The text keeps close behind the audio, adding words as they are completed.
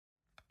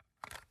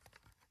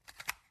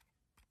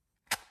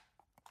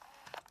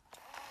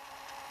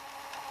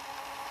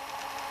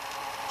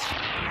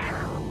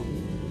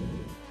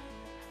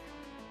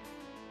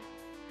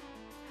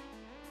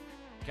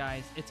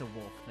Guys, it's a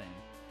wolf thing.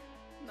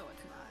 No,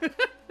 it's not.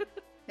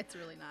 It's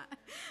really not.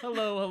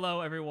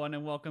 Hello, everyone,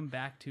 and welcome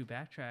back to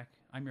Backtrack.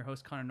 I'm your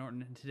host, Connor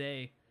Norton, and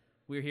today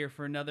we're here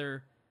for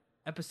another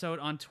episode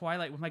on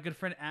Twilight with my good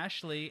friend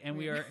Ashley, and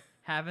we are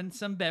having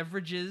some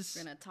beverages.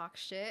 We're gonna talk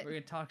shit. We're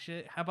gonna talk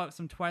shit. How about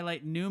some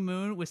Twilight New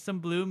Moon with some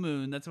Blue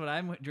Moon? That's what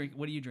I'm drinking.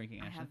 What are you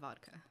drinking, I Ashley? have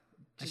vodka.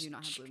 I do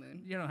not have Blue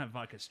Moon. You don't have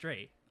vodka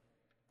straight.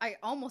 I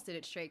almost did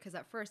it straight because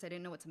at first I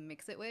didn't know what to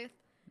mix it with,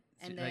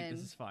 and Like, then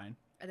this is fine.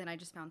 and then I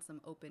just found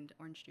some opened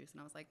orange juice,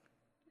 and I was like,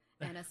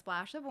 and a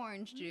splash of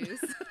orange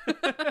juice.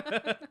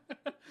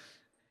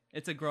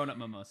 It's a grown-up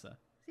mimosa.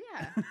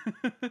 Yeah,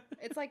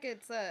 it's like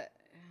it's a.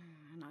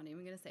 I'm not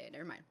even gonna say it.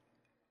 Never mind.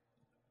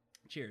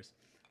 Cheers.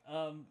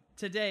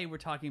 Today we're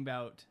talking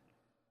about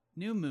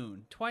New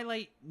Moon,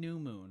 Twilight New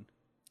Moon.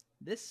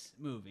 This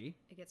movie,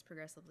 It gets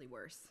progressively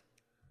worse.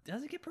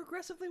 does it get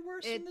progressively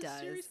worse It in this does.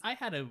 series? I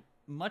had a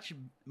much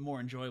more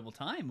enjoyable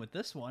time with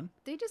this one.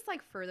 They just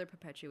like further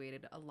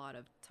perpetuated a lot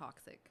of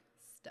toxic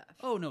stuff.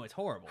 Oh no, it's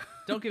horrible.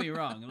 Don't get me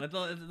wrong.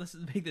 Let's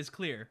make this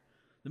clear.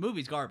 The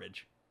movie's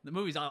garbage. The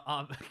movie's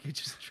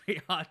just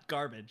straight hot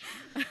garbage.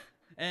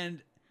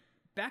 And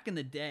back in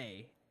the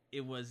day,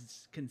 it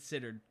was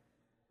considered.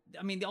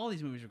 I mean, all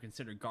these movies were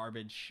considered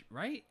garbage,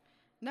 right?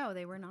 No,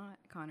 they were not,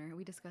 Connor.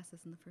 We discussed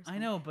this in the first I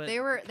one. know, but they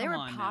were come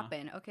on now.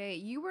 popping. Okay,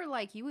 you were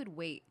like you would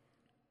wait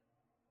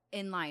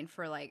in line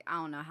for like I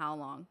don't know how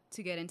long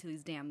to get into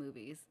these damn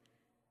movies.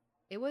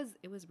 It was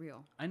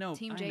real. I know.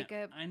 Team I know,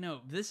 Jacob. I know.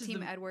 This is Team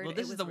the, Edward, Well, it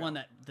this is was the one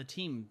real. that the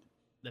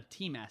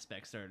team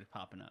aspect started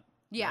popping up.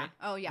 Yeah. right?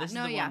 Oh yeah. This is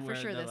No. the Yeah. one For where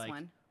sure. they're This like,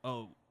 one.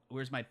 Oh,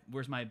 where's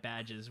my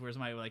badges? Where's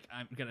my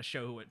I'm gonna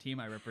show what team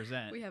I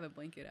represent. We have a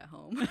blanket at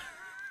home.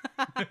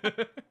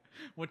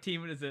 What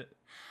team is it?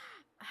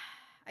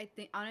 I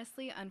think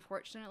honestly,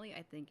 unfortunately,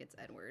 I think it's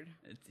Edward.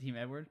 It's Team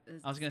Edward.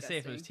 It's I was gonna say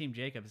if it was disgusting. Team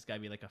Jacob, it's gotta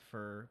be like a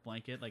fur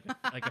blanket, like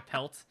a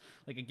pelt,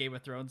 like a Game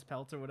of Thrones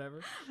pelt or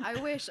whatever. I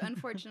wish.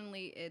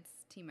 Unfortunately, it's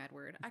Team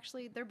Edward.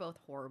 Actually, they're both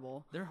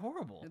horrible. They're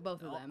horrible.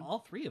 Both of them. All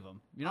three of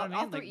them. You know All- what I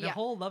mean? all Like three, the yeah.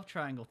 whole love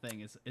triangle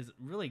thing is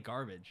really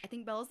garbage. I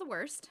think Bella's the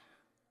worst.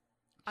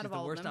 Out She's of the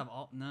all worst of them. of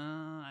all. No,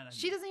 I don't.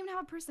 She doesn't even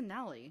have a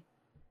personality.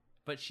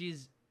 But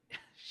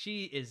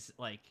she is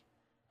like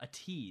a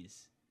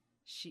tease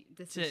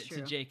This to is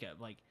true. Jacob.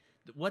 Like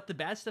what the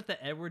bad stuff that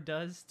Edward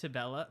does to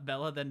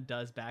Bella then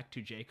does back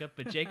to Jacob.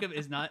 But Jacob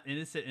is not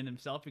innocent in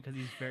himself because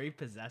he's very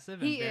possessive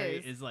and He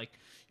is. like,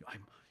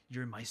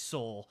 you're my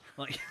soul.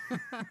 Like,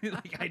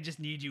 like I just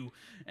need you.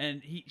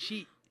 And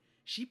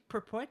she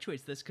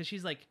perpetuates this because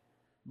she's like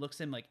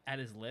looks him like at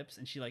his lips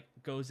and she like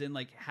goes in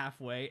like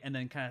halfway and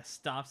then kind of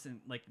stops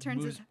and like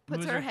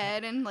puts her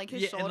head in like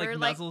his shoulder,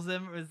 and like nuzzles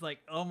him. It's like,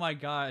 oh my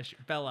gosh,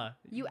 Bella,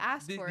 you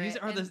asked for these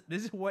it. are and-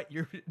 this is what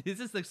you're. This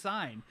is the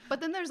sign.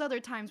 But then there's other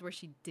times where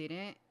she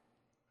didn't,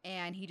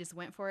 and he just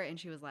went for it, and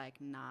she was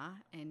like, "Nah,"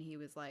 and he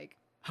was like,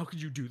 How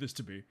could you do this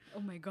to me?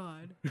 "Oh my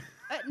god."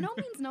 No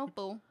means no,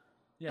 boo.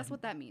 Yeah, That's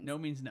what that means. No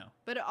means no.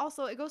 But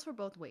it goes for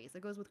both ways.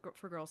 It goes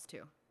for girls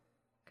too.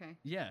 Okay.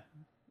 Yeah.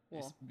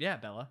 Well. Yeah,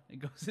 Bella. It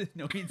goes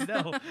no means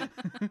no.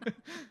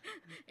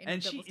 Ain't no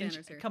and double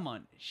standards here. come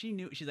on, she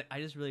knew. She's like, I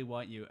just really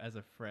want you as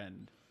a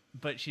friend,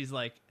 but she's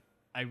like,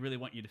 I really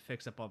want you to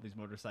fix up all these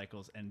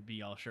motorcycles and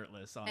be all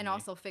shirtless on And me.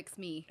 also fix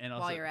me And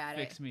while also you're at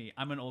fix it. me.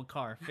 I'm an old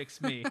car.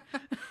 Fix me.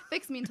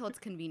 Fix me until it's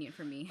convenient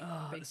for me.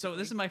 So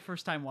this is basically. my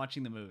first time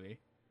watching the movie,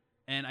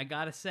 and I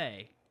gotta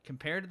say,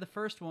 compared to the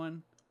first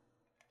one,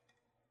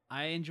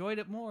 I enjoyed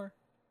it more.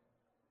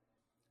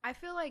 I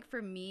feel like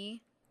for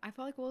me, I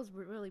felt like it was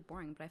really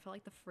boring, but I felt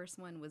like the first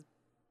one was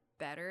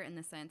better in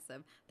the sense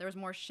of there was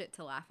more shit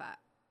to laugh at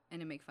and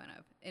to make fun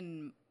of.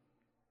 And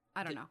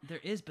I don't know. There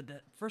is, but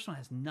the first one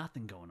has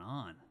nothing going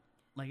on.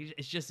 Like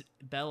it's just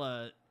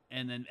Bella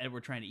and then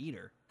Edward trying to eat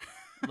her.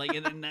 Like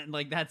and then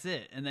like that's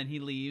it. And then he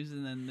leaves,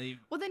 and then they.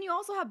 Well, then you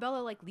also have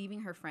Bella like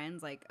leaving her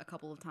friends like a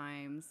couple of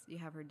times. You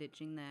have her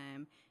ditching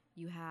them.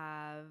 You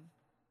have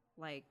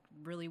like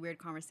really weird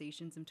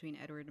conversations between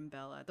Edward and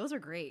Bella. Those are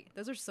great.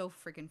 Those are so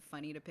freaking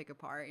funny to pick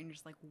apart. And you're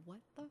just like, what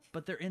the?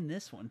 But they're in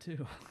this one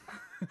too.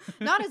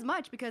 Not as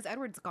much because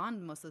Edward's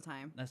gone most of the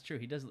time. That's true.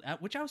 He does,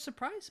 which I was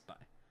surprised by.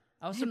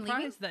 I was Him leaving?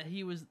 surprised that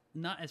he was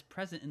not as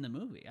present in the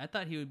movie. I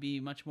thought he would be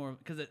much more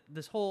because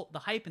the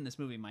hype in this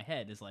movie in my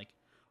head is like,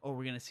 oh,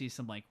 we're gonna see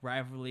some like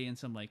rivalry and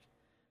some like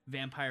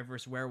vampire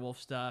versus werewolf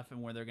stuff,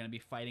 and where they're gonna be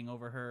fighting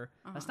over her.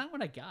 That's not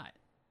what I got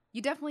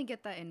You definitely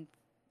get that in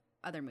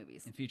other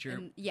movies. in future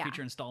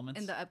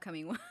installments. In the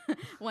upcoming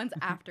ones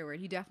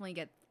afterward, you definitely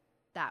get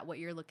that what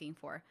you're looking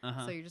for.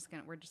 Uh-huh. So we're just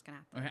gonna We're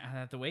gonna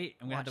have to wait.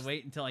 I'm gonna have to Watch-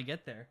 wait until I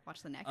get there.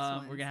 watch the next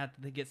one. We're gonna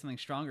have to get something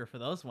stronger for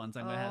those ones.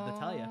 I'm gonna have to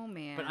tell you. Oh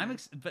man!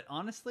 But but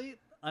honestly,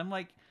 I'm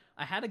like,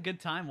 I had a good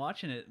time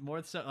watching it.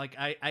 More so, like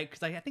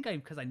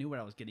because I knew what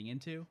I was getting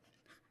into,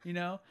 you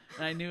know,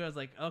 and I knew I was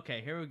like,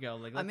 okay, here we go.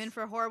 Like I'm in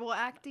for horrible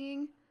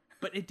acting.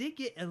 But it did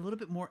get a little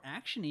bit more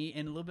actiony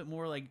and a little bit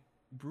more like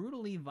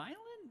brutally violent,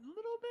 a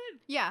little bit.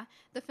 Yeah,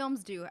 the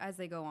films do as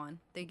they go on.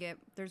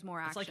 There's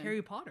more action. It's like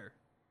Harry Potter.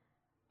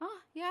 Oh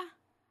yeah,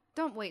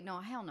 Don't wait. No,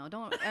 hell no.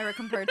 Don't ever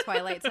compare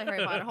Twilight to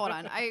Harry Potter. Hold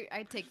on.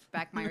 I take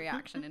back my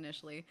reaction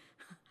initially.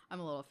 I'm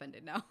a little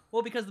offended now.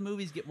 Well, because the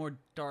movies get more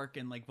dark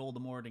and like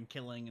Voldemort and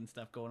killing and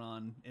stuff going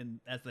on,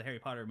 and as the Harry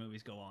Potter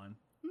movies go on.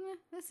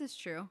 This is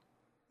true.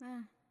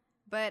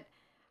 But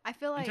I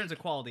feel like in terms of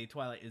quality,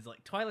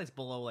 Twilight's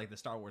below like the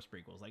Star Wars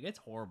prequels. Like it's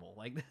horrible.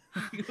 Like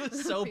it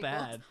was so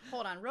bad.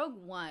 Hold on, Rogue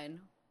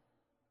One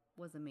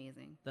was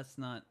amazing. That's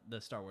not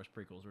the Star Wars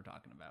prequels we're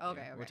talking about.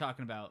 Okay. We're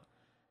talking about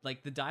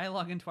like the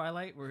dialogue in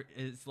Twilight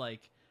is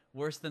like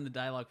worse than the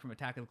dialogue from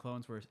Attack of the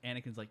Clones, where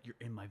Anakin's like, "You're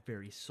in my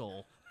very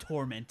soul,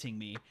 tormenting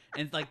me,"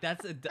 and like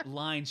that's a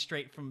line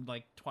straight from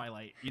like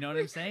Twilight. You know what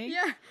I'm saying?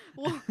 Yeah.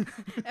 Well,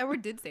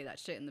 Edward did say that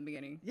shit in the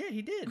beginning. Yeah,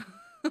 he did.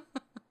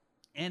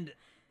 And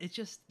it's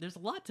just there's a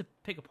lot to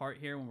pick apart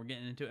here when we're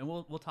getting into it, and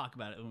we'll talk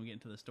about it when we get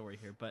into the story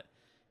here. But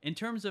in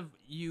terms of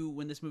you,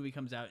 when this movie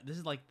comes out, this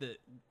is like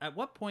at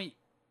what point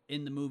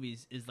in the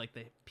movies is like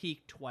the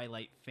peak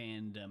Twilight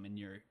fandom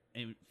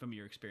from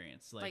your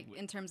experience, like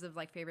in terms of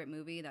like favorite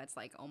movie that's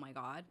like, oh my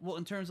god. Well,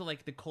 in terms of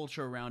like the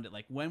culture around it,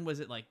 like when was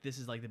it like this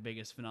is like the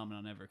biggest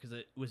phenomenon ever? Because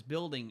it was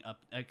building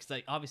up. Because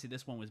like obviously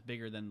this one was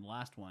bigger than the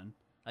last one.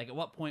 Like at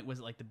what point was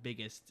it like the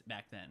biggest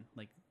back then?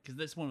 Like because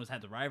this one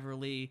had the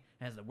rivalry,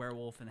 it has the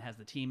werewolf, and it has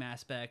the team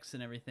aspects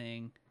and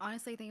everything.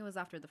 Honestly, I think it was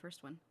after the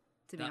first one.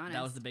 To be honest,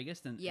 that was the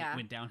biggest, and it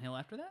went downhill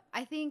after that.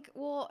 I think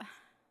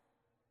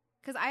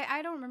because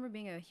I don't remember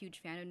being a huge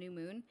fan of New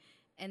Moon,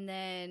 and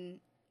then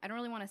I don't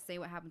really want to say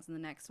what happens in the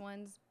next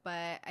ones,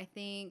 but I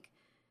think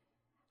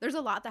there's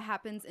a lot that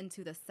happens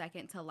into the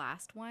second to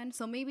last one.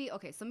 So maybe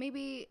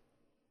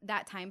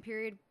that time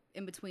period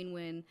in between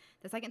when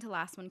the second to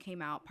last one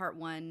came out, part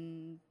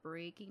 1,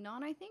 Breaking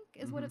Dawn, I think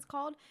is what it's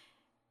called.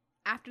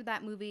 After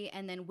that movie,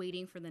 and then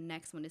waiting for the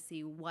next one to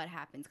see what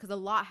happens, because a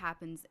lot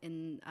happens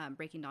in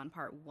Breaking Dawn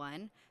Part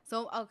 1.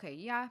 So okay,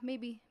 yeah,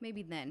 maybe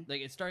then.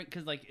 Like it started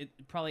because like it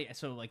probably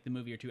like the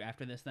movie or two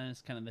after this then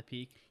is kind of the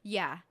peak.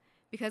 Yeah,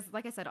 because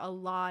like I said, a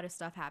lot of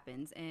stuff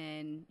happens,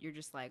 and you're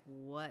just like,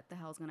 what the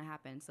hell's gonna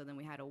happen? So then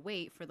we had to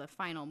wait for the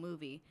final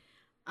movie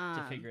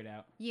to figure it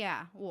out.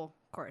 Yeah, well,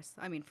 of course.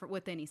 I mean,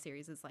 with any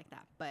series, it's like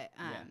that. But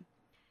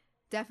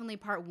definitely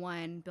Part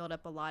 1 built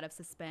up a lot of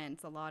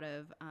suspense, a lot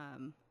of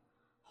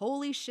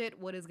holy shit,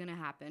 what is gonna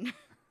happen?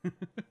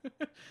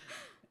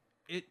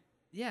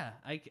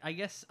 I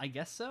guess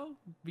so,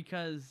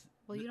 because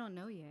you don't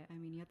know yet. I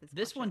mean, you have to.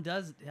 This one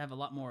does have a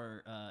lot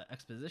more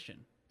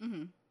exposition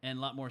and a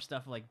lot more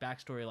stuff like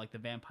backstory, like the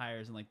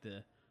vampires and like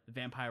the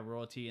vampire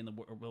royalty and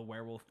the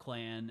werewolf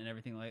clan and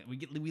everything like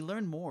that. We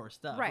learn more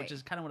stuff, which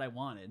is kind of what I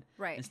wanted.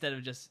 Right. Instead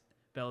of just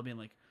Bella being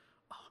like,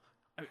 "Oh,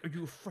 are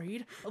you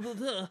afraid?"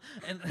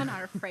 And I'm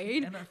not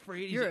afraid. I'm not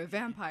afraid. You're a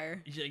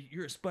vampire. He's like,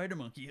 "You're a spider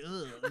monkey."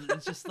 Ugh.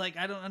 It's just like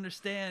I don't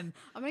understand.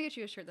 I'm gonna get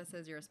you a shirt that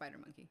says you're a spider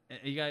monkey.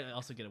 You gotta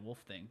also get a wolf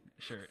thing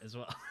shirt as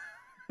well.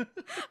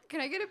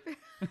 Can I get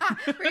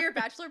a for your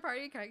bachelor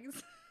party? Can I get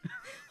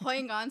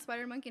holding on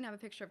spider monkey and have a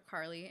picture of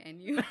Carly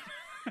and you?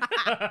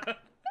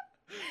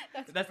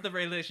 That's the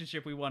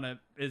relationship we want to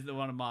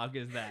mock.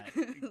 Is that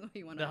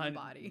we want a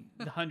body?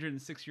 The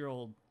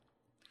 106-year-old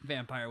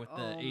vampire with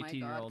the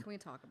 18-year-old. Can we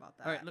talk about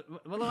that? All right.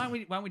 Well,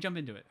 why don't we jump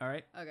into it? All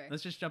right. Okay.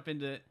 Let's just jump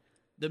into it.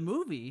 The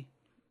movie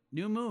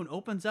New Moon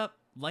opens up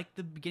like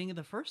the beginning of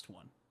the first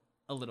one,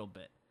 a little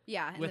bit.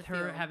 Yeah. With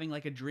her having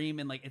like a dream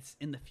and like it's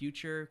in the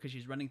future because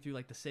she's running through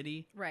like the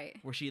city. Right.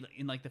 Where she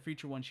in like the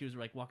future one she was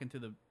like walking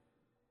through the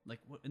like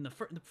in the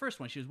first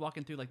one she was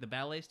walking through like the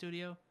ballet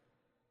studio.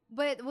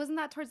 But wasn't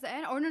that towards the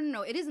end? Or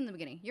no, it is in the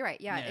beginning. You're right.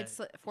 Yeah, it's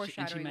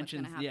foreshadowing she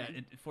mentions, what's going to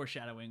happen.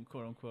 Foreshadowing,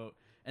 quote unquote.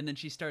 And then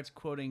she starts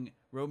quoting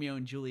Romeo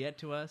and Juliet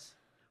to us,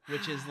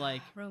 which is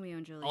like Romeo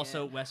and Juliet.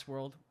 Also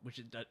Westworld, which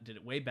did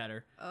it way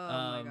better. Oh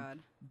my god!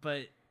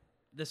 But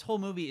this whole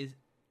movie is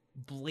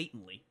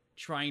blatantly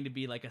trying to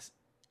be like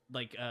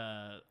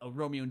a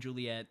Romeo and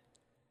Juliet.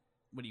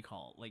 What do you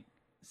call it? Like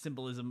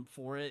symbolism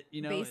for it,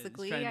 you know?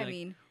 Basically, I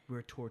mean,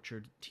 we're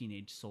tortured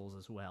teenage souls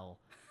as well.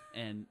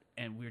 And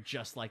we're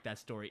just like that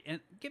story. And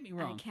get me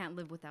wrong, I can't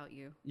live without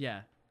you.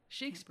 Yeah,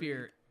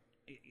 Shakespeare,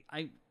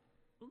 I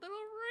little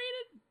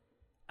rated.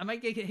 I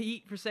might get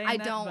heat for saying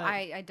that.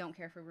 I don't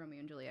care for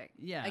Romeo and Juliet.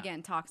 Yeah,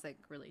 again, toxic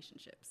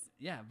relationships.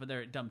 Yeah, but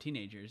they're dumb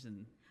teenagers,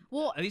 and at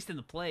well, least in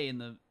the play,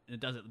 it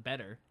does it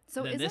better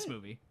than this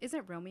movie.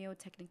 Isn't Romeo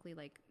technically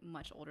like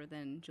much older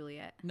than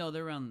Juliet? No,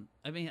 they're around.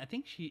 I mean, I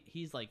think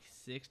he's like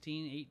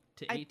 16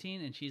 to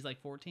 18, and she's like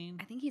 14.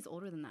 I think he's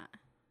older than that.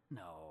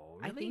 No,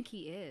 really? I think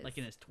he is. Like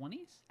in his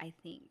 20s? I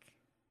think.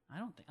 I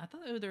don't think. I thought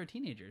they were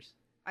teenagers.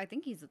 I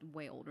think he's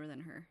way older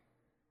than her.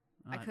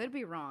 I could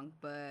be wrong,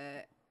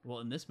 but... Well,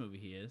 in this movie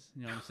he is.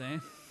 You know what I'm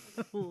saying?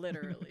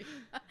 Literally.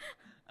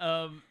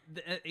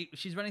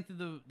 She's running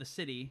through the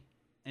city,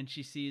 and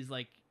she sees,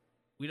 like...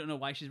 We don't know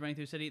why she's running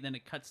through the city. Then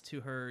it cuts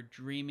to her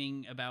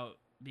dreaming about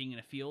being in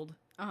a field.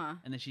 Uh-huh.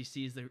 And then she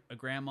sees a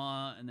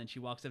grandma, and then she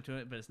walks up to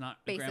it, but it's not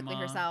the basically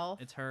grandma. Herself.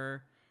 It's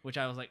her. Which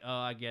I was like, oh,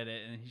 I get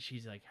it. And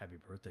she's like, happy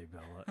birthday,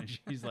 Bella. And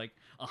she's like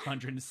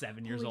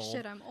 107 years old. Holy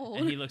shit, I'm old.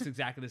 And he looks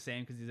exactly the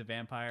same because he's a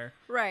vampire.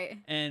 Right.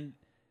 And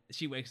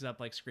she wakes up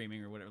like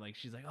screaming or whatever. Like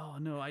she's like, oh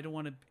no, I don't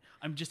want to.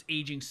 I'm just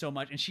aging so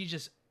much, and she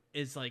just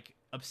is like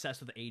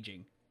obsessed with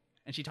aging.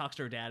 And she talks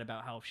to her dad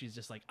about how she's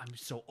just like, I'm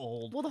so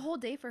old. Well, the whole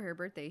day for her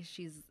birthday,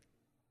 she's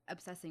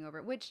obsessing over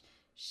it, which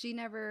she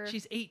never.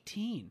 She's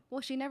 18.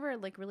 Well, she never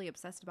like really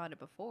obsessed about it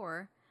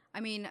before. I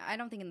mean, I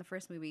don't think in the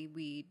first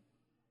movie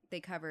they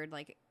covered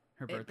like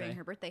Her it birthday. being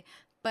her birthday.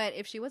 But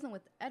if she wasn't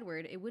with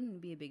Edward, it wouldn't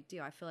be a big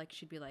deal. I feel like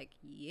she'd be like,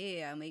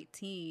 yeah, I'm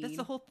 18. That's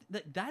the whole.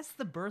 That's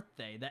the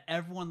birthday that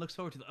everyone looks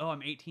forward to. Oh,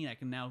 I'm 18. I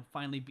can now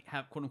finally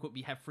have quote unquote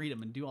have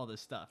freedom and do all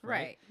this stuff.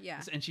 Right.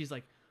 Yeah. And she's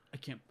like, I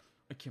can't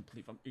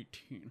believe I'm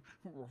 18.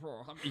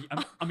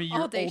 I'm a year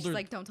All day older. she's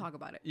like, don't talk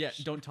about it. Yeah,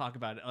 don't talk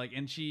about it. Like,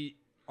 and she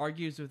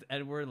argues with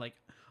Edward like,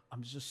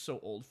 I'm just so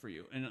old for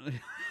you. And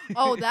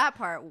Oh, that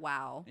part.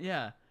 Wow.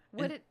 yeah.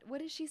 What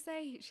did she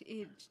say?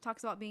 She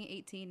talks about being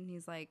 18, and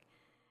he's like,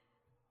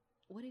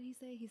 what did he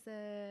say? He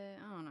said,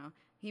 I don't know.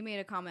 He made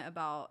a comment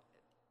about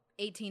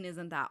 18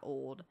 isn't that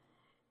old.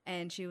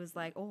 And she was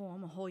like, oh,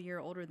 I'm a whole year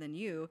older than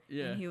you.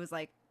 Yeah. And he was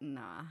like,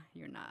 nah,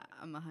 you're not.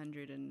 I'm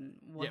 100 and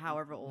Yeah,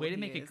 however old way to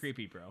he make is. it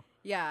creepy, bro.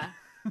 Yeah.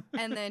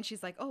 And then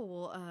she's like, oh,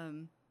 well,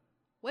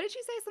 what did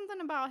she say? Something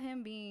about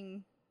him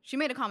being... She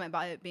made a comment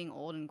about it being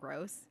old and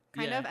gross,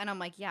 kind Yeah. of. And I'm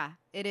like, yeah,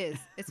 it is.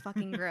 It's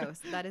fucking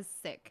gross. That is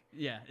sick.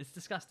 Yeah, it's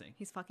disgusting.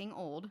 He's fucking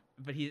old.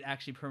 But he's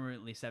actually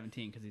permanently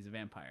 17 because he's a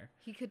vampire.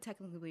 He could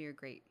technically be your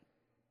great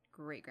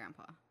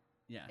grandpa.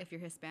 Yeah. If you're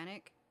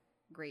Hispanic,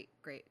 great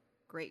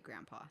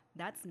grandpa.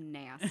 That's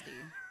nasty.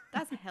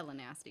 That's hella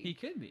nasty. He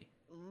could be.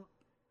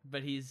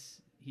 But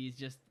he's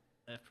just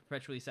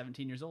perpetually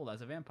 17 years old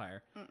as a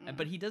vampire.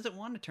 But he doesn't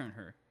want to turn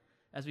her.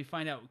 As we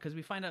find out, because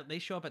we find out they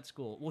show up at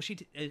school. Well, she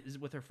is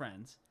with her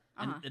friends.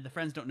 And the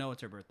friends don't know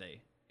it's her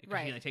birthday.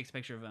 Right. She like, takes a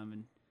picture of them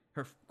and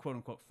her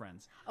quote-unquote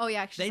friends. Oh,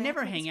 yeah. They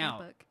never hang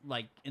out,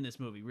 like, in this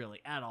movie, really,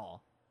 at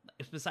all.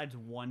 Besides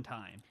one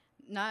time.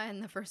 Not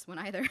in the first one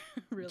either,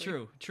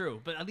 really.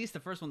 True. But at least the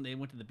first one, they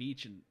went to the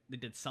beach and they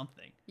did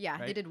something. Yeah,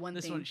 right? they did one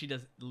this thing. One, she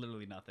does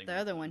literally nothing. The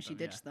other one, she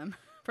ditched them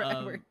for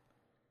Edward.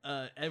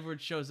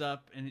 Edward shows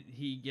up and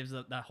he gives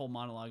that whole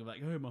monologue of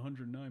like, oh, I'm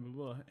 109, blah,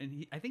 blah.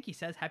 And I think he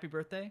says happy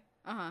birthday.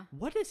 Uh-huh.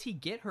 What does he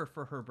get her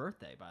for her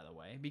birthday, by the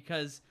way?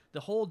 Because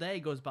the whole day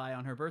goes by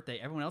on her birthday.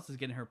 Everyone else is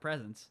getting her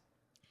presents.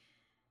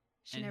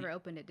 She never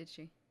opened it, did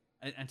she?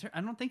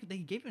 I don't think they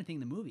gave anything in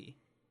the movie,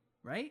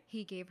 right?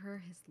 He gave her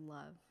his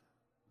love.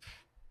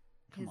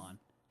 Come on.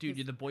 Dude,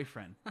 you're the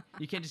boyfriend.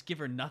 You can't just give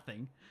her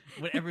nothing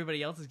when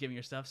everybody else is giving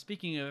her stuff.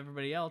 Speaking of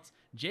everybody else,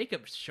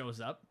 Jacob shows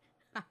up.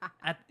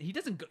 He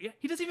doesn't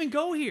even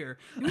go here.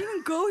 You don't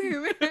even go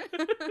here,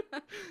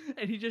 man.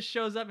 And he just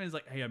shows up and is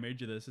like, "Hey, I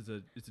made you this.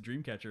 It's a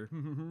dream catcher."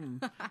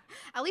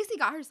 At least he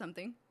got her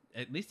something.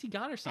 At least he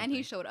got her something. And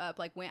he showed up,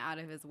 like went out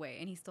of his way,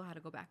 and he still had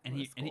to go back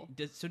to school.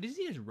 So does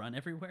he just run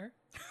everywhere?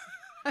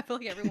 I feel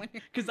like everyone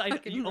here. Because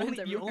you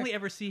only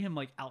ever see him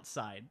like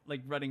outside,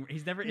 like running.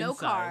 He's never No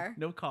inside. car.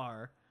 No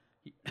car.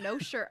 No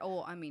shirt.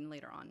 Oh, I mean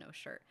later on, no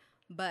shirt.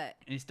 But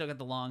and he's still got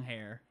the long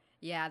hair.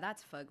 Yeah,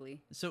 that's fugly.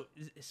 So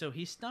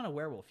he's not a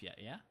werewolf yet,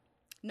 yeah?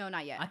 No,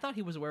 not yet. I thought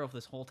he was a werewolf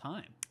this whole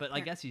time, but I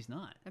guess he's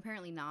not.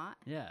 Apparently not.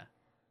 Yeah.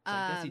 So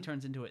I guess he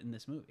turns into it in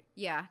this movie.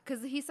 Yeah,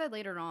 because he said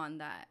later on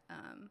that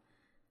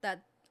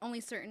that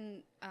only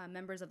certain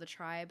members of the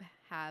tribe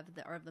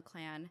or of the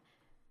clan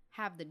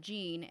have the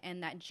gene,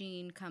 and that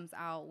gene comes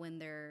out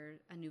when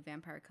a new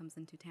vampire comes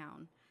into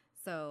town.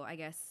 So I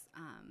guess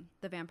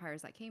the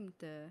vampires that came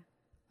to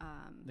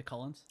the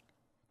Cullens?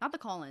 Not the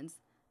Cullens,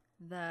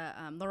 the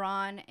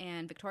Laron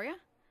and Victoria.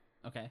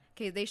 Okay.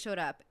 Okay, they showed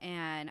up,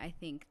 and I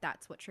think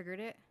that's what triggered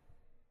it.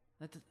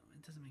 It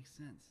doesn't make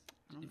sense.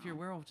 If you're a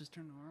werewolf, just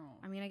turn to a werewolf.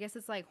 I mean, I guess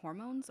it's like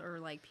hormones or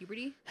like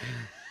puberty.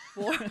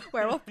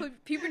 Werewolf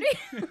puberty.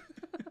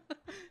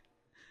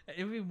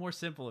 It would be more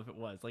simple if it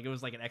was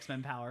like an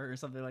X-Men power or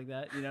something like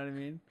that. You know what I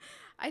mean?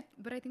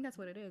 But I think that's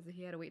what it is.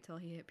 He had to wait till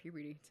he hit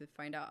puberty to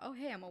find out. Oh,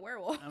 hey, I'm a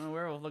werewolf. I'm a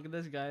werewolf. Look at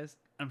this, guys.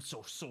 I'm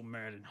so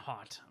mad and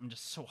hot. I'm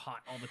just so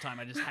hot all the time.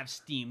 I just have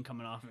steam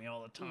coming off of me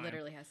all the time.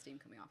 Literally has steam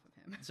coming off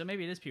of him. So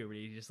maybe it is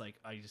puberty. He's just like,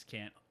 I just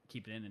can't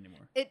keep it in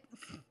anymore.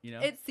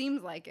 It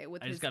seems like it.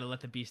 I just got to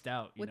let the beast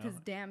out. With his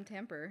damn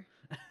temper.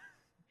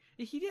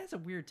 He has a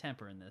weird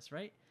temper in this,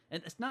 right?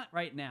 And it's not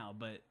right now,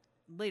 but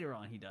later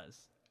on he does.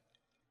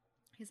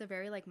 He's a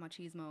very like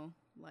machismo,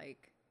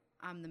 like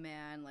I'm the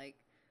man, like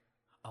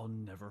I'll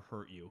never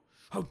hurt you.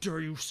 How dare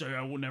you say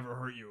I will never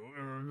hurt you?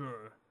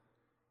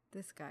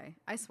 This guy,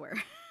 I swear.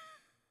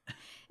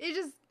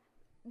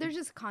 They're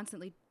just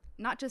constantly,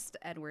 not just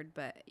Edward,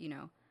 but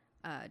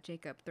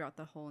Jacob throughout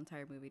the whole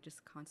entire movie,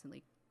 just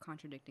constantly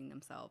contradicting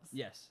themselves.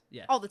 Yes.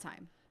 All the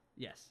time.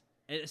 Yes.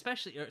 And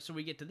especially, so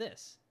we get to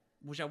this,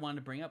 which I wanted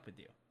to bring up with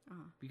you.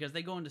 Because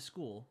they go into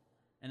school,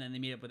 and then they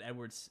meet up with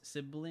Edward's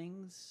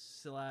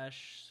siblings /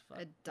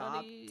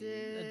 adopted.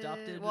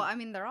 Well, I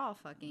mean, they're all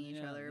fucking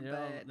each other,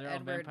 but they're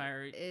Edward all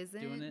vampire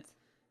isn't doing it.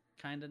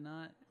 Kind of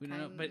not. We don't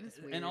know. Kind But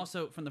of weird. and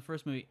also from the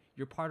first movie,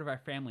 you're part of our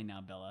family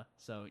now, Bella.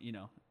 So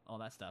all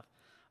that stuff.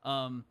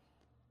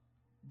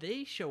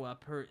 They show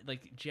up.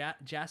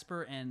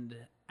 Jasper and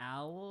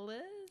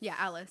Alice. Yeah,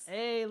 Alice.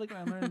 Hey, look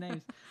at my learning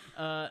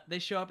names. They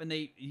show up and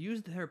they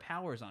use her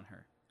powers on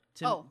her.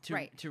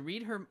 Right. To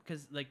read her,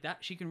 because like that,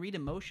 she can read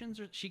emotions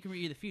or she can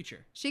read the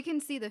future She can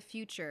see the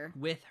future.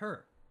 with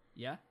her.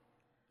 Yeah.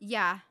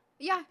 Yeah.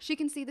 Yeah, she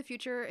can see the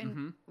future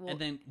and And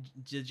then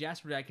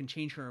Jasper Dad can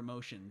change her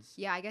emotions.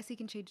 yeah, I guess he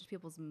can change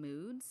people's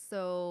moods.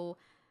 So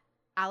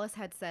Alice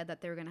had said that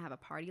they were gonna have a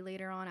party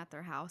later on at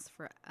their house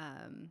for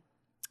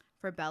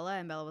Bella,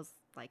 and Bella was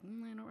like,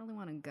 I don't really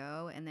want to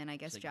go. And then I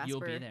guess She's like, Jasper,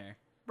 you'll be there.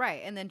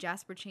 right? And then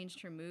Jasper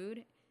changed her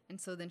mood, and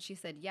so then she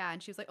said, yeah,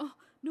 and she was like, oh,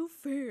 no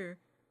fair.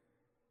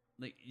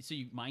 Like, so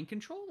you mind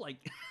control,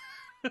 like.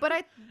 But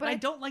I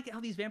don't like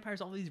how these vampires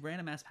have all these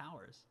random ass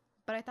powers.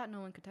 But I thought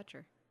no one could touch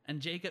her. And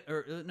Jacob,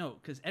 or no,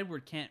 because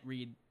Edward can't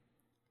read.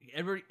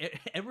 Edward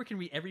can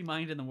read every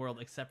mind in the world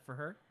except for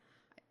her.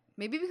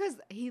 Maybe because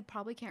he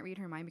probably can't read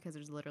her mind because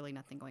there's literally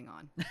nothing going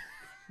on.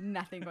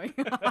 Nothing going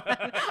on.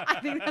 I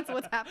think that's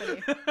what's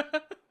happening.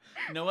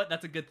 You know what?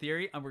 That's a good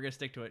theory, and we're gonna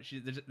stick to it.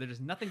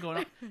 There's nothing going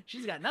on.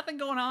 She's got nothing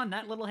going on in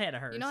that little head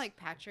of hers. You know, like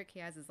Patrick, he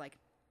has his like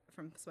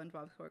from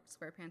SpongeBob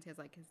SquarePants. He has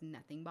like his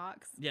nothing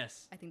box.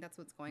 Yes, I think that's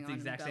what's going it's on.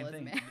 the exact in same Bella's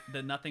thing. man.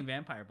 The nothing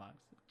vampire box.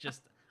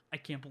 Just I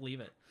can't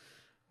believe it.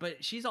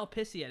 But she's all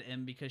pissy at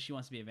him because she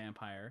wants to be a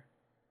vampire.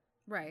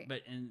 Right.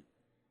 And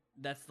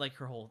that's like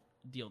her whole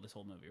deal. This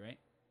whole movie, right?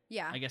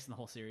 Yeah. I guess in the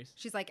whole series.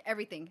 She's like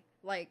everything,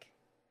 like.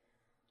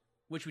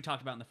 Which we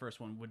talked about in the first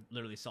one would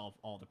literally solve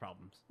all the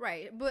problems.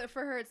 Right, but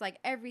for her, it's like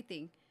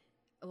everything.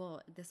 Well,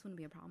 this wouldn't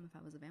be a problem if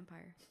I was a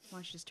vampire. Why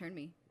don't you just turn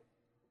me?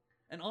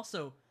 And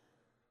also,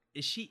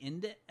 is she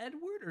into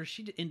Edward or is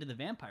she into the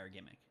vampire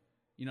gimmick?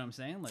 You know what I'm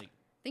saying? Like,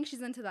 I think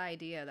she's into the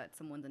idea that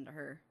someone's into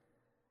her.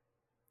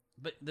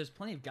 but there's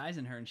plenty of guys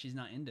in her and she's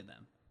not into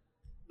them.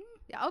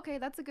 Yeah, okay,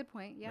 that's a good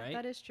point. Yeah, Right?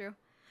 that is true.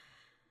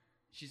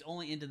 She's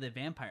only into the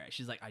vampire.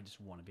 She's like, I just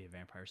want to be a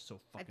vampire so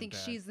fucking I think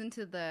bad. she's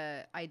into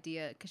the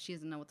idea because she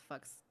doesn't know what the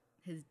fuck's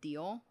his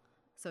deal.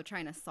 So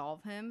trying to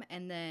solve him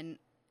and then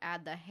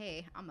add the,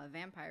 hey, I'm a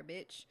vampire,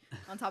 bitch,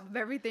 on top of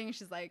everything.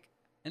 She's like...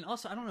 And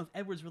also, I don't know if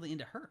Edward's really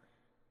into her.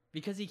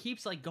 Because he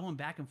keeps like going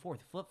back and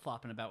forth,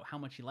 flip-flopping about how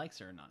much he likes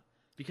her or not.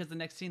 Because the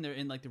next scene, they're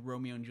in like the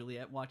Romeo and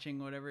Juliet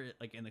watching or whatever,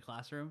 like in the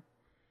classroom.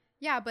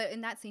 Yeah, but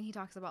in that scene, he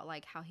talks about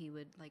like how he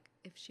would, like,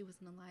 if she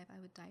wasn't alive, I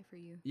would die for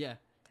you. Yeah.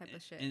 Type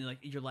of shit. And like,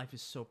 your life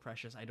is so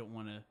precious, I don't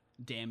want to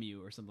damn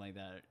you or something like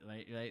that.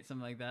 Right?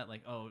 Something like that.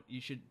 Like, oh,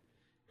 you should...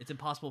 It's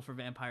impossible for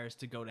vampires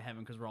to go to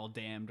heaven because we're all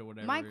damned or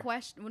whatever. My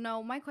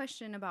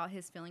question about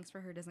his feelings for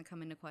her doesn't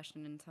come into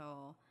question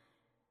until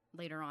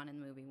later on in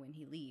the movie when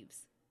he leaves.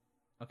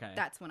 Okay.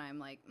 That's when I'm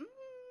like,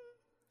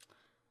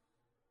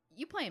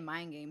 you playing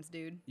mind games,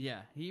 dude.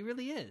 Yeah, he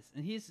really is.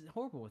 And he's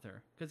horrible with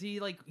her. Because he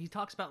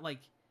talks about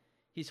like,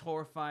 he's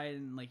horrified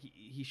and like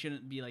he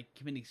shouldn't be like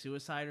committing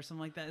suicide or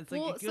something like that. It's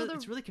like,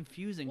 it's really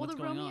confusing what's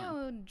going on. Well, the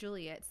Romeo and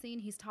Juliet scene,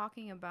 he's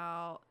talking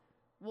about...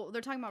 Well,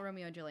 they're talking about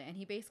Romeo and Juliet, and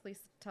he basically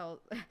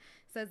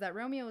says that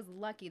Romeo is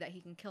lucky that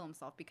he can kill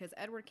himself because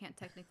Edward can't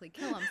technically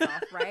kill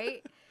himself,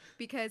 right?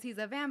 Because he's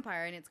a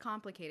vampire, and it's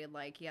complicated.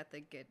 Like, you have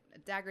to get a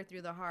dagger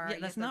through the heart. Yeah,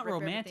 that's not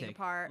romantic.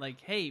 Like,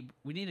 hey,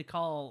 we need to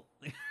call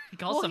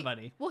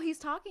somebody. He's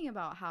talking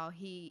about how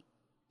he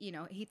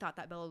thought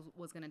that Bella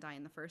was going to die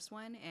in the first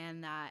one,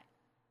 and that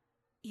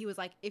he was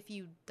like, if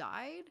you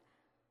died...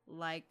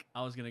 Like,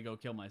 I was gonna go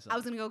kill myself. I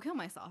was gonna go kill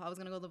myself. I was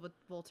gonna go live with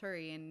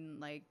Volturi and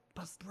like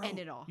end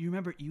it all. You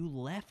remember you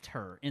left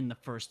her in the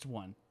first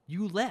one.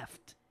 You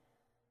left.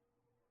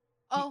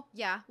 Oh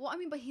yeah. Well, I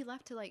mean, but he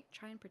left to like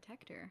try and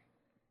protect her.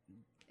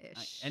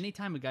 Ish.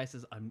 Anytime a guy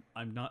says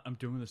I'm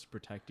doing this to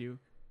protect you,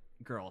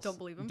 girls don't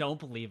believe him. Don't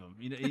believe him.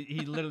 You know,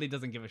 he literally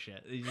doesn't give a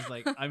shit. He's just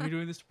like, I'm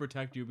doing this to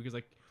protect you because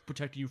like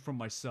protecting you from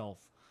myself.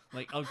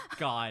 Like, oh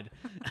God.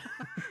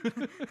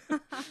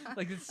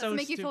 Like, it's so to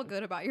make you feel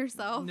good about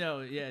yourself.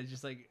 No, yeah, it's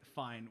just like,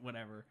 fine,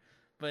 whatever.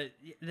 But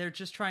they're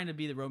just trying to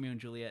be the Romeo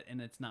and Juliet,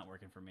 and it's not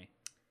working for me.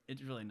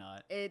 It's really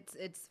not. It's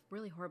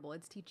really horrible.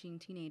 It's teaching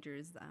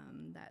teenagers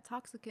that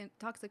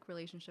toxic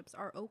relationships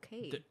are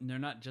okay. They're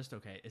not just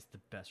okay. It's the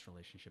best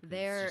relationship.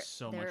 There's just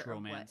so much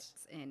romance.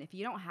 And if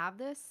you don't have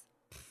this,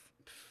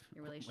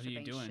 your relationship what are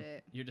you doing?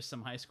 Shit. You're just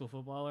some high school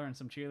footballer and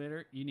some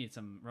cheerleader. You need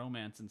some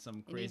romance and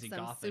some crazy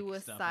gothic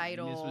suicidal... stuff. You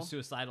need some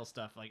suicidal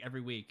stuff like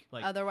every week.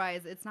 Like,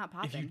 otherwise, it's not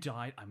popping. If you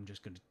died, I'm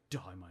just gonna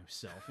die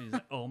myself. And he's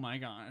like, oh my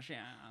gosh,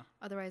 yeah.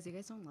 Otherwise, you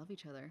guys don't love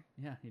each other.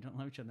 Yeah, you don't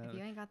love each other. If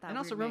you ain't got that. And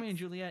also, Romeo and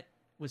Juliet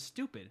was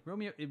stupid.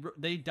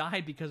 They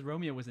died because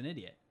Romeo was an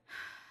idiot.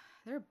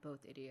 They're both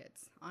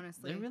idiots,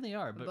 honestly. They really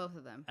are. But both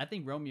of them. I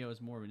think Romeo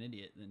is more of an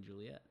idiot than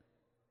Juliet.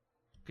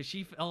 Because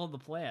she followed the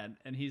plan,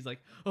 and he's like,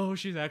 "Oh,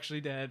 she's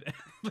actually dead."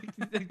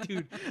 like,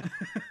 dude.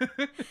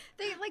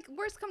 They like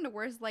worst come to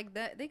worst, like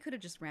that they could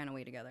have just ran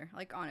away together.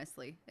 Like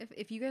honestly,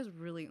 if you guys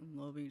really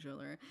love each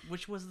other,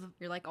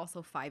 you're like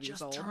also 5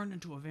 years old. Just turn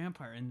into a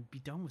vampire and be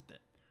done with it.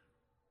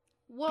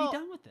 Well, be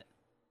done with it.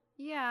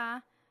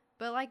 Yeah,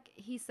 but like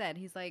he's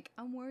like,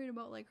 I'm worried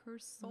about like her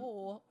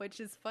soul,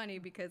 which is funny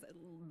because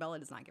Bella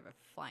does not give a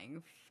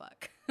flying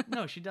fuck.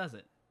 No, she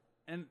doesn't.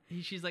 And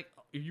she's like,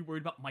 "Are you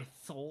worried about my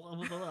soul?"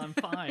 I'm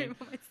fine.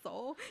 My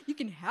soul, you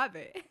can have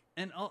it.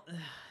 And all,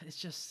 it's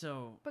just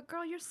so. But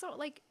girl, you're so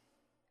like,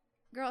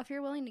 girl, if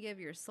you're willing to give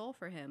your soul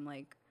for him,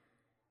 like,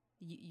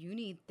 you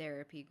need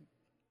therapy.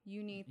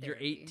 You need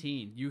therapy. You're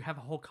 18. You have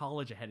a whole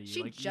college ahead of you.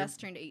 She like, just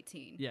turned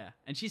 18. Yeah,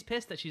 and she's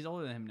pissed that she's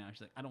older than him now.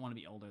 She's like, I don't want to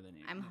be older than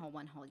you. I'm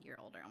one whole year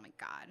older. Oh my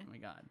god. Oh my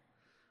god.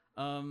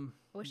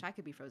 I wish I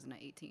could be frozen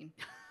at 18.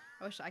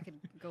 I wish I could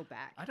go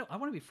back. I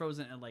want to be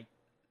frozen at like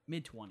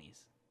mid 20s.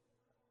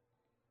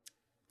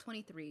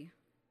 23.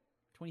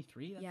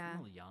 23? That's Yeah. a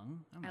little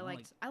young. I don't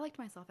know, I liked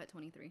myself at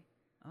 23.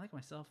 I like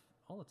myself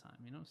all the time.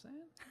 You know what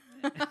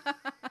I'm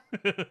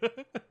saying?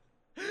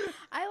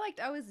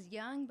 I was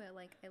young, but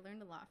like I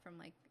learned a lot from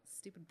like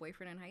stupid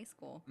boyfriend in high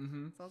school.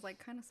 Mm-hmm. So I was like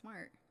kind of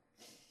smart.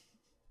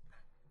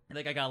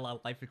 Like I got a lot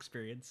of life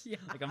experience. Yeah.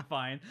 Like I'm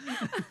fine.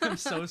 I'm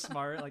so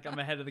smart. Like I'm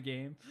ahead of the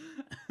game.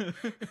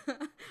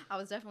 I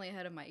was definitely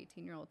ahead of my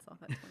 18-year-old self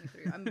at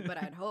 23. But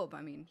I'd hope.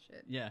 I mean,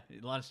 shit. Yeah,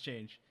 a lot has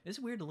changed. It's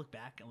weird to look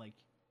back at like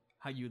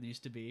how you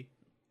used to be,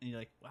 and you're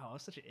like, wow, I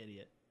was such an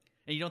idiot.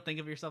 And you don't think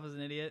of yourself as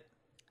an idiot.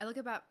 I look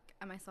about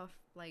at myself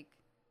like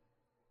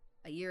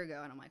a year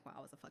ago, and I'm like, wow,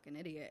 I was a fucking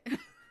idiot.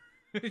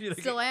 Like,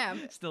 Still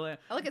am. Still am.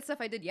 I look at stuff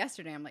I did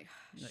yesterday. I'm like,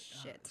 You're like,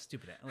 shit. oh,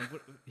 stupid. Like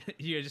what,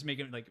 you're just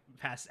making like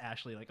past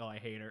Ashley. Like, oh, I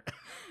hate her.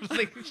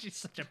 Like she's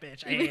such a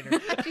bitch. I hate her.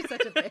 She's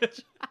such a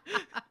bitch.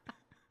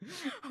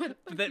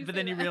 But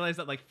then you realize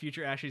that like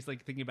future Ashley's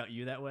like thinking about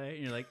you that way,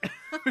 and you're like,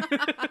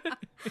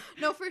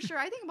 No, for sure.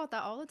 I think about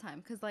that all the time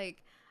because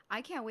like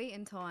I can't wait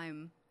until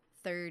I'm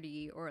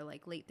 30 or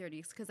like late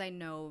 30s because I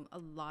know a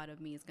lot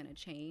of me is gonna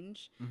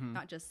change, Mhm.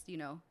 not just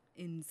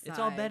inside. it's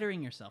all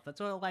bettering yourself. That's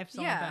what life's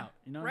all Yeah, about.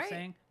 You know what I'm right?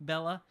 saying,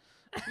 Bella?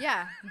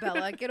 Yeah,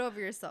 Bella, get over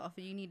yourself.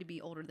 You need to be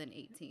older than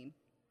 18.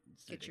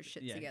 Get your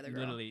shit together,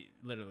 girl.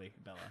 Literally,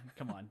 Bella.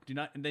 Come on, do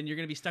not. And then you're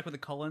gonna be stuck with the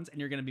Cullens, and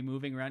you're gonna be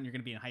moving around. You're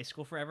gonna be in high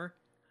school forever.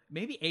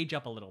 Maybe age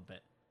up a little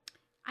bit.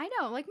 I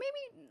know, like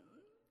maybe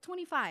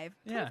 25.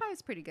 Yeah. 25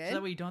 is pretty good. So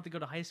that way you don't have to go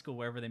to high school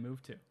wherever they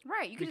move to.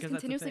 Right, you can Because just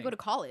that's the continuously thing. go to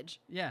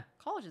college. Yeah,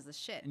 College is the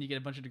shit. and you get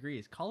a bunch of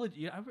degrees. College.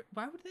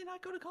 Why would they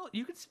not go to college?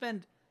 You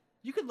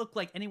could look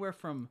like anywhere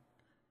from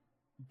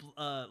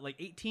like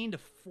 18 to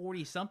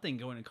 40 something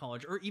going to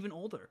college, or even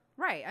older.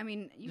 Right, I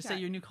mean, Just say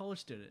you're a new college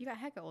student. you got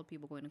heck of old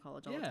people going to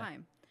college all the Yeah.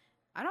 time.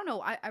 I don't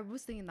know. I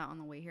was thinking that on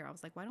the way here. I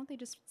was like, why don't they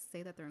just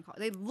say that they're in college?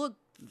 They look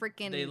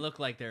freaking. They look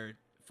like they're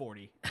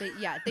 40.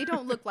 They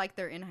don't look like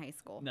they're in high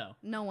school. No.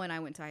 No one I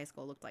went to high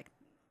school looked like.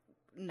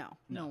 No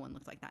one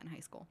looked like that in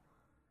high school.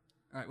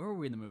 All right, where were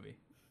we in the movie?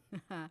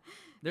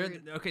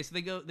 Okay, so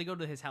they go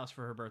to his house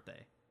for her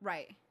birthday,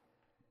 Right.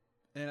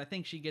 and I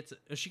think she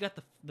got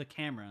the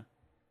camera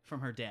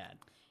from her dad,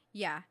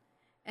 Yeah.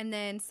 And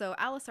then so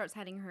Alice starts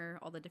handing her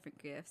all the different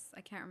gifts.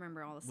 I can't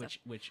remember all the stuff.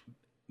 which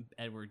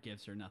Edward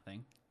gives her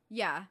nothing,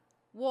 Yeah.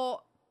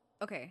 Well,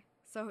 okay.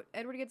 So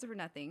Edward gets her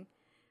nothing.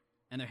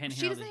 and they're handing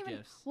She her all doesn't these even.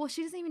 gifts. Well,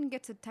 she doesn't even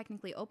get to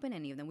technically open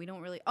any of them. We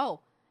don't really.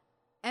 Oh,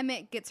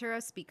 Emmett gets her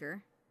a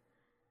speaker,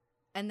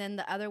 and then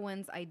the other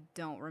ones I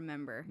don't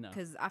remember No.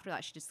 because after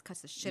that she just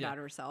cuts the shit Yeah. out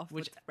of herself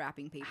Which- with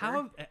wrapping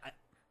paper.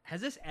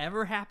 Has this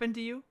ever happened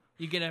to you?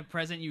 You get a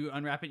present, you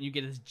unwrap it, and you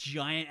get this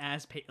giant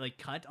ass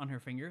cut on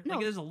her finger. No.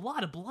 Like there's a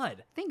lot of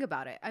blood. Think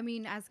about it. I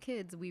mean, as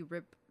kids, we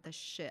rip the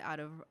shit out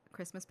of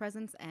Christmas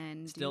presents,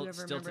 and do you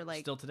ever remember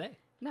like? Still today.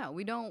 No,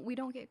 we don't. We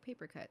don't get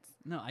paper cuts.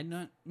 No,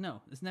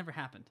 no, this never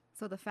happened.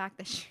 So the fact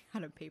that she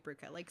got a paper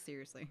cut, like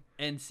seriously.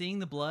 And seeing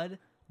the blood,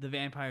 the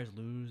vampires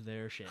lose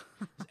their shit.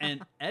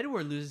 And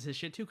Edward loses his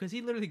shit too because he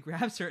literally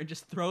grabs her and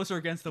just throws her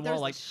against the Throws wall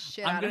the like,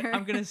 shit out of her.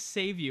 I'm gonna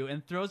save you,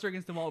 and throws her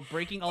against the wall,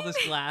 breaking all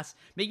this glass,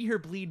 making her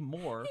bleed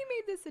more. He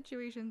made this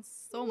situation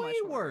so Way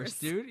much worse.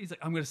 dude. He's like,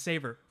 I'm gonna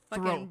save her.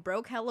 Fucking Throw.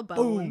 broke hella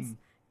bones. Boom.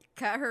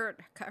 Cut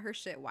her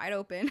shit wide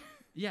open.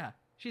 Yeah.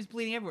 She's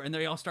bleeding everywhere, and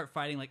they all start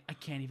fighting. Like, I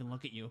can't even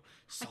look at you.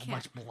 So can't.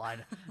 much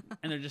blood,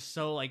 and they're just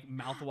so like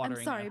mouth watering.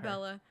 I'm sorry,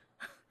 Bella.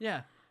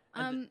 Yeah,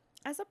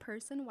 As a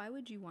person, why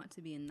would you want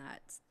to be in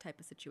that type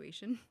of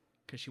situation?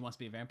 because she wants to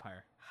be a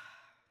vampire,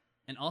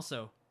 and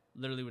also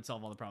literally would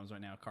solve all the problems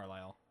right now.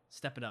 Carlisle,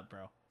 step it up,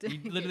 bro.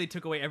 You literally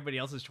took away everybody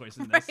else's choice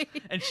in this,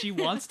 Right. and she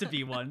wants to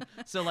be one.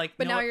 So like,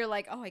 But you know now what? you're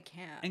like, oh, I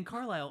can't. And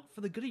Carlisle,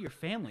 for the good of your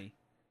family,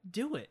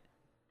 do it.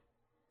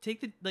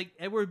 Take the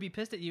Edward would be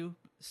pissed at you.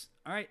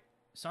 All right,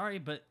 sorry,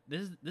 but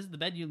this is the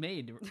bed you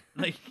made.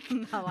 Like,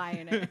 I'm not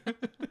lying it.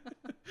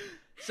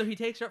 So he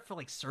takes her up for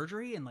like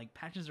surgery and like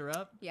patches her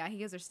up. Yeah, he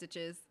gives her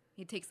stitches.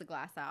 He takes the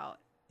glass out.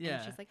 Yeah.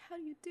 And she's like, how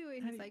do you do it?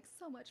 And How he's do you- like,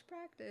 so much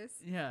practice.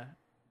 Yeah.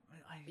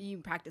 You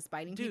practice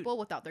biting Dude, people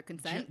without their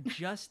consent.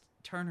 Just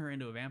turn her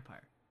into a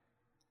vampire.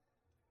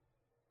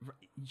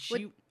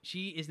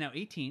 She is now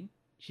 18.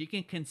 She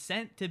can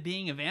consent to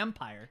being a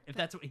vampire if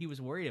that's what he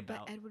was worried But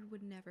about. Edward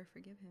would never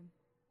forgive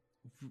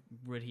him.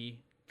 Would he?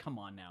 Come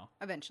on now.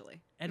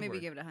 Eventually. Edward. Maybe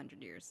give it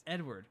 100 years.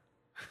 Edward,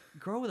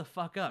 grow the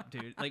fuck up,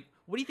 dude. Like,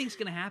 what do you think's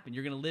gonna happen?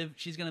 You're gonna live.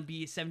 She's gonna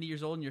be 70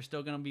 years old, and you're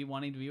still gonna be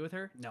wanting to be with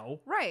her? No.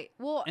 Right.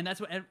 Well, And that's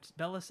what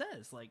Bella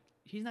says. Like,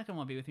 he's not gonna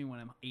want to be with me when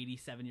I'm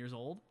 87 years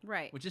old.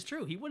 right. Which is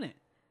true. He wouldn't.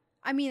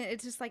 I mean,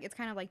 it's just like, it's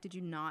kind of like, did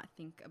you not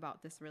think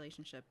about this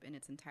relationship in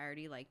its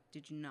entirety? Like,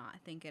 did you not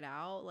think it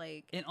out?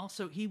 Like, And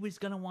also, he was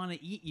gonna want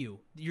to eat you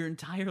your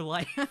entire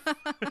life.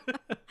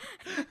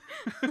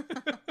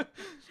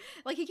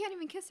 like, he can't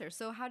even kiss her.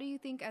 So how do you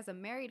think as a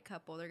married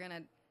couple they're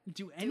gonna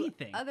Do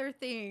anything. do other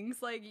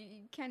things? Like,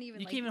 you can't even.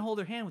 You like, can't even hold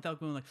her hand without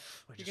going like,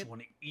 I just gonna-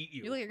 want to eat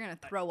you. You look like you're gonna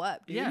throw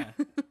up, dude. Yeah.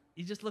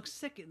 You just look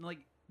sick and like,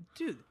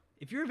 dude,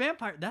 if you're a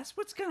vampire, that's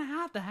what's gonna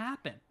have to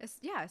happen.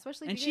 Yeah,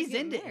 especially if And you guys she's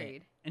get into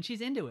married. it. And she's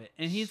into it.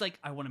 And he's like,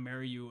 I want to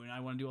marry you and I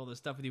want to do all this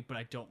stuff with you, but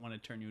I don't want to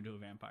turn you into a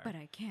vampire. But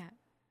I can't.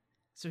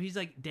 So he's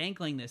like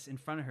dangling this in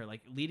front of her,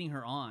 like leading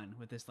her on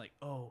with this, like,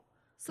 oh,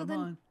 So come then,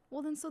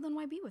 on. so then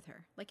why be with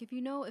her? Like, if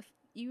you know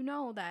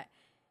that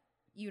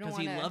you don't Because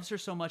want he to. loves her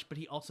so much, but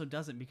he also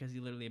doesn't because he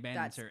literally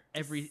abandons That's her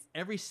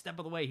every step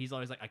of the way. He's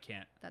always like, I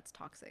can't. That's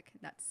toxic.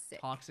 That's sick.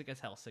 Toxic as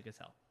hell, sick as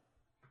hell.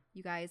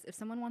 You guys, if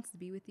someone wants to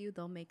be with you,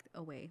 they'll make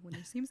a way when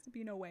there seems to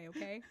be no way.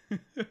 Okay.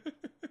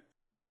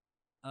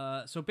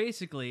 So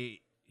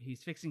basically,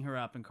 he's fixing her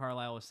up, and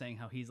Carlisle was saying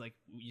how he's like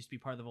used to be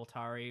part of the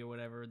Voltari or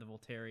whatever, the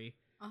Volteri.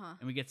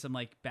 And we get some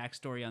like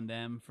backstory on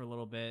them for a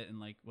little bit and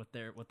like what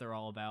they're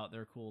all about.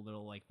 They're a cool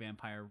little like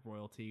vampire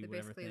royalty,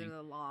 whatever Basically, thing. they're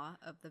the law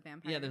of the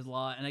vampires. Yeah, there's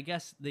law, and I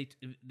guess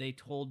they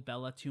told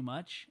Bella too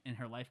much, and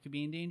her life could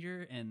be in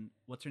danger. And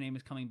what's her name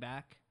is coming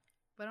back.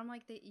 But I'm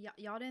like,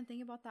 y'all didn't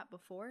think about that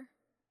before?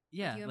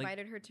 Yeah, Like, you like,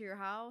 invited her to your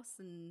house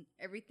and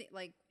everything.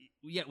 Like,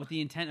 yeah, with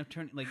the intent of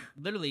turning like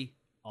literally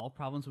all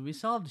problems will be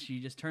solved. She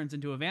just turns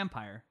into a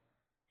vampire.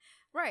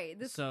 right.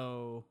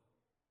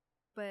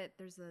 But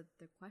there's the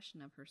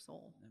question of her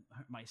soul.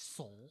 My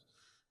soul.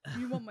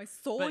 You want my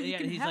soul? But you yeah,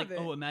 can he's have like, it.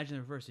 oh, imagine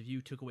the reverse. If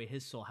you took away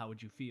his soul, how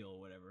would you feel? Or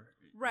whatever.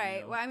 Right.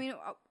 You know? Well, I mean,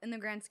 in the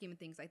grand scheme of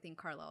things, I think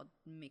Carlisle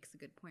makes a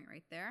good point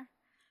right there.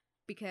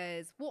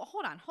 Because, well,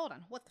 hold on.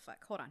 What the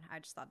fuck? Hold on. I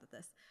just thought of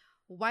this.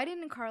 Why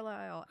didn't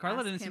Carlisle Carla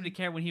ask didn't seem him- to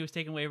care when he was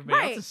taking away everybody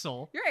Right. else's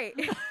soul. You're right.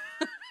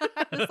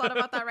 I just thought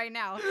about that right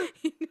now.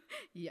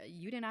 Yeah,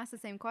 you didn't ask the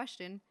same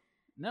question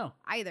No.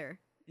 either.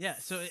 Yeah.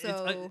 So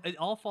it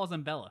all falls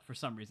on Bella for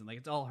some reason. Like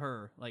it's all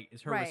her. Like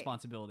it's her Right.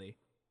 responsibility.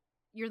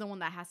 You're the one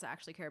that has to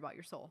actually care about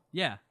your soul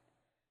Yeah.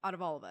 out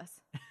of all of us.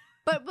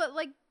 but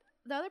like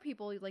the other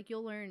people, like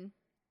you'll learn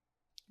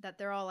that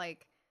they're all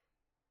like,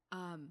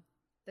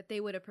 that they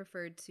would have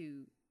preferred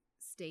to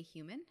stay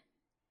human,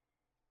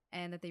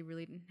 and that they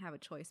really didn't have a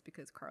choice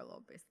because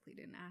Carlo basically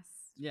didn't ask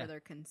Yeah. for their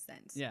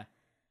consent. Yeah.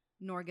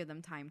 Nor give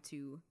them time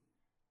to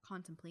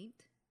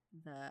contemplate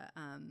the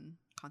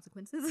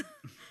consequences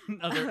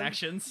of their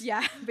actions.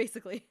 Yeah,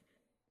 basically.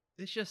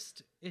 It's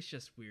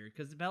just weird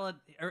because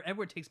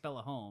Edward takes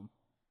Bella home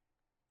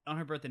on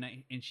her birthday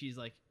night, and she's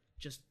like,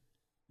 just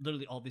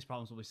literally all these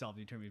problems will be solved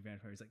if you turn me into a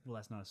vampire. He's like, well,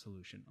 that's not a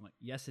solution. I'm like,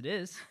 yes, it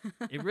is.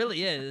 It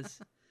really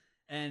is.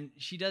 And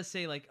she does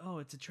say like, oh,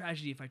 it's a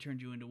tragedy if I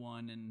turned you into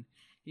one. And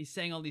he's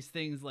saying all these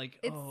things like,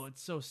 oh,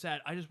 it's so sad.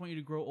 I just want you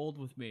to grow old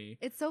with me.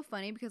 It's so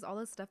funny because all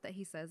the stuff that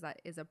he says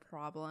that is a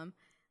problem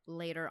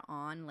later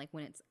on, like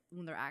when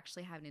they're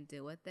actually having to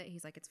deal with it,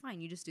 he's like, it's fine.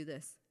 You just do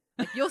this.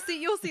 Like you'll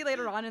see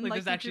later on in like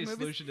like there's actually a movies.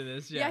 solution to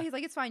this. Yeah, he's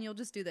like, it's fine. You'll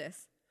just do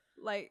this.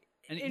 Like,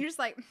 and you're just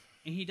like,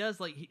 and he does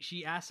like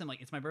she asks him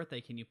like, it's my birthday.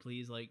 Can you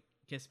please like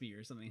kiss me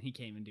or something? He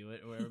can't even do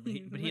it or whatever.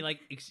 But he like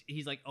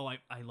he's like, oh,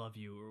 I love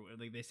you, or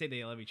like they say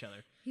they love each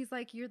other. He's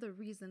like, you're the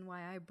reason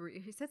why I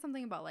breathe. He said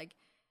something about like,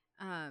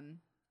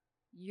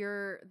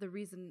 you're the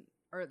reason,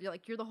 or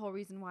like you're the whole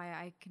reason why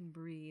I can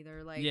breathe,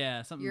 or like,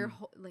 yeah, something. Your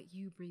like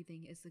you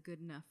breathing is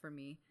good enough for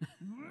me.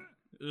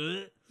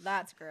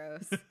 That's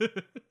gross.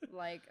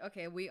 Like,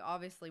 okay, we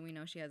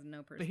know she has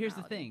no personality. But here's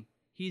the thing: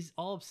 he's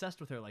all obsessed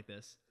with her like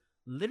this.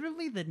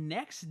 Literally the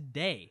next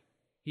day,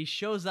 he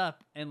shows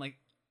up and like,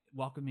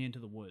 walk with me into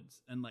the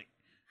woods, and like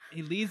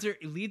he leads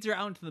her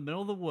out into the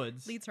middle of the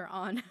woods, leads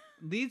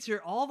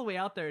her all the way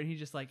out there, and he's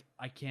just like,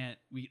 I can't,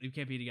 we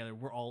can't be together.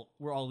 We're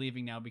all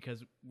leaving now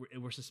because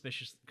we're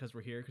suspicious because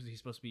we're here because he's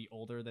supposed to be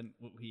older than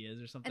what he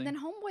is or something. And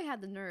then Homeboy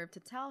had the nerve to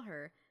tell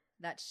her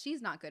that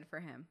she's not good for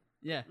him.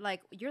 Yeah,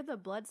 like you're the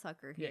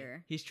bloodsucker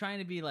here. He's trying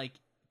to be like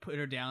put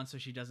her down so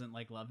she doesn't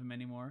like love him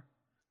anymore,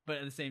 but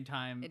at the same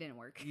time, it didn't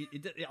work.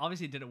 It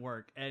obviously didn't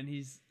work, and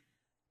he's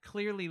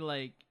clearly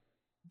like,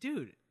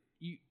 dude,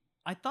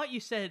 I thought you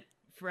said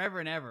forever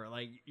and ever,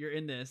 like you're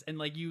in this, and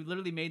like you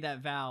literally made that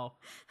vow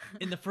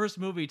in the first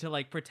movie to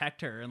like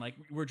protect her, and like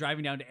we're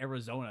driving down to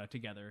Arizona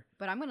together.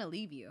 But I'm gonna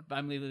leave you. But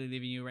I'm literally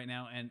leaving you right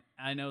now, and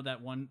I know that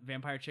one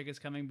vampire chick is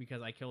coming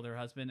because I killed her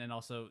husband, and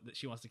also that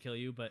she wants to kill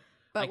you, but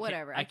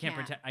whatever. I can't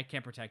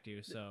protect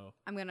you, so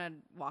I'm gonna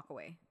walk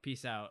away.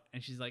 Peace out.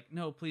 And she's like,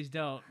 no, please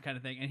don't, kind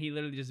of thing. And he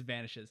literally just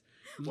vanishes,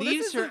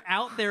 leaves her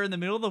out there in the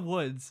middle of the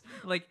woods.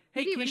 Like,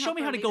 hey, can you show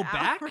me how to go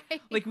back?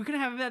 Right? Like, we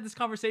couldn't have had this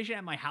conversation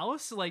at my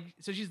house. Like,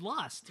 so she's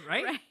lost,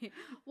 right? Right.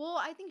 Well,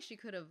 I think she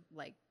could have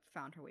like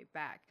found her way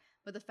back,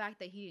 but the fact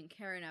that he didn't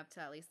care enough to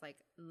at least like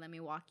let me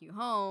walk you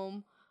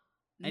home.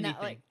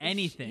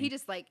 Anything. He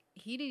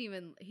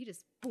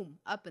just boom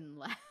up and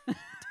left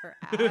her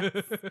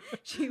ass.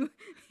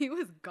 He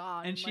was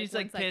gone. And she's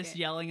like pissed,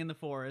 yelling in the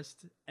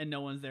forest, and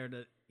no one's there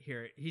to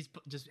hear it. He's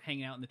just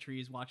hanging out in the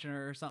trees watching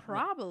her or something.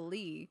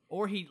 Probably.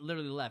 Or he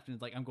literally left and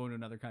is like, I'm going to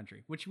another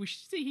country, which we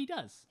should see he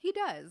does. He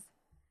does.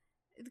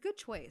 It's a good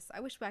choice. I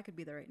wish I could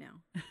be there right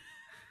now.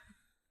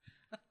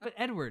 But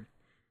Edward,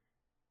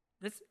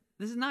 this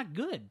is not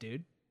good,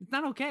 dude. It's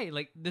not okay.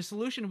 Like, the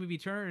solution would be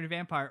turn her into a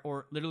vampire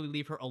or literally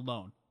leave her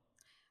alone.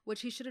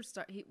 Which he should have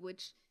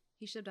which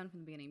he should have done from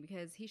the beginning,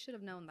 because he should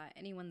have known that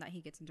anyone that he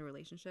gets into a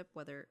relationship,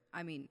 whether,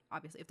 I mean,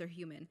 obviously if they're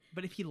human,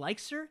 But if he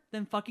likes her,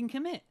 then fucking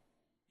commit.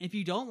 If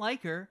you don't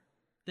like her,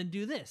 then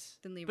do this.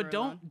 Then leave but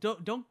her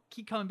don't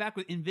keep coming back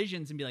with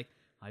visions and be like,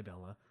 "Hi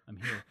Bella, I'm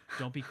here.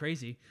 Don't be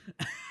crazy."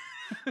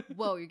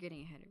 whoa, you're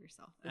getting ahead of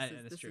yourself.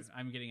 That's true.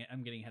 I'm getting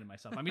ahead of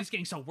myself. I'm just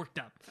getting so worked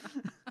up.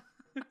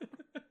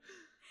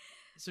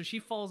 So she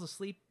falls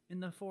asleep in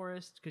the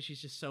forest because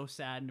she's just so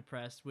sad and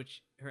depressed,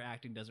 which her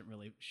acting doesn't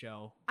really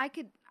show. I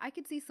could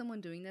see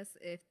someone doing this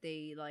if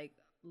they like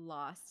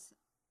lost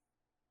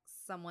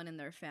someone in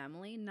their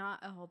family,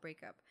 not a whole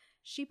breakup.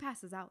 She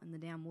passes out in the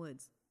damn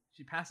woods.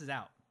 She passes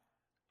out.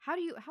 How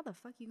the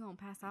fuck you gonna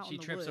pass out? She in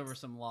the trips woods? over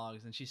some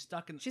logs and she's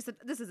stuck in. She said,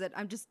 "This is it.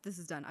 This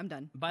is done. I'm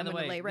done." By the I'm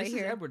gonna way, lay right this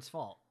here. is Edward's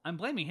fault. I'm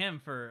blaming him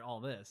for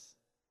all this.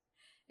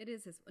 It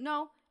is his.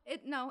 No,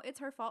 it's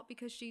her fault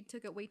because she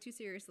took it way too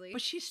seriously.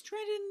 But she's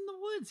stranded in the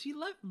woods. He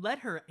let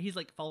her. He's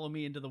like, follow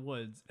me into the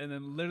woods, and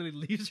then literally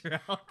leaves her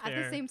out there.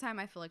 At the same time,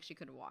 I feel like she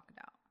could have walked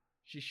out.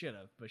 She should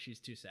have, but she's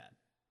too sad.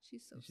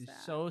 She's She's sad.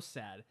 so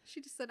sad.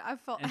 She just said, "I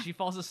felt." And she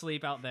falls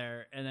asleep out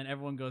there, and then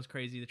everyone goes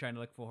crazy. They're trying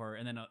to look for her,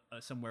 and then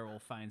some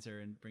werewolf finds her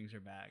and brings her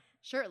back.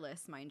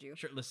 Shirtless, mind you.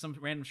 Shirtless, some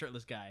random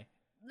shirtless guy.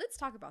 Let's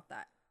talk about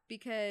that,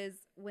 because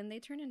when they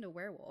turn into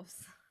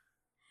werewolves,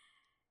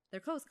 their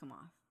clothes come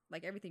off.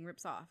 Like, everything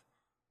rips off.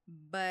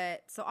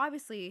 But so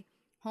obviously,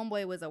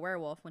 Homeboy was a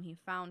werewolf when he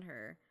found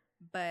her.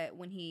 But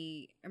when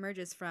he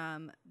emerges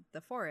from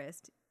the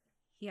forest,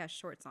 he has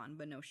shorts on,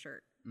 but no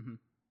shirt. Mm-hmm.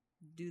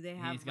 Do they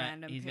have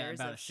random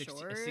pairs of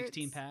shorts? A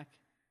 16-pack.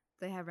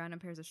 They have random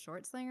pairs of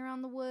shorts laying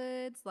around the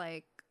woods,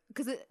 like,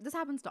 because this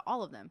happens to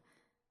all of them.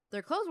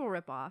 Their clothes will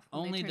rip off.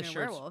 When Only they turn the into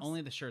shirts. werewolves.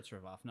 Only the shirts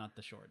rip off, not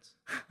the shorts.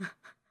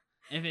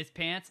 If it's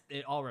pants,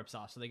 it all rips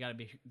off. So they gotta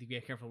be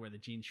careful where the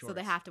jean shorts. So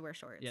they have to wear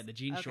shorts. Yeah, the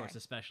jean Okay. shorts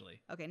especially.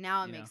 Okay,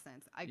 now it You makes know?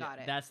 sense. I got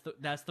it.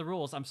 That's the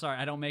rules. I'm sorry,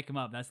 I don't make them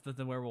up. That's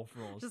the werewolf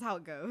rules. Just how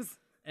it goes.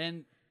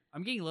 And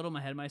I'm getting a little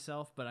ahead of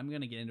myself, but I'm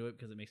gonna get into it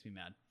because it makes me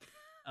mad.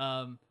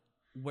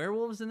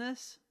 Werewolves in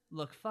this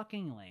look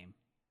fucking lame.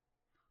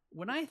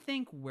 When I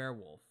think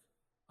werewolf,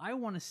 I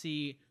want to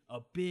see a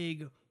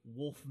big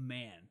wolf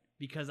man,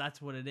 because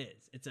that's what it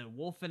is. It's a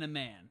wolf and a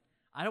man.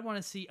 I don't want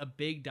to see a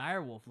big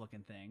dire wolf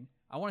looking thing.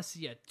 I want to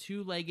see a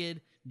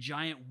two-legged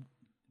giant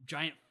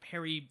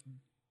hairy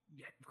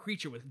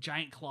creature with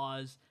giant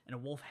claws and a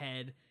wolf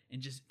head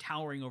and just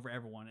towering over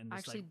everyone. And I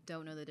just actually like,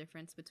 don't know the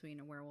difference between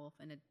a werewolf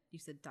and you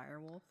said dire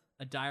wolf.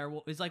 a dire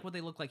wolf is like what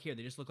they look like here.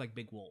 They just look like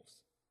big wolves.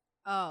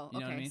 Oh, You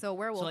know okay. what I mean? So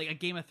werewolf. So like a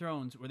Game of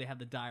Thrones where they have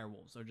the dire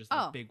wolves or just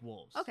like big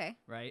wolves. Okay.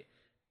 Right?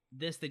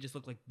 This, they just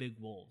look like big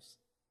wolves.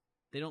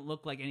 They don't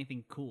look like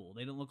anything cool.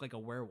 They don't look like a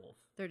werewolf.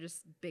 They're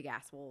just big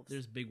ass wolves.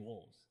 There's big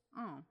wolves.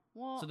 Oh,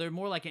 well. So they're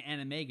more like an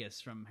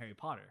Animagus from Harry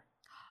Potter.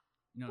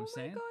 You know what I'm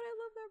saying? Oh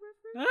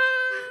my god, I love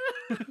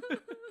that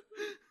reference.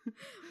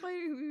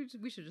 Why,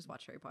 we should just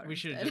watch Harry Potter. We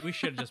should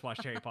have just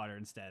watched Harry Potter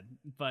instead.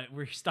 But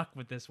we're stuck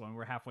with this one.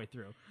 We're halfway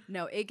through.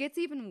 No, it gets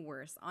even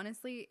worse.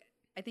 Honestly,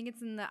 I think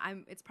it's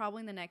it's probably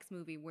in the next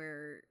movie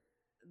where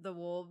the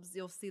wolves,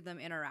 you'll see them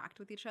interact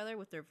with each other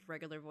with their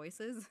regular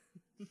voices.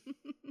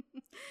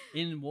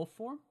 In wolf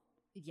form?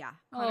 Yeah.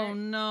 Oh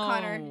no,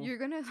 Connor, you're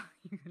gonna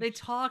they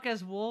talk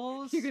as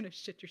wolves. you're gonna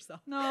shit yourself.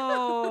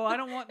 No, I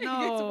don't want.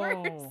 No,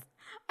 It gets worse.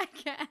 I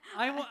can't.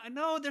 I want.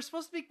 No, they're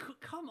supposed to be.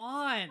 Come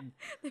on.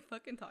 They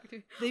fucking talk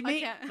to. They I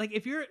made can't. like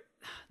if you're.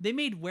 They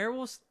made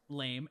werewolves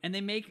lame and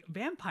they make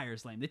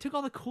vampires lame. They took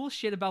all the cool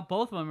shit about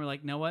both of them. And were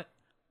like, know what?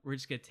 We're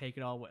just gonna take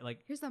it all away. Like,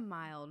 Here's a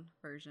mild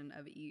version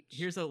of each.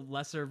 here's a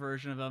lesser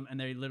version of them, and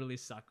they literally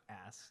suck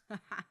ass.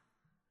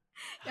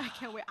 I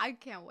can't wait. I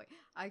can't wait.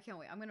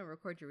 I'm gonna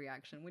record your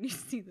reaction when you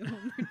see them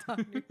when they're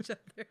talking to each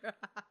other.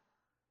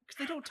 Because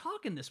they don't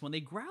talk in this one.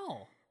 They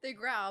growl. They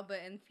growl, but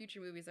in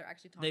future movies they're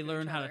actually talking. They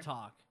learn to each how other to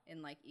talk.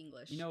 in like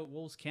English. You know,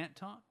 wolves can't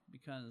talk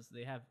because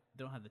they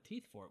don't have the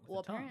teeth for it. With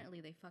well, the tongue.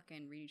 apparently they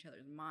fucking read each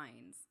other's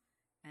minds,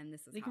 and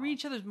this is They can how. read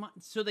each other's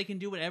minds so they can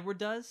do what Edward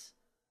does.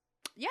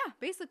 Yeah,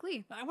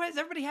 basically, Why does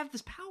everybody have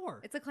this power?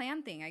 it's a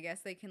clan thing. I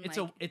guess they can.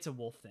 It's a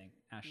wolf thing,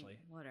 Ashley.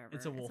 Whatever.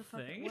 It's a wolf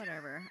fucking- thing.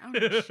 Whatever. I don't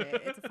give a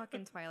shit. It's a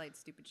fucking Twilight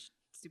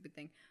stupid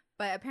thing.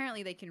 But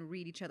apparently they can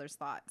read each other's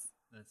thoughts.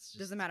 That's just,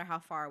 Doesn't matter how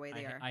far away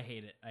they are. I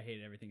hate it. I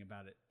hate everything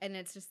about it. And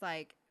it's just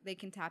like they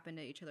can tap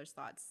into each other's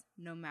thoughts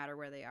no matter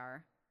where they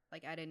are,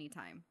 like at any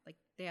time. Like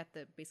they have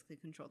to basically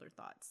control their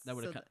thoughts. That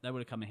would have that would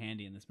have come in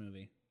handy in this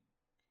movie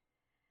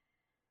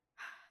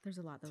there's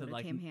a lot that to would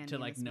like have came handy to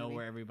in like this know movie.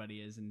 where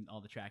everybody is and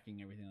all the tracking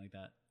and everything like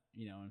that.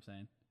 You know what I'm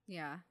saying?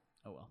 Yeah.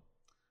 Oh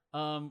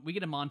well. We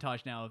get a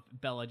montage now of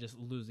Bella just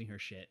losing her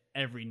shit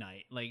every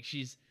night. Like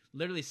she's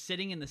literally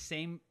sitting in the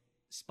same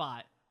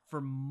spot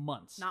for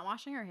months. Not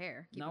washing her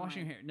hair. Keep Not in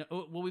washing her mind. hair.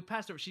 No, well, we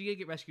passed over. She did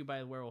get rescued by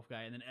a werewolf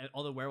guy, and then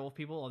all the werewolf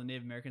people, all the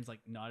Native Americans, like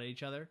nod at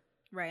each other.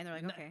 Right, and they're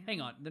like, And okay. hang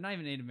on, they're not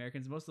even Native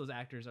Americans. Most of those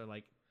actors are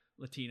like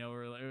Latino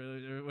or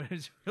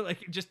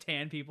like just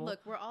tan people. Look,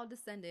 we're all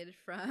descended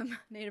from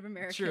Native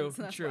Americans. True,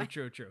 so that's true, why.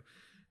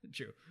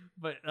 true.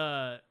 But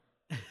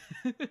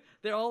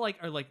they're all like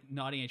are like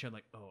nodding at each other,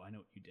 like, "Oh, I know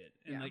what you did,"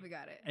 and Yeah, like, we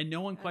got it. and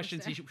no one I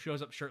questions. He understand.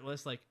 shows up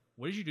shirtless, like,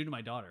 "What did you do to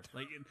my daughter?"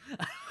 Like,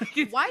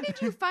 Why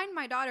did you find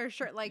my daughter's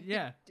shirt? Like,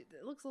 Yeah.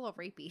 it looks a little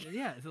rapey.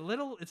 Yeah, it's a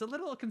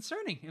little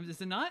concerning.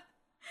 Is it not?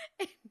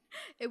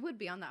 It would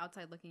be on the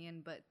outside looking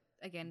in, but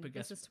again, But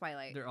this guess- is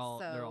Twilight. They're all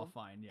so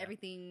fine. Yeah,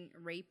 everything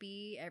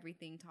rapey,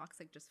 everything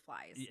toxic just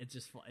flies. it's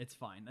just it's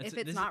fine. If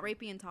it's not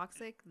rapey and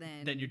toxic,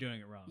 then you're doing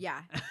it wrong.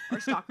 yeah, or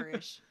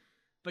stalkerish.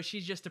 But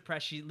she's just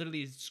depressed. She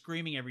literally is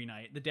screaming every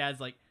night. The dad's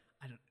like,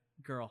 I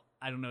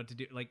don't know what to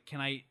do. Like, can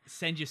I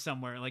send you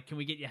somewhere? Like, can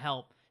we get you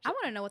help? I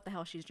want to know what the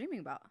hell she's dreaming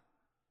about.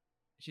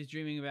 She's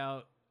dreaming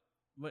about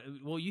what?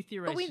 Well, you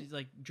theorize she's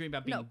like dreaming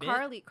about being No,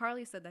 bit.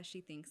 Carly said that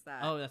she thinks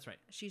that. Oh, that's right.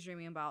 She's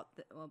dreaming about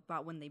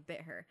when they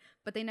bit her,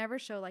 but they never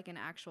show like an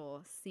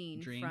actual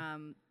scene Dream?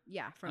 from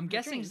I'm her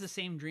guessing dreams. it's the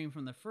same dream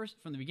from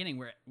the beginning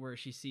where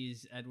she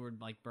sees Edward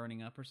like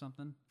burning up or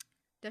something.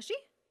 Does she?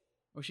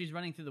 Or she's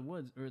running through the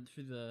woods or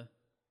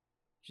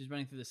she's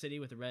running through the city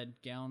with the red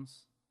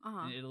gowns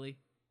in Italy.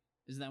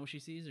 Isn't that what she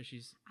sees? Or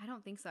I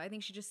don't think so. I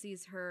think she just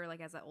sees her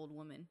like as that old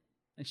woman,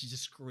 and she's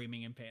just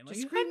screaming in pain, like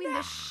just screaming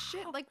the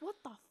shit. Like what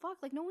the fuck?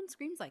 Like no one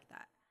screams like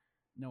that.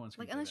 No one's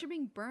Like unless you're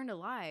being burned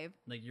alive.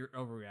 like you're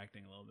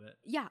overreacting a little bit.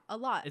 Yeah, a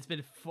lot. It's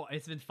been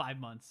 5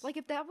 months. Like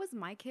if that was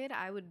my kid,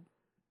 I would.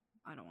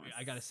 I don't want.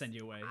 I gotta send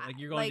you away. Like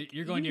you're going to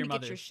your need to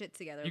mother's. get your shit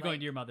together. You're like, going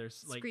to your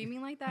mother's. Like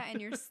screaming like that in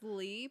your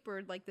sleep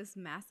or like this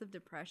massive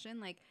depression.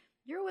 Like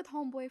you're with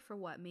homeboy for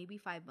what? Maybe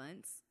 5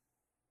 months.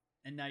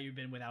 and now you've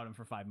been without him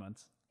for 5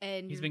 months.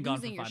 And He's you're been gone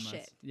for losing 5 your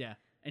months. shit. Yeah.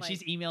 And Like-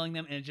 she's emailing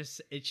them, and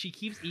she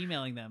keeps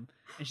emailing them,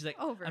 and she's like,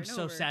 Over "I'm and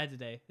so over. sad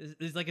today."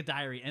 It's like a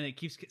diary, and it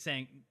keeps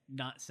saying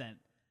 "not sent,"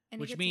 And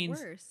which it gets means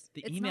worse.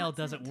 the It's email not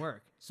doesn't sent.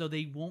 work, so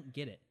they won't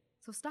get it.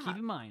 So stop. Keep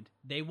in mind,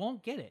 they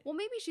won't get it. Well,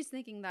 maybe she's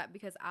thinking that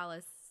because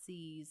Alice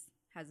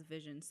has a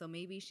vision. So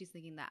maybe she's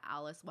thinking that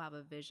Alice will have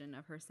a vision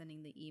of her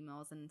sending the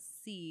emails and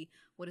see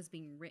what is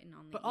being written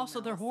on the But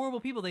also, they're emails. horrible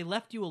people. They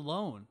left you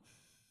alone.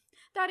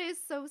 That is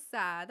so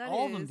sad.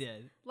 All of them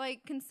did.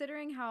 Like,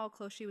 considering how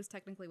close she was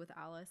technically with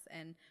Alice,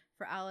 and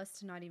for Alice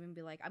to not even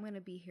be like, I'm going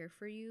to be here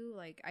for you.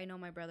 Like, I know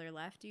my brother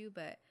left you,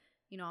 but,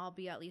 you know, I'll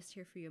be at least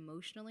here for you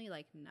emotionally.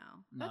 Like, no.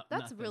 No,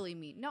 That's nothing. really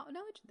mean. No,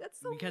 that's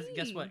so Because mean.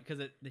 guess what?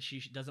 Because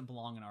she doesn't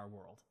belong in our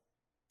world.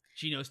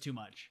 She knows too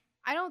much.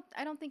 I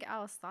don't think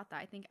Alice thought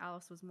that. I think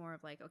Alice was more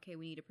of like, okay,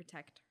 we need to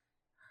protect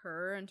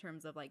her in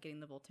terms of like getting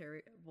the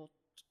Volturi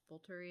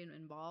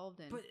involved.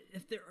 And But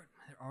if they're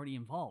already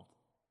involved,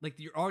 like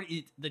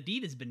the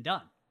deed has been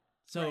done.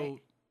 So Right.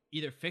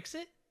 either fix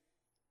it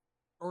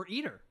or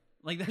eat her.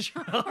 Like that's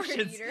your Or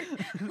options. eat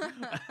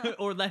her.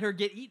 Or let her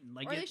get eaten.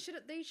 Like or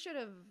they should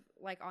have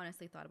like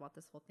honestly thought about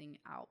this whole thing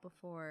out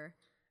before.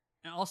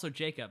 and also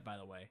Jacob, by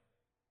the way.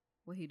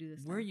 What he do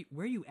this? Where time.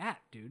 you at,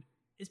 dude?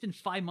 It's been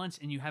 5 months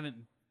and you haven't.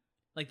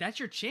 Like that's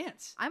your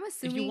chance. I'm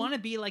assuming If you want to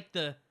be like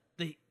the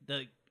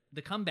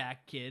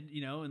comeback kid,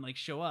 you know, and like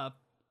show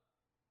up.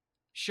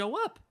 Show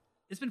up.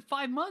 It's been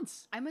 5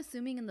 months, I'm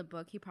assuming in the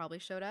book he probably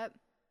showed up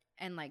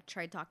and like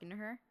tried talking to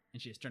her.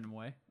 and she just turned him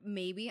away.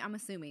 Maybe I'm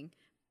assuming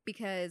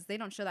because they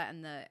don't show that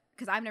in the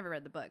because I've never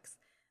read the books,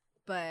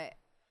 but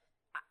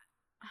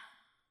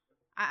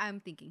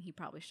I'm thinking he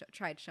probably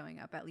tried showing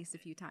up at least a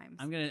few times.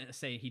 I'm gonna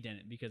say he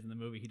didn't because in the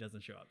movie he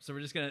doesn't show up. So we're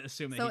just gonna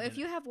assume that. So he if didn't.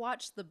 you have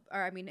watched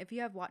if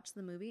you have watched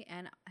the movie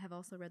and have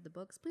also read the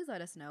books, please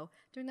let us know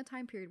during the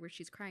time period where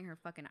she's crying her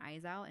fucking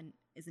eyes out and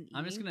isn't eating.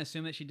 I'm just gonna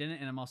assume that she didn't,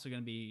 and I'm also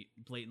gonna be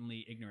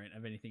blatantly ignorant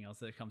of anything else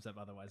that comes up.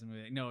 Otherwise, I'm gonna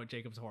be like, no,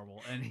 Jacob's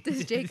horrible. And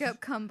Does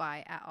Jacob come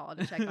by at all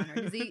to check on her?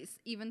 Does he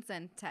even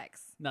send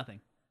texts?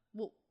 Nothing.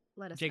 Well,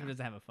 let us Jacob know.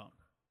 doesn't have a phone.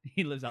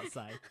 He lives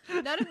outside.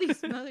 None of these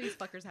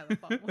fuckers have a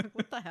phone.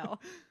 What the hell?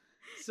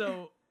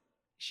 So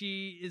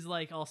she is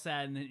like all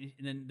sad, and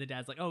then the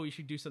dad's like, "Oh, you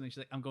should do something." She's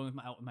like, "I'm going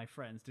out with my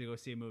friends to go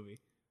see a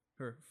movie."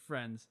 Her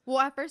friends. Well,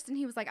 at first, and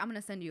he was like, "I'm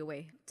gonna send you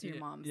away to your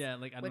Yeah, mom's." Yeah,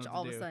 like I don't which know what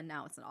all to of a do. sudden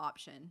now it's an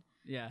option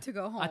Yeah. to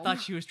go home. I thought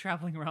she was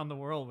traveling around the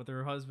world with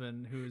her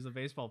husband, who is a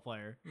baseball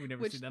player. We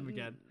never which see them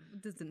again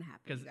doesn't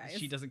happen, because you guys.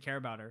 she doesn't care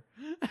about her.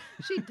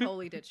 She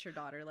totally ditched her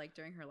daughter like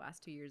during her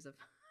last 2 years of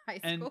high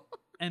And school.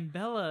 and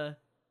Bella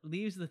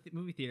leaves the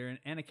movie theater, and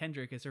Anna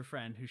Kendrick is her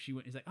friend, who she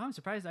went. Is like, "Oh, I'm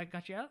surprised I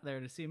got you out there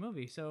to see a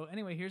movie." So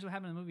anyway, here's what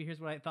happened in the movie. Here's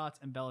what I thought,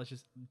 and Bella's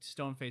just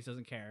stone faced,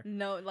 doesn't care.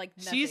 No, like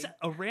nothing. Sees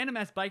a random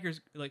ass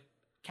biker's like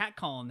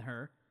catcalling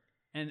her,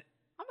 and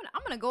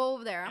I'm gonna go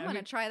over there. I'm I gonna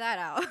mean- try that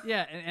out.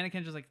 yeah, and Anna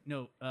Kendrick's like,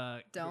 "No,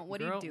 Don't. What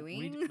are you girl,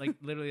 doing?" like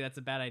literally, that's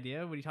a bad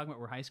idea. What are you talking about?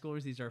 We're high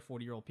schoolers. These are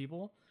 40-year-old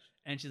people."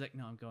 And she's like,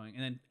 "No, I'm going."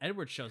 And then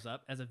Edward shows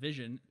up as a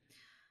vision.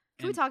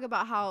 Can we talk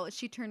about how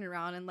she turned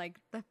around and like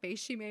the face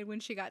she made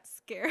when she got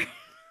scared?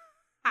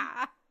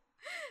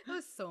 It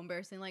was so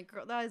embarrassing. Like,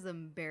 girl, that is an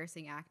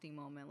embarrassing acting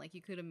moment. Like,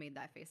 you could have made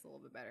that face a little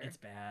bit better. It's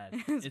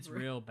bad. It's It's real-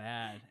 real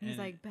bad. He's And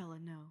like, Bella,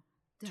 no,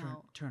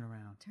 don't. turn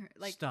around.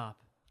 Like,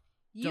 Stop.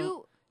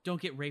 you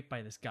Don't get raped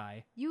by this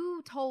guy.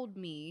 you told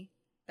me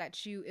that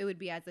it would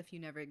be as if you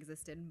never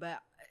existed, but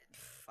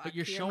fuck,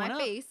 you're here in showing my up.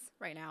 face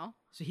right now.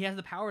 So he has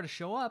the power to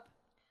show up.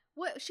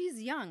 What?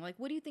 She's young. Like,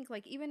 what do you think?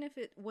 Like, even if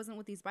it wasn't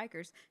with these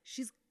bikers,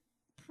 she's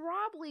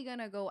probably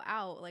gonna go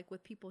out like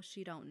with people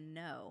she don't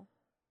know.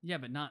 Yeah,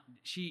 but not.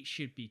 She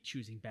should be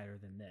choosing better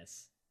than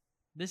this.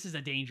 This is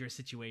a dangerous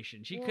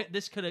situation. Well-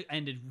 This could have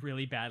ended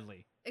really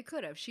badly. It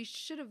could have. She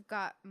should have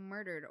got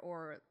murdered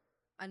or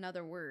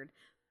another word,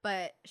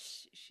 but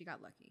she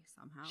got lucky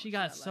somehow. She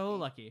got so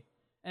lucky.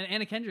 And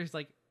Anna Kendrick's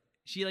like,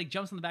 she like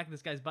jumps on the back of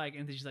this guy's bike,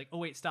 and then she's like, "Oh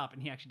wait, stop!"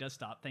 And he actually does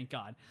stop, thank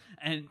God.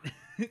 And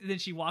then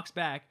she walks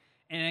back,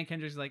 and Anna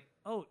Kendrick's like,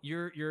 "Oh,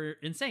 you're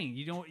insane.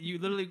 You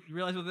literally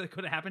realize what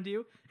could have happened to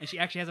you." And she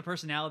actually has a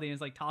personality and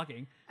is like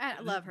talking. I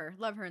love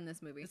her in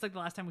this movie. It's like the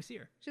last time we see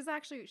her. She's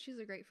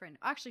a great friend.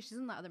 Actually, she's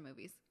in the other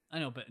movies. I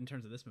know, but in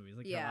terms of this movie, it's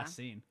like her Yeah. last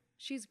scene.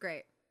 She's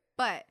great,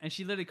 but And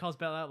she literally calls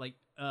Bella out like,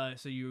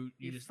 so you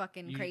You just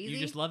fucking you crazy?"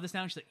 just love this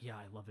now?" And she's like, "Yeah,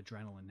 I love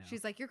adrenaline now."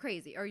 she's like, "You're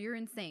crazy or you're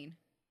insane."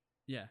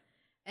 yeah.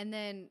 And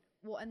then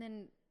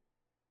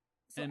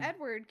so And-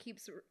 Edward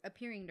keeps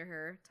appearing to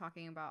her,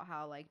 talking about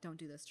how like, "Don't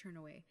do this, turn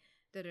away,"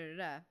 da da da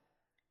da.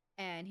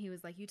 And he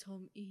was like,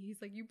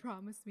 he's like, "You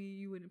promised me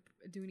you wouldn't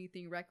do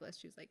anything reckless."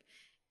 She was like,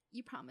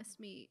 "You promised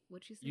me,"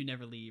 what'd she say? You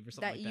never leave or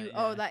something that like you that.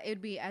 Yeah. that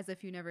it'd be as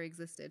if you never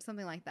existed,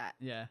 something like that.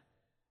 Yeah.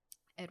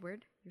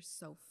 Edward, you're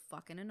so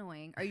fucking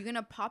annoying. Are you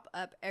gonna pop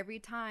up every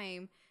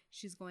time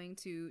she's going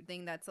to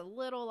thing that's a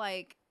little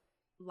like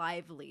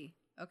lively?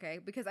 Okay,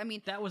 because I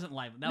mean, That wasn't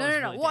live. That no, was no,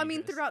 no. really Well, I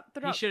mean, dangerous.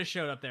 throughout He should have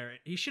showed up there.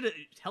 He should have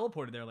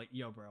teleported there like,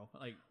 "Yo, bro."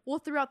 Like, well,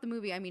 throughout the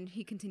movie, I mean,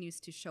 he continues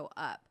to show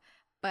up,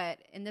 but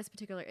in this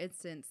particular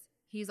instance,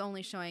 he's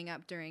only showing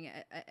up during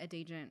a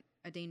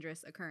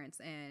dangerous occurrence,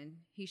 and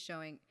he's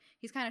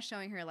kind of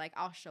showing her like,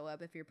 "I'll show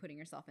up if you're putting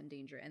yourself in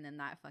danger," and then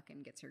that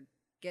fucking gets her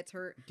Gets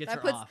that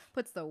her puts off.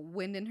 puts the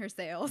wind in her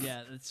sails.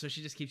 yeah. So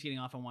she just keeps getting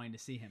off and wanting to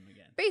see him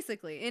again.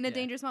 Basically, in a Yeah.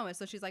 dangerous moment.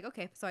 So she's like,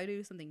 "Okay, so I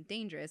do something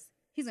dangerous,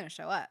 he's gonna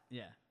show up."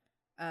 Yeah.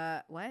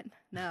 What?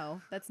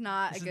 No, that's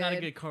not This a is good. not a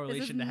good this is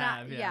correlation to not-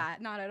 have. Yeah,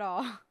 not at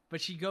all.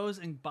 But she goes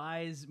and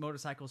buys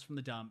motorcycles from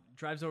the dump,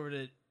 drives over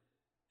to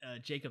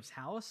Jacob's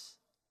house,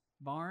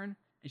 barn,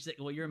 and she's like,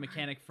 "Well, you're a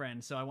mechanic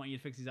friend, so I want you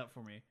to fix these up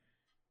for me."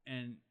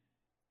 And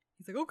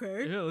He's like,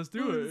 "Okay, yeah, let's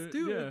do it. let's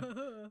do yeah.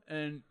 it."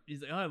 And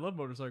he's like, "Oh, I love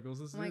motorcycles.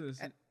 Let's I'm do like,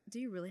 this." do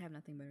you really have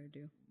nothing better to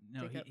do?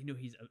 No, Jacob. he knew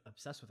he's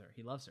obsessed with her.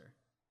 He loves her.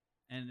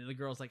 And the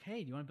girl's like,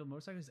 "Hey, do you want to build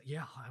motorcycles?" He's like,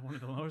 "Yeah, I want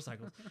to build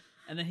motorcycles."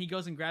 And then he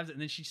goes and grabs it,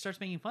 and then she starts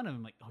making fun of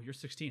him, like, "Oh, you're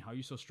 16. How are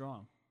you so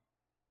strong?"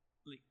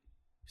 Like,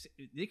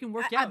 they can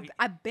work out.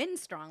 I've been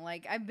strong.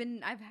 Like I've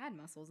had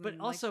muscles. But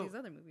in, also, like, these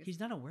other movies. He's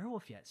not a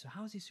werewolf yet, so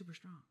how is he super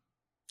strong?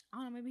 I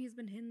don't know. Maybe he's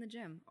been hitting the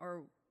gym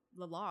or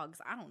the logs.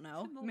 I don't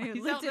know. He's Maybe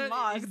out lifting there-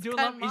 logs. He's doing,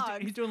 cutting he's,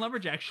 logs. he's doing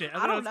lumberjack shit.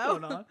 I don't know know.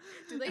 what's going on.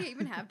 Do they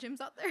even have gyms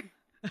out there?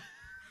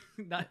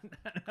 not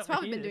He's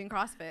probably been doing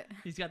CrossFit.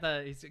 He's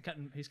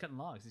cutting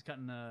logs. He's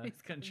cutting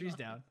cutting trees logs.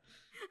 down.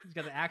 He's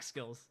got the axe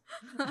skills.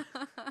 All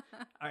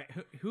right,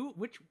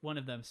 which one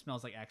of them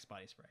smells like Axe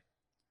body spray?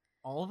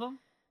 All of them?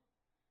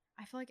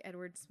 I feel like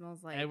Edward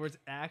smells like Edward's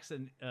Axe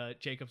and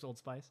Jacob's Old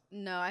Spice.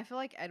 No, I feel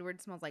like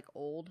Edward smells like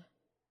old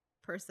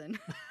person.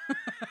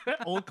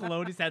 Old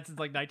cologne he's had since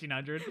like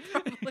 1900.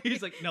 Probably.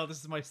 He's like, "No, this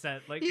is my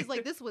scent." Like He's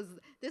like, this was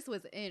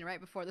in right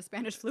before the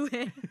Spanish flu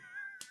hit.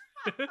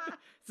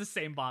 it's the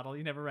same bottle.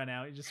 You never run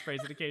out. He just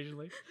sprays it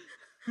occasionally.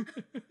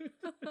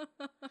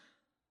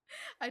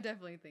 I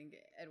definitely think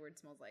Edward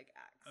smells like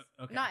Axe.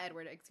 Okay. Not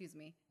Edward, excuse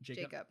me.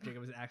 Jacob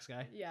is an Axe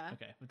guy. Yeah.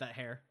 Okay, with that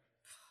hair.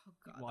 Oh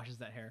He god. washes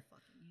that hair.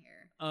 Fucking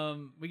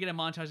hair. We get a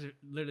montage of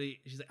literally,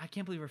 she's like, "I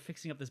can't believe we're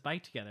fixing up this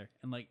bike together."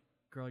 And like,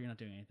 "Girl, you're not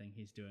doing anything.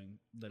 He's doing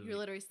literally. You're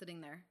literally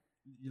sitting there.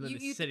 You're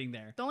literally you- sitting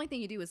there." The only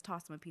thing you do is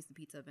toss him a piece of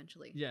pizza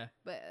eventually. Yeah.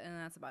 And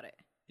that's about it.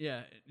 Yeah.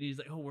 And he's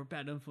like, "Oh, we're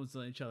bad influences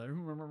on each other."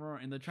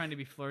 And they're trying to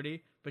be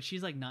flirty, but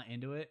she's like not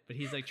into it. But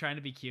he's like trying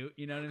to be cute.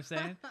 You know what I'm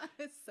saying?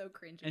 It's so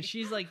cringy. And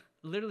she's like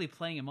literally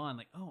playing him on,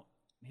 like, "Oh,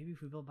 maybe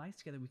if we build bikes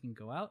together, we can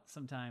go out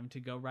sometime to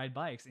go ride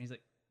bikes." And he's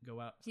like, "Go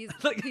out." He's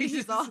Like, he's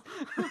just- all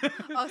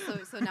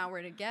oh so now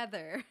we're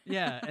together.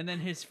 Yeah, and then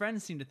his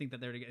friends seem to think that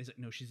they're together. He's like,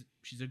 "No, she's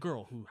a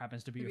girl who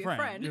happens to be To a be a friend."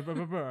 friend. Yeah, blah,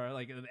 blah, blah,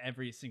 like in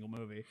every single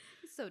movie.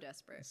 He's so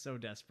desperate. So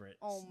desperate.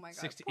 Oh my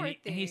God, 16 poor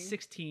and he's thing.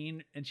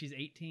 16 and she's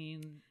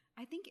 18.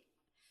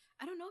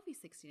 I don't know if he's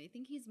 16. I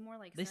think he's more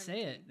like They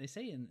 17. say it. They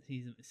say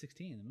he's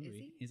 16 in the movie.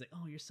 he? He's like,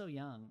 "Oh, you're so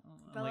young." Oh,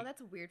 I'm Bella, like,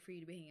 that's weird for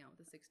you to be hanging out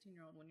with a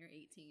 16-year-old when you're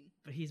 18.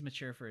 but he's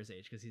mature for his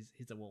age because he's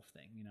a wolf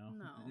thing, you know.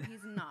 No,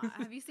 he's not.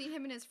 Have you seen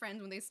him and his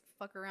friends when they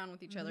fuck around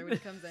with each other when he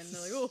comes in?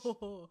 They're like,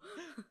 oh.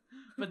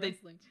 But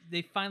Wrestling.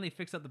 they finally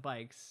fix up the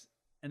bikes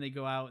and they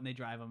go out and they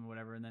drive them or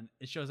whatever, and then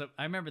it shows up.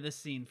 I remember this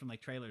scene from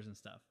like trailers and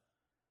stuff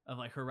of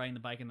like her riding the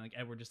bike and like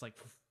Edward just like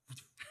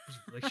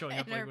like showing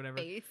up In like her whatever.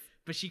 face.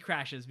 But she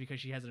crashes because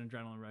she has an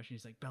adrenaline rush, and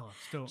he's like, Bella,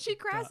 stop. She stop."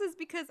 crashes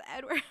because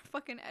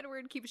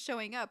Edward keeps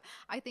showing up.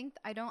 I think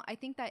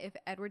that if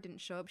Edward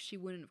didn't show up, she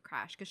wouldn't have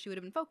crashed because she would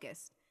have been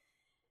focused.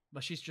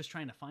 But she's just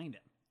trying to find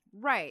him.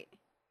 Right.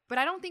 But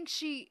I don't think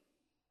she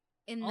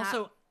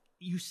Also,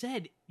 you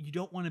said you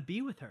don't want to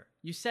be with her.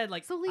 You said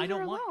like So leave I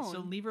don't her want so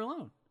alone. leave her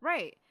alone.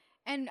 Right.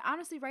 And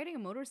honestly, riding a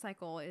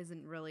motorcycle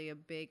isn't really a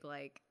big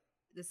like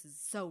this is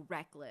so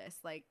reckless.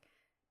 Like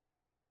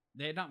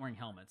They're not wearing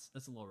helmets.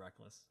 That's a little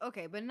reckless.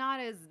 okay, but not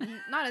as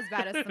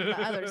bad as some of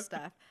the other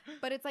stuff.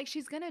 But it's like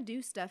she's gonna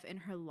do stuff in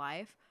her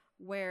life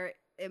where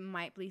it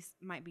might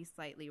be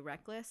slightly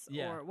reckless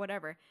Yeah. or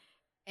whatever.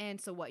 And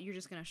so what? You're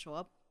just gonna show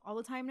up all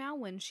the time now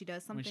when she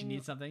does something, When she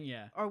needs something,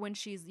 yeah. or when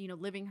she's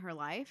living her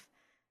life.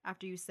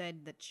 After you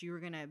said that you were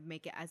gonna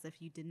make it as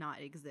if you did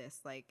not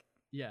exist, like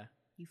Yeah.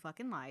 you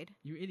fucking lied.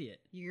 You idiot.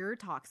 You're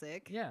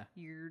toxic. Yeah.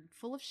 You're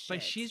full of shit.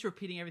 But she's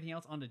repeating everything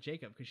else onto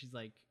Jacob because she's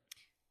like,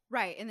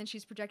 right, and then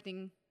she's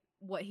projecting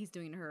what he's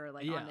doing to her,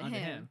 like Yeah, onto onto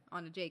him, him.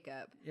 onto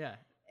Jacob, yeah.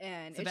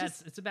 and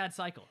It's a bad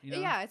cycle, you know?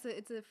 yeah,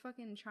 it's a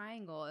fucking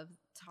triangle of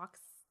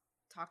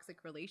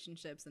toxic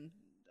relationships, and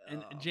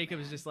And oh, Jacob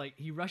is man. just like,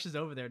 he rushes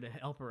over there to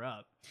help her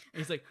up.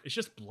 And he's like, it's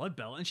just blood,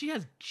 Bella. And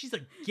she's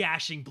like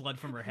gashing blood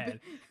from her head.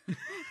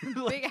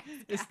 Like, Big-ass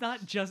it's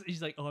not just,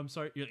 he's like, oh, I'm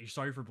sorry. You're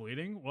sorry for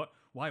bleeding? What?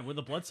 Why? What do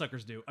the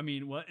bloodsuckers do? I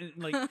mean, what? And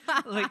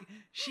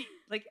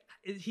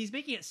he's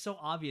making it so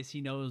obvious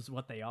he knows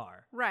what they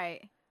are.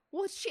 right.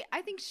 Well,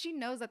 I think she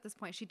knows at this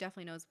point. She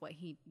definitely knows that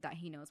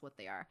he knows what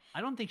they are. I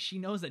don't think she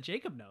knows that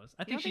Jacob knows.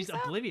 I think don't think she's so?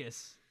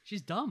 oblivious.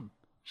 She's dumb.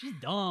 She's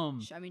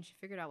dumb. I mean, she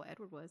figured out what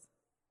Edward was.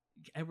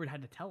 Edward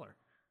had to tell her.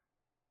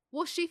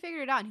 Well, she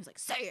figured it out, and he was like,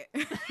 "Say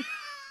it."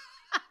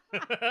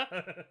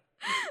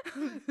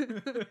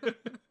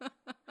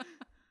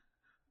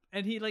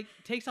 And he like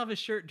takes off his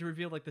shirt to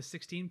reveal like the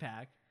 16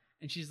 pack,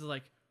 and she's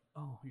like,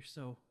 "Oh, you're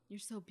so You're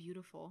so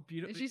beautiful."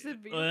 Beautiful. And she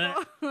said,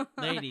 "Beautiful."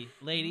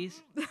 ladies,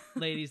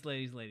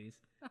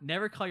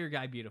 never call your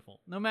guy beautiful,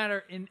 no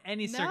matter in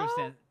any No?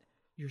 circumstance.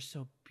 You're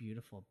so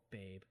beautiful,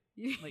 babe.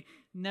 Like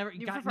never.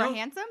 You guy, prefer no,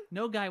 handsome?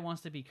 no guy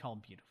wants to be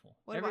called beautiful.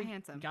 What about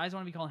handsome? Guys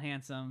want to be called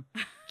handsome,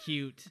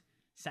 cute,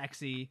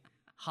 sexy,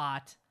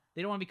 hot.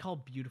 They don't want to be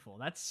called beautiful.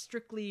 That's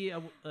strictly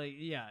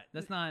yeah.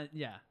 That's not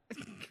yeah.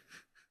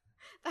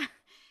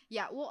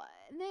 Yeah, well,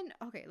 and then,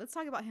 okay, let's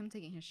talk about him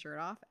taking his shirt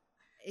off.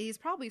 He's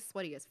probably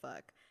sweaty as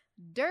fuck.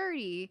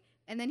 Dirty,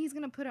 and then he's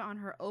going to put it on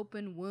her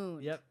open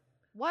wound. Yep.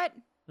 What?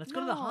 Let's go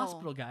to the No.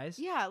 hospital, guys.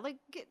 Yeah, like,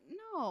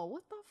 no,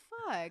 what the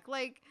fuck?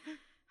 Like,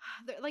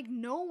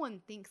 no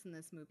one thinks in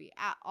this movie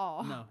at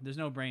all. No, there's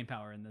no brain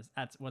power in this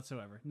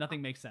whatsoever.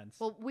 Nothing makes sense.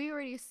 Well, we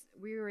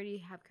already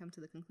have come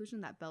to the conclusion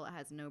that Bella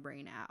has no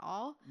brain at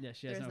all. Yeah,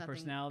 she has there's no nothing-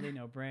 personality,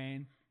 no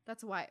brain.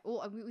 That's why.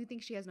 Well, we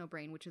think she has no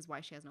brain, which is why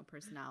she has no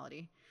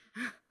personality.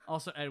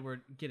 Also,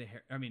 Edward,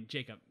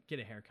 Jacob, get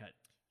a haircut.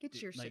 Get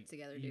Dude, your like, shit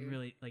together, You dude.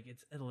 really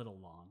it's a little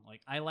long. Like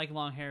I like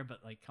long hair, but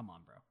like, come on,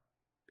 bro.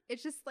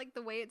 It's just like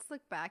the way it's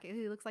slicked back.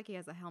 He looks like he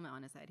has a helmet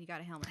on his head. He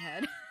got a helmet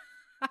head.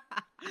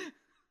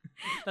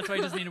 That's why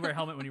he doesn't need to wear a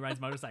helmet when he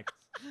rides motorcycles,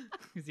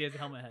 because he has a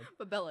helmet head.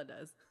 But Bella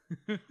does.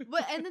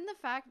 But and then the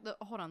fact that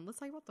hold on, let's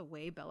talk about the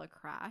way Bella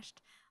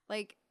crashed.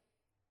 Like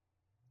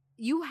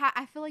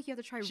I feel like you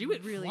have to try She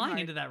went really flying hard.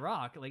 into that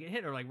rock, like it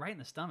hit her like right in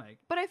the stomach.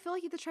 But I feel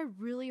like you have to try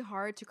really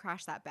hard to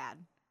crash that bad.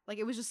 Like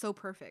it was just so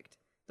perfect.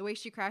 The way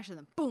she crashed and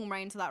then boom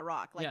right into that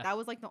rock. Like Yeah. that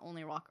was like the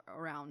only rock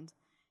around.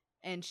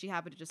 And she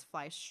happened to just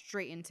fly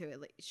straight into it.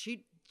 Like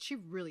she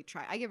really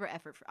tried. I give her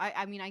effort for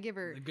I give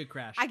her A good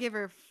crash. I give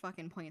her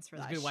fucking points for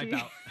It was that. a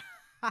good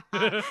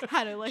She-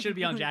 Had to, like, Should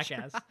be on really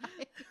Jackass. try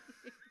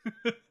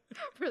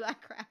for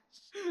that crash.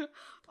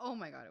 Oh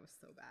my god, it was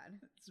so bad.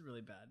 It's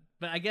really bad.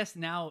 But I guess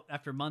now,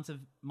 after months of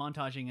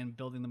montaging and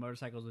building the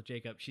motorcycles with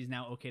Jacob, she's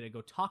now okay to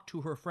go talk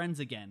to her friends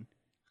again.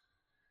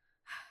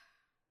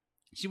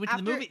 She went to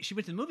the After- movie. She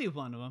went to the movie with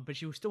one of them, but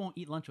she still won't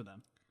eat lunch with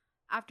them.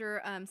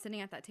 After sitting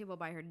at that table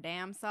by her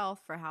damn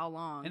self for how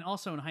long? And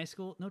also in high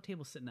school, no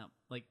table sitting up.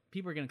 Like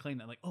people are gonna claim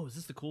that, like, oh, is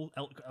this the cool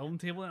Ellen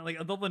table? And, like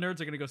all the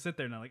nerds are gonna go sit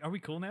there now. Like, are we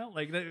cool now?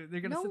 Like they're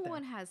gonna no sit there.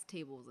 one has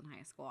tables in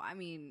high school. I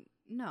mean,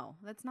 no,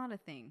 that's not a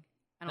thing.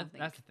 I don't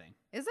think. That's the thing.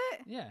 Is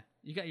it? Yeah,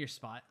 you got your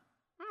spot.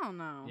 I don't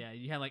know. Yeah,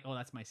 you had like, oh,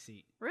 that's my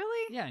seat.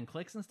 Really? Yeah, and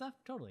clicks and stuff.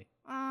 Totally.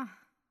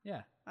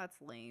 Yeah.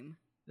 That's lame.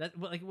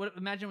 What?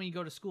 Imagine when you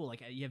go to school,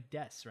 like you have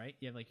desks, right?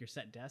 You have like your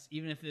set desk,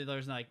 even if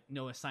there's like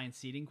no assigned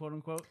seating, quote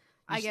unquote.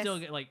 You I guess- still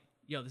get like,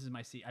 yo, this is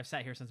my seat. I've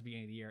sat here since the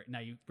beginning of the year. Now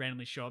you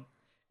randomly show up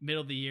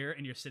middle of the year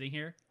and you're sitting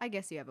here. I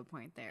guess you have a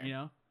point there. You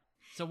know.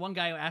 So one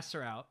guy who asked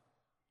her out,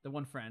 the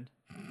one friend,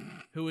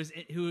 who was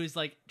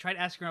like tried to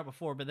ask her out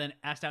before, but then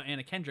asked out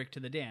Anna Kendrick to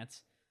the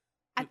dance.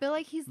 I feel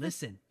like he's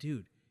Listen,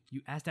 dude,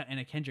 you asked out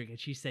Anna Kendrick and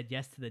she said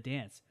yes to the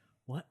dance.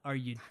 What are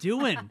you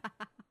doing?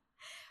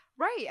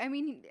 right. I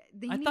mean,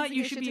 I thought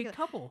you should be a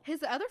couple.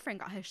 His other friend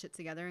got his shit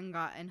together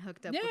and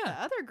hooked up with Yeah.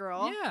 the other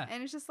girl. Yeah.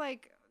 And it's just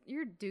like,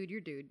 you're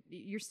stupid.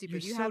 You're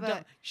stupid. You're you so have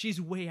dumb.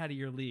 She's way out of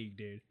your league,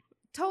 dude.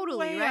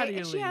 totally way out right. of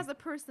your And she has league. a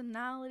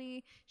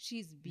personality.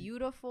 She's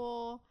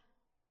beautiful.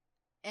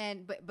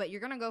 but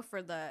you're gonna go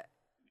for the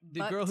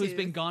girl who's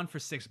been buck-tooth. gone for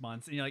 6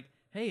 months, and you're like,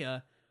 hey, do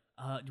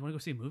you want to go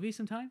see a movie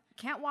sometime?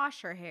 Can't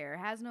wash her hair,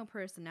 has no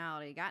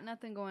personality, got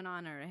nothing going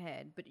on in her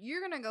head, but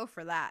you're gonna go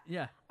for that.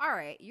 Yeah, All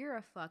right, you're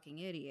a fucking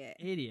idiot.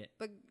 idiot.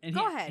 But And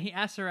go he, ahead. He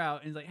asks her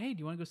out, and he's like, hey, do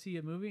you want to go see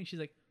a movie? And she's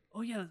like,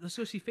 oh yeah, let's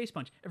go see Face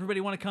Punch.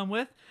 Everybody want to come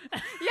with?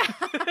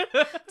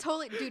 Yeah,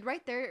 totally, dude.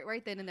 Right there,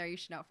 right then and there, you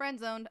should know. Friend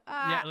zoned.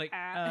 Yeah, like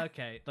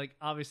okay, like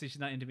obviously she's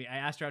not into me. I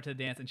asked her out to the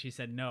dance, and she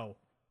said no.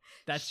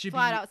 That should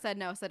flat be out said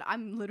no. Said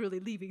I'm literally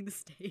leaving the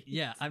state.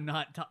 Yeah, I'm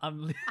not.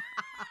 I'm.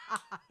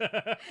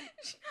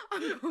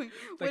 I'm going.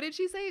 What Like- did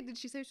she say? Did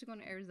she say she's going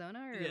to Arizona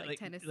or Yeah, like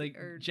Tennessee like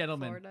or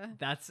gentlemen, Florida?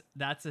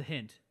 that's a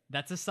hint.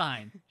 That's a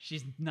sign.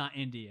 She's not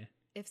into you.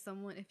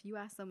 If you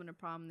ask someone to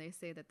prom, they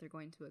say that they're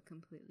going to a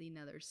completely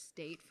another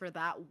state for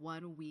that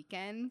one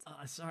weekend.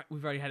 Sorry,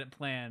 we've already had it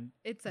planned.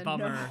 It's a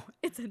Bummer. no.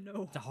 It's a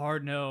no. It's a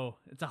hard no.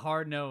 It's a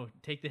hard no.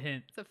 Take the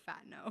hint. It's a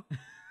fat no.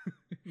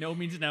 No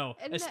means no,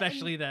 And-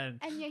 especially then.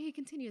 And yet he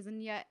continues,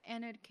 and yet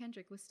Anna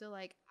Kendrick was still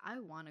like, "I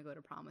want to go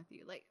to prom with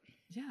you." Like,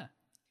 Yeah,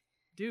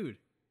 dude.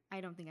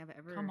 I don't think I've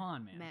ever Come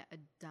on, man. met a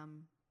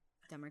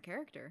dumber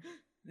character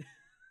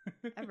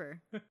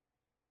ever.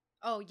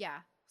 Oh yeah.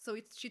 So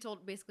she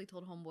basically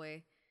told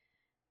Homeboy,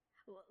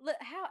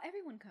 "How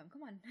everyone come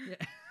on." Yeah.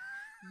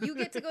 You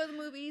get to go to the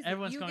movies.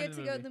 Everyone's you going get to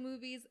to the go to movie. the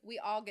movies. We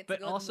all get to But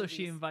go to the also movies.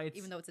 she invites-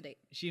 even though it's a date.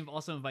 She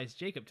also invites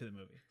Jacob to the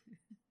movie.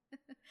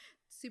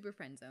 Super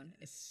friend zone,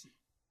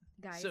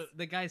 guys. So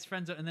the guy's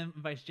friends and then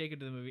invites Jacob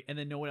to the movie, and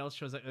then no one else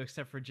shows up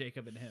except for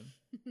Jacob and him.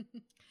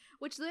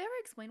 Which, do they ever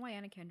explain why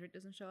Anna Kendrick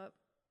doesn't show up?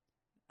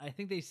 I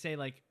think they say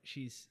like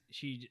she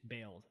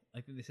bailed.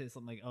 I think they say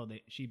something like, oh,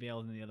 she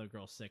bailed and the other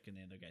girl's sick and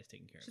the other guy's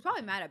taking care of her. She's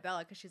probably mad at Bella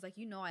because she's like,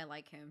 I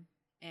like him,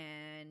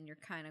 and you're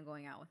kind of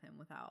going out with him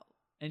without.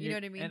 And You know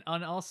you're- what I mean?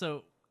 And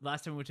also,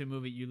 last time we went to a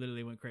movie, you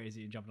literally went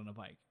crazy and jumped on a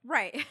bike.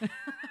 Right.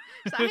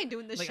 So I ain't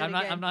doing this Like shit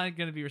again. I'm not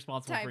gonna be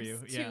responsible times for you.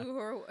 two Yeah.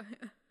 or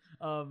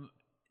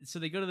So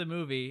they go to the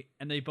movie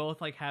and they both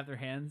like have their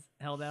hands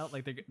held out,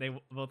 like they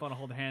both want to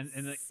hold hands,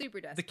 and super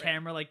the desperate.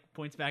 camera like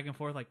points back and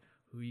forth, like,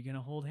 who are you gonna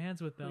hold hands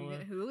with, Who you Bella?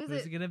 gonna- who is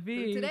Who's it? gonna Who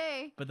be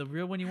today? But the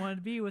real one you wanted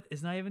to be with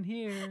is not even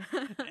here.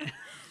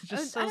 It's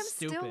just so I'm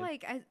stupid. still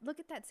like, I look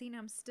at that scene.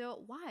 I'm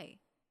still why?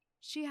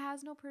 She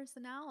has no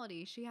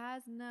personality. She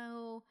has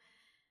no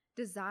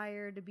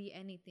desire to be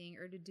anything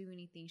or to do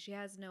anything. She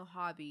has no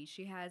hobby.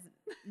 She has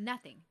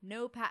nothing.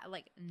 No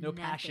No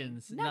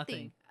passions,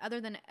 nothing.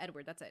 other than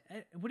Edward. That's it.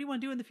 What do you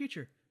want to do in the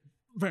future?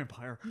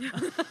 Vampire.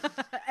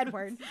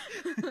 Edward.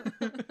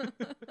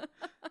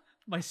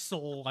 My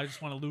soul. I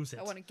just want to lose it.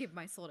 I want to give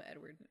my soul to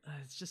Edward.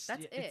 It's just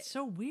That's It's it.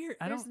 so weird.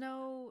 There's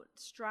no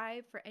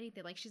strive for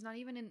anything. Like she's not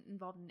even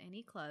involved in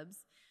any clubs.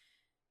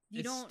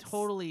 You It's don't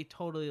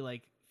totally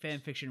like fan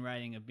fiction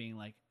writing of being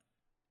like,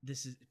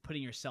 this is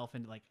putting yourself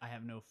into like, I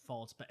have no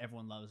faults, but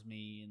everyone loves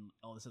me and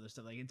all this other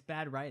stuff. Like, it's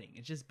bad writing.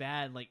 It's just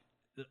bad. Like,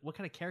 what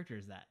kind of character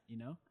is that? You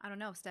know, I don't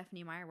know,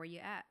 Stephanie Meyer. Where you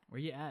at? where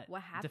you at?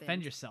 What happened?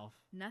 Defend yourself.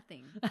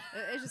 Nothing.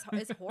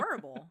 It's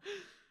horrible.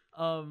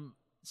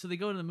 So they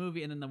go to the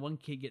movie, and then the one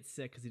kid gets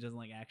sick because he doesn't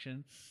like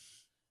action,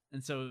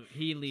 and so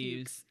he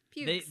leaves.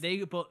 Pukes. They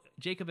both,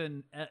 Jacob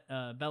and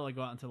Bella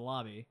go out into the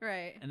lobby,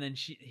 Right. and then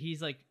he's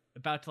like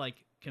about to like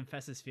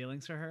confess his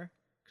feelings for her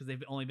because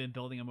they've only been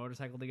building a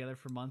motorcycle together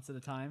for months at a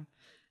time,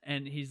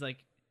 and he's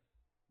like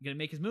gonna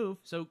make his move.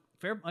 So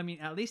fair. I mean,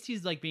 at least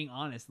he's like being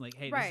honest, like,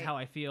 hey, this Right. is how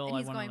I feel. And I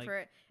he's want going to like, for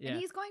it. yeah. And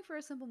he's going for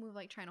a simple move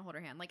like trying to hold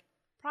her hand. Like,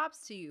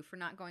 props to you for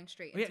not going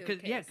straight Oh, yeah, into a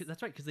kiss. cause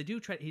that's right. Because they do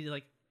try.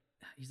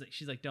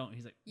 She's like, don't.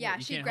 He's like, Yeah, "What,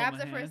 you she can't grabs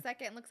hold it my for a hand?"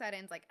 second, looks at it,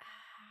 and is like,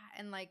 ah,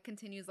 and like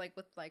continues like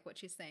with like what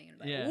she's saying. And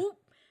like, Yeah. whoop.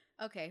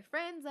 Okay,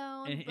 friend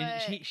zone. And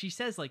but she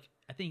says like,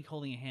 I think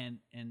holding a hand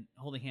and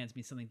holding hands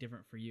means something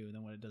different for you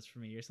than what it does for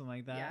me, or something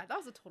like that. yeah, that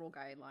was a total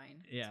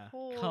guideline. Yeah,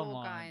 Total come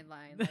on.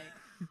 guideline. Like,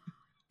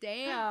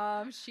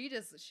 damn,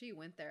 she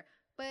went there.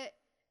 But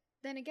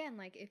then again,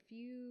 like if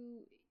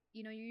you're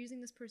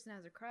using this person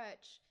as a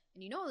crutch,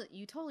 and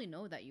you totally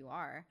know that you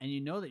are And you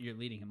know that you're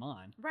leading him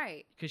on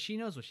right, because she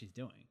knows what she's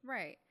doing.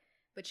 right.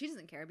 But she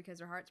doesn't care because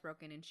her heart's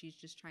broken, and she's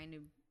just trying to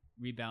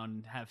Rebound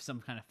and have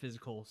some kind of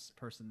physical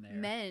person there.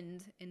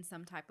 mend in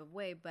some type of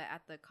way, but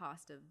at the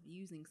cost of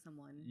using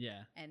someone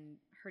Yeah, and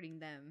hurting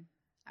them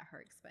at her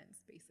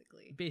expense,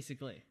 basically.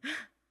 basically.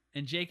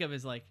 And Jacob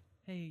is like,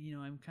 hey,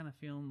 I'm kind of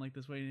feeling like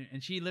this way,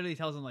 and she literally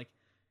tells him like,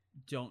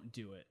 don't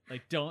do it,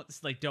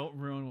 like don't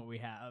ruin what we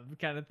have,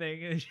 kind of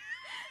thing.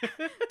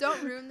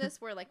 Don't ruin this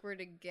where like we're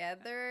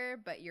together,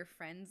 but you're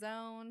friend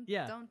zone.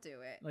 Yeah. Don't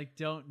do it. Like,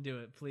 don't do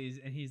it, please.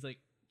 And he's like,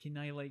 can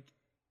I like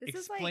This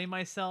explain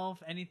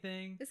myself?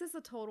 Anything? This is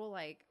a total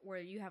like where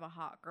you have a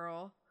hot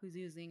girl who's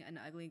using an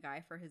ugly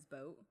guy for his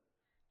boat.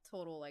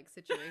 Total like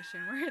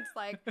situation where it's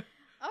like,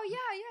 oh yeah,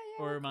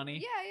 Or we're cool. money.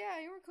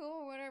 Yeah, you were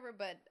cool or whatever,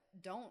 but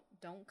don't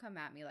come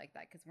at me like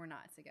that because we're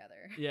not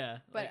together. Yeah,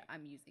 But like,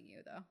 I'm using you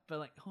though. but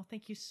like, oh,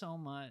 thank you so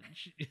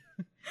much.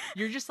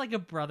 You're just like a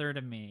brother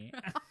to me.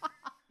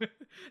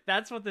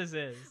 That's what this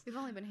is. We've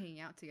only been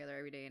hanging out together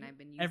every day, and I've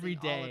been using Every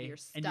all of day, your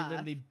stuff. and you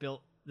literally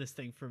built this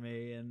thing for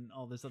me and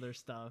all this other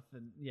stuff.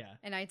 And yeah,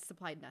 And I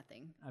supplied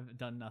nothing. I've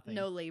done nothing.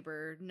 No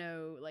labor,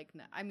 no, like,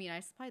 no, I mean, I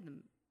supplied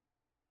them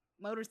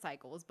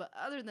motorcycles, but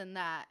other than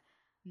that,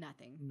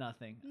 nothing.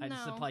 Nothing. I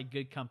just No. supplied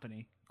good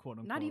company, quote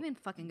unquote. Not even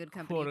fucking good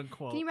company. Quote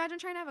unquote. Can you imagine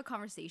trying to have a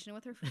conversation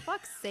with her? For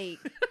fuck's sake,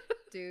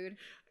 dude.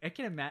 I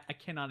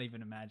cannot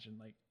even imagine.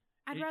 Like,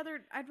 I'd It-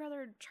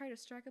 rather try to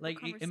strike up like a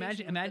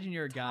conversation. imagine with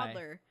you're a guy.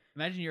 toddler.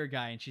 Imagine you're a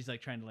guy and she's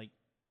like trying to like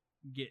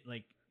get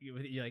like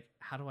you're like,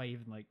 how do I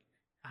even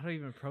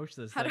approach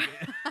this? How do-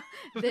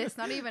 Like, this,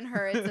 not even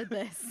her. It's a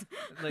this.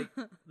 like,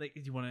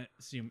 do you want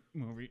to see a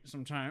movie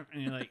sometime?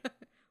 And you're like,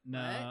 no,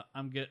 What?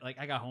 I'm good. Like,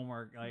 I got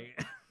homework.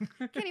 Like,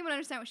 Can't even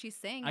understand what she's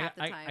saying half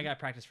the time. I got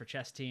practice for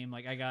chess team.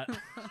 Like, I got,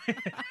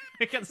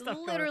 I got stuff.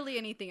 Literally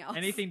anything else.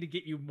 Anything to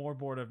get you more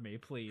bored of me,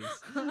 please.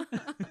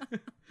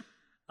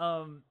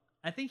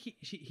 I think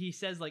he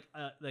says like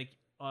oh,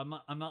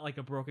 I'm not like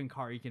a broken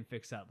car you can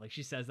fix up. Like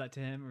she says that to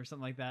him or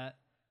something like that.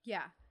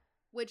 Yeah,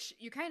 which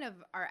you kind of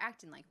are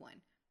acting like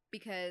one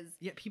because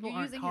Yeah, people you're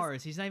aren't using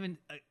cars. He's not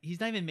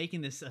even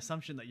making this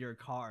assumption that you're a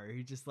car.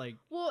 He's just like,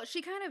 well,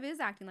 she kind of is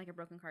acting like a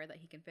broken car that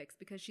he can fix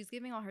because she's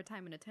giving all her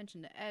time and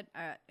attention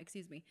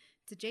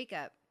to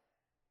Jacob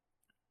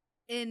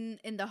in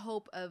the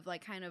hope of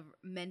like kind of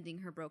mending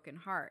her broken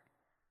heart.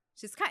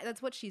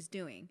 That's what she's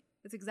doing.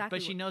 That's exactly.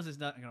 but she knows it's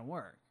not gonna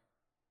work.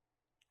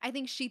 I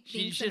think she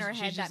thinks in her head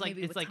she's that just like,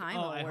 maybe it's with like, time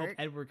oh, it'll I work. hope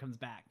Edward comes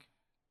back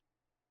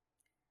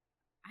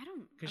I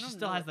don't because she know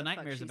still has what the fuck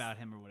nightmares she's- about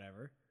him or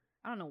whatever.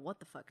 I don't know what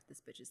the fuck this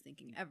bitch is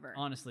thinking ever.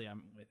 Honestly,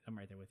 I'm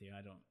right there with you.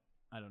 I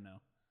don't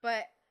know.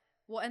 But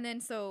well, and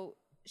then so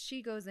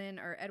she goes in,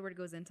 or Edward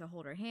goes in to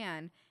hold her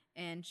hand,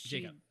 and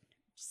Jacob.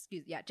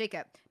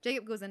 Jacob.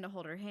 Jacob goes in to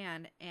hold her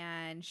hand,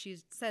 and she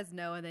says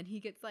no, and then he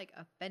gets like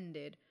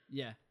offended.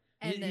 Yeah.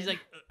 And He's then-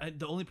 like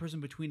the only person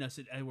between us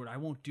is Edward. I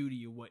won't do to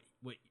you what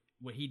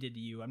he did to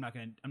you. I'm not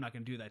gonna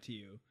do that to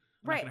you.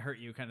 I'm Right. not gonna hurt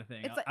you, kind of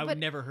thing. It's like- I would but-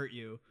 never hurt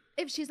you.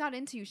 If she's not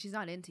into you, she's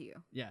not into you.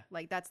 Yeah.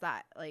 Like that's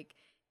that. Like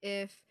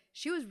if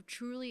she was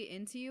truly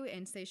into you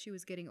and say she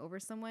was getting over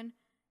someone,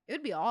 it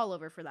would be all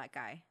over for that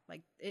guy.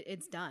 Like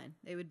it's done.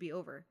 It would be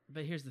over.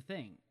 But here's the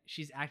thing: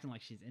 she's acting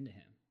like she's into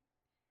him.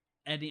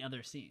 Any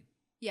other scene,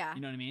 Yeah.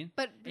 you know what I mean?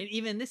 But And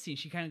even in this scene,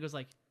 she kind of goes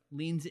like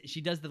leans. She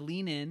does the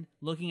lean in,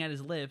 looking at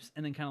his lips,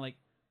 and then kind of like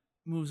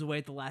moves away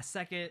at the last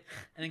second,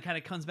 and then kind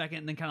of comes back in,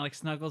 and then kind of like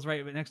snuggles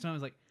right next to him. I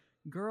was like,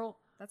 girl,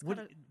 that's what?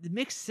 called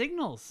Mixed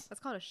signals. that's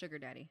called a sugar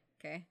daddy.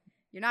 Okay.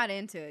 You're not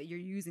into it. You're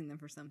using them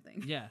for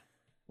something. Yeah.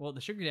 Well,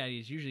 the sugar daddy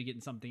is usually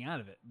getting something out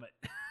of it, but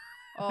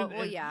Oh,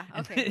 well, yeah.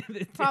 and Okay.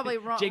 then- Probably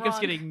wrong. Jacob's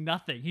wrong. getting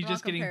nothing. He's wrong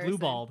just getting blue comparison.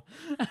 balled.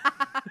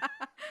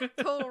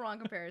 Total wrong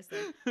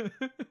comparison.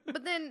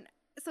 But then,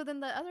 so then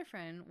the other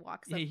friend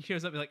walks up. He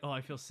shows up, he's like, "Oh,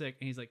 I feel sick,"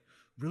 and he's like,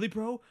 "Really,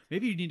 bro?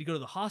 Maybe you need to go to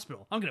the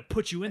hospital. I'm gonna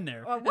put you in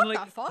there." Oh, And what I'm the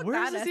like, fuck?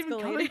 Where is That this even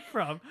coming escalated.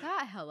 from?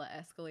 That hella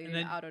escalated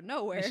then- out of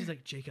nowhere. And she's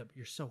like, "Jacob,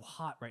 you're so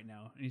hot right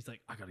now," and he's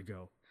like, "I gotta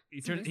go."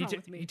 He turns. Something's wrong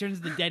with me. He turns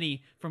to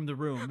Denny from the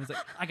room. He's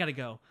like, "I gotta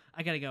go.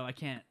 I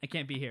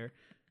can't be here."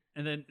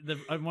 And then the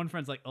one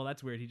friend's like, "Oh,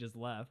 that's weird. He just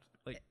left."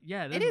 Like,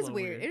 yeah, it a is little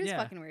weird. It is yeah.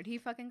 fucking weird. He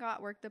fucking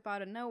got worked up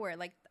out of nowhere.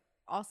 Like,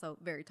 also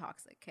very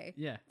toxic. Okay.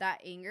 Yeah, That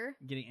anger,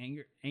 getting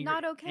anger,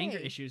 Not okay. Anger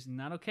issues,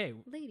 not okay.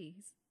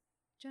 ladies,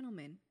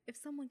 gentlemen. If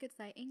someone gets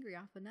that angry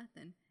off of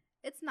nothing,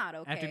 it's not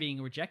okay. After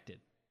being rejected,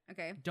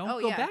 okay. don't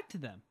Oh, go yeah. back to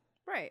them.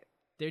 Right.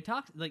 They're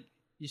toxic. Like,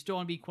 you still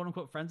want to be quote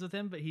unquote friends with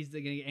him, but he's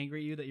gonna get angry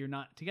at you that you're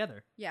not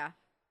together. Yeah.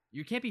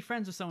 You can't be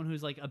friends with someone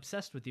who's like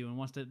obsessed with you and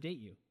wants to date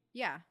you.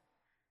 Yeah.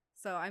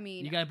 So I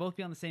mean, You gotta both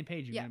be on the same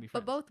page. You're yeah, gonna be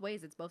friends. but both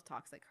ways, it's both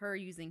toxic. Her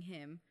using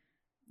him,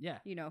 yeah,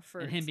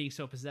 for and him being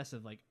so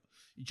possessive, like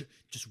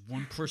just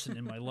one person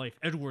in my life.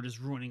 Edward is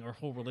ruining our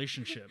whole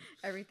relationship.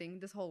 everything,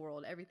 this whole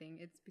world, everything.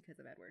 It's because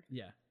of Edward.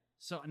 Yeah.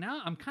 So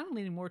now I'm kind of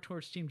leaning more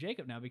towards Team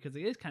Jacob now because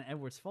it is kind of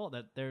Edward's fault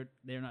that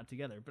they're not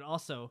together. But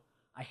also,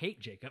 I hate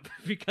Jacob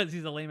because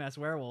he's a lame ass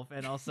werewolf,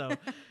 and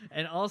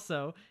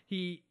also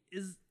he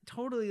is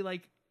totally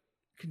like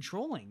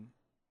controlling.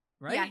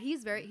 Right? Yeah,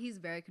 he's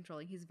very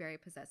controlling. He's very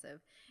possessive.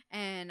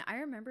 And I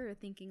remember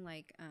thinking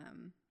like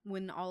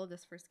when all of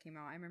this first came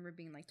out, I remember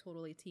being like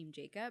totally team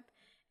Jacob,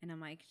 and I'm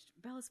like,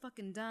 Bella's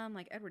fucking dumb,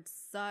 like Edward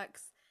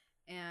sucks.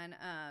 And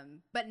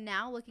but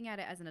now looking at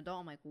it as an adult,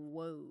 I'm like,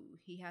 whoa,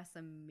 he has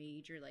some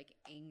major like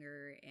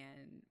anger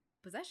and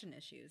possession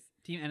issues.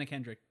 Team Anna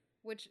Kendrick.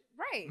 Which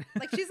right.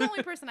 Like she's the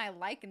only person I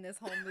like in this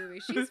whole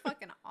movie. She's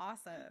fucking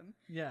awesome.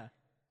 Yeah.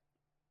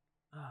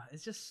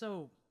 It's just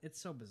so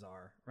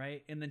bizarre,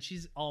 right? And then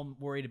she's all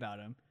worried about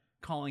him,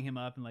 calling him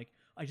up and like,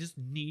 I just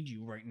need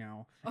you right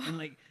now. And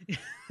like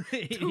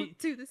Don't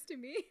do this to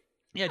me.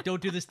 yeah,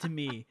 don't do this to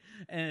me.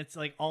 And it's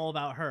like all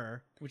about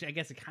her, which I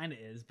guess it kind of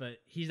is, but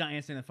he's not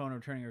answering the phone or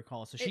returning her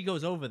call. So she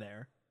goes over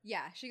there.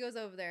 Yeah, she goes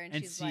over there and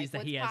And she's sees like, that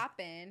what's he has-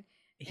 poppin'?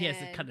 He has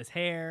to And- cut his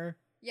hair.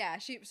 Yeah,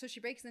 she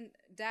breaks in.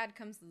 Dad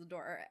comes to the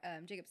door.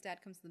 Jacob's dad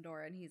comes to the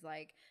door, and he's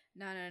like,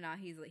 "No,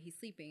 he's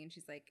sleeping." And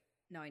she's like,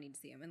 "No, I need to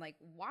see him." And like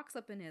walks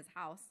up in his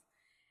house,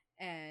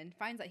 and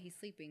finds that he's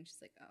sleeping. She's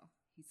like, "Oh,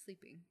 he's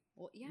sleeping."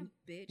 Well, yeah,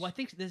 bitch. Well, I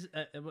think this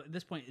at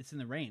this point it's in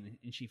the rain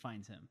and she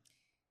finds him.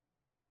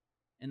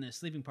 and the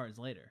sleeping part is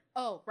later.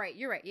 Oh, right.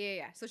 You're right.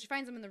 Yeah. So she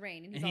finds him in the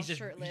rain, and he's all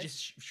shirtless. He's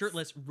just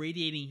shirtless,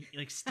 radiating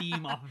like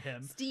steam off of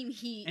him. Steam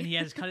heat. And he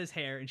has cut his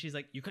hair, and she's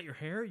like, "You cut your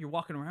hair? You're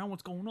walking around?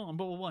 What's going on?"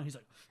 Blah blah blah. And he's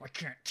like, "I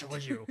can't tell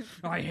you.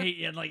 I hate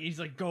you." And like he's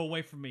like, "Go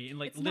away from me." And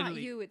like it's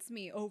literally, not you, it's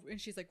me. Oh, and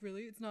she's like,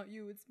 "Really? It's not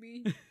you, it's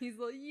me." He's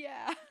like,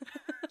 "Yeah."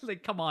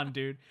 like, come on,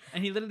 dude.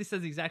 And he literally says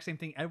the exact same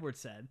thing Edward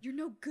said. You're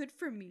no good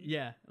for me.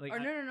 Yeah. Like, or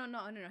no.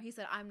 He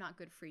said, "I'm not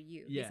good for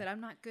you." Yeah. He said,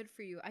 "I'm not good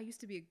for you. I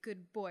used to be a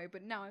good boy,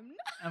 but now I'm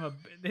not."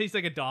 He's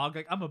like a dog.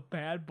 Like, I'm a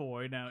bad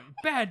boy now.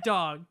 Bad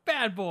dog.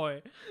 Bad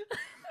boy.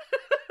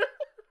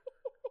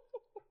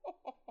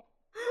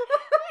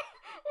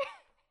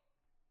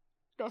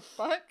 The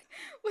fuck?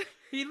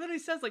 He literally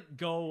says like,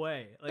 "Go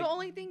away." Like, the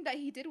only thing that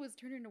he did was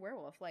turn into a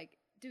werewolf. Like,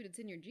 dude, it's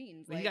in your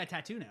genes. Well, like, he got a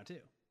tattoo now too.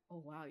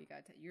 Oh wow, you got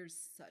you're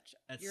such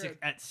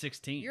At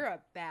 16. You're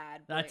a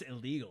bad boy. That's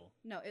illegal.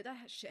 No, that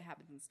shit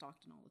happens in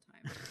Stockton all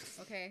the time.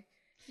 Okay,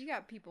 you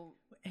got people.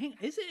 Hang,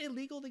 is it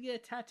illegal to get a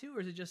tattoo,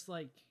 or is it just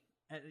like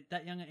at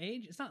that young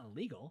age? It's not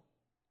illegal.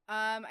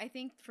 I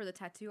think for the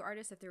tattoo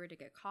artist, if they were to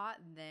get caught,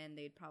 then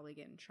they'd probably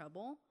get in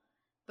trouble.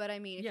 But I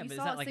mean, if yeah, you but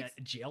saw is that like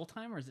a jail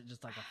time, or is it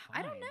just like a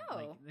fine? I don't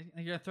know. Like,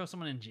 you're gonna throw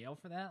someone in jail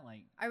for that?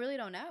 Like, I really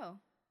don't know.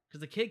 because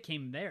the kid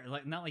came there,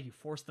 like not like you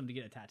forced them to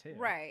get a tattoo,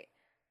 Right.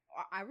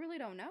 I really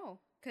don't know.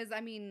 Because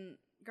I mean,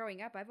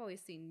 growing up, I've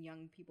always seen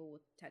young people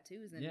with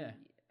tattoos, and Yeah.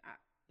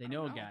 They I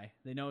know a don't know. guy.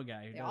 They know a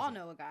guy. Who They does all it.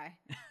 know a guy.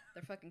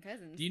 They're fucking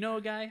cousins. Do you know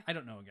a guy? I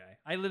don't know a guy.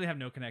 I literally have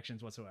no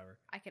connections whatsoever.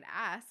 I can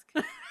ask.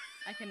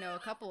 I can know a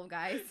couple of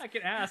guys. I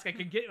can ask. I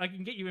can get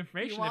you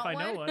information You if I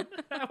want know one?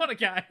 one. I want a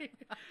guy.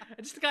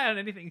 Just a guy on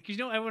anything. Because you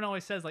know everyone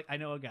always says like I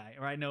know a guy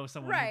or I know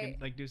someone who Right.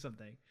 can like do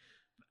something.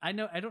 I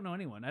don't know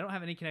anyone. I don't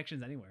have any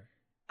connections anywhere.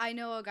 I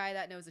know a guy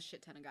that knows a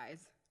shit ton of guys,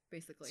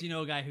 basically. So you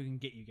know a guy who can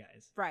get you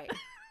guys. Right.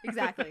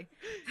 Exactly.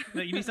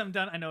 Like, you need something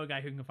done. I know a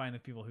guy who can find the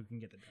people who can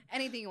get it done.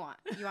 Anything you want.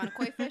 You want a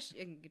koi fish?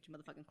 You can get your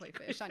motherfucking koi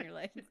fish on your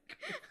leg.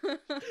 You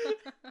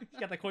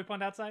got that koi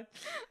pond outside?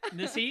 In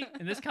this heat?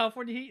 In this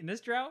California heat? In this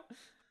drought?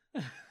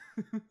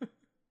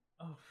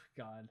 Oh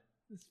God,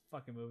 this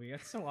fucking movie.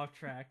 That's so off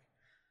track.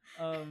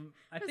 I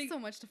There's think so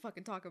much to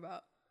fucking talk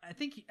about. I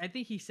think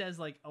he says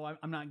like, "Oh,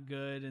 I'm not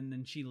good," and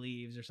then she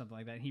leaves or something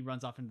like that. And he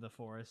runs off into the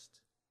forest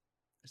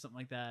or something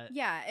like that.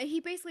 Yeah, he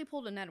basically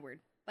pulled an Edward.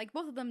 Like,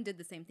 both of them did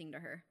the same thing to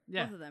her.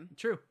 Yeah. Both of them.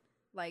 True.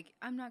 Like,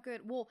 I'm not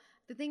good. Well,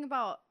 the thing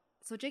about...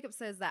 So Jacob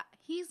says that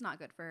he's not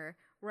good for her,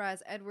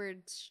 whereas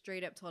Edward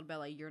straight up told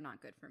Bella, "You're not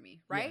good for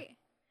me." Right?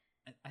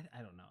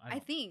 I don't know. I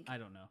think. I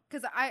don't know.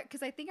 Because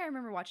I think I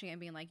remember watching it and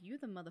being like, "You're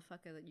the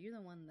motherfucker. You're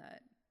the one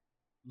that..."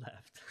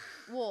 Left.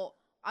 Well,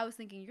 I was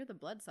thinking, you're the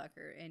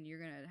bloodsucker, and you're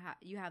gonna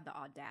you have the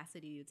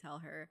audacity to tell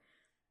her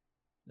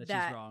that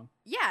that- she's wrong.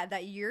 yeah,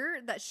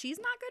 that she's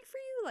not good for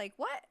you. Like,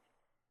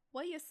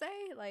 what you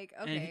say? Like,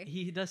 okay. And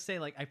he does say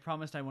like, "I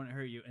promised I wouldn't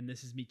hurt you," and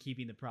this is me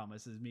keeping the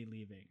promise. This is me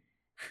leaving.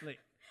 Like,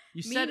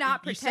 you Me said,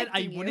 not you said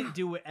I protecting you. wouldn't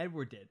do what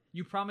Edward did.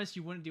 You promised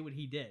you wouldn't do what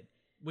he did,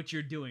 which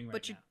you're doing right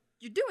But now.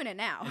 you're doing it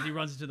now. As he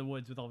runs into the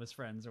woods with all of his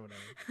friends or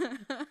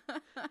whatever.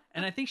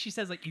 And I think she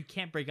says like, "You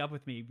can't break up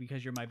with me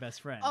because you're my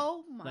best friend."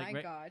 Oh my Like,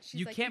 right- god. She's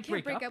you like, can't you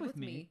can't break up with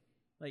me.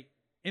 Like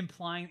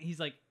implying he's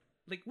like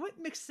what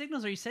mixed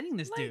signals are you sending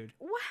this Like, dude?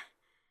 what?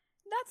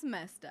 That's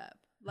messed up.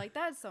 Like,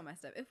 that's so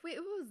messed up. If it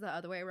was the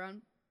other way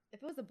around,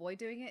 if it was a boy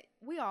doing it,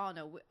 we all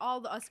know,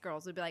 all us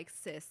girls would be like,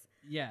 "Sis,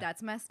 Yeah.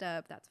 that's messed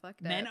up. That's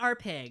fucked Men up." are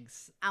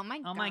pigs. Oh my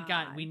god. Oh my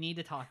god, we need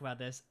to talk about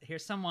this.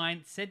 Here's some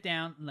wine. Sit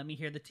down and let me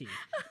hear the tea.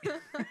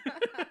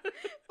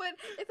 But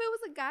if it was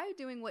a guy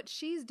doing what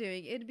she's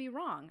doing, it'd be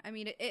wrong. I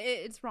mean,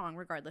 it's wrong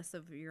regardless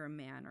of you're a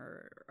man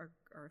or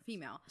a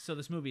female. So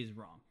this movie is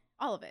wrong.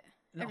 All of it.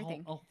 The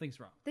Everything. All things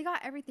wrong. They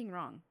got everything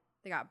wrong.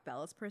 They got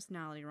Bella's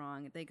personality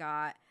wrong. They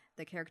got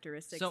the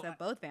characteristics So, of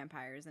both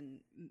vampires and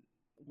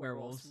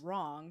werewolves werewolves.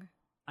 wrong.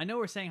 I know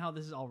we're saying how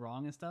this is all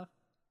wrong and stuff,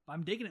 but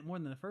I'm digging it more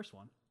than the first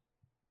one.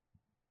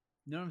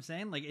 You know what I'm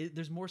saying? Like,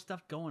 there's more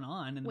stuff going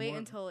on. And Wait more,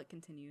 until it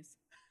continues.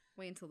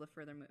 Wait until the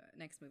further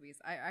next movies.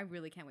 I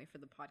really can't wait for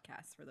the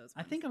podcast for those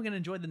I ones. think I'm gonna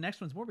enjoy the next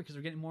ones more because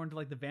we're getting more into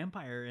like the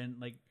vampire and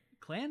like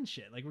clan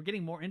shit. Like we're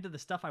getting more into the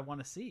stuff I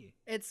want to see.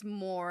 it's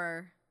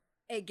more.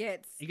 It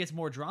gets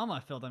more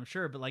drama filled, I'm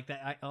sure, but like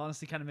that I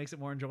honestly kind of makes it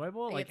more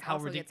enjoyable. It Like how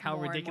also gets how more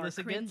and more ridiculous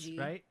it gets, cringy.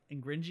 right?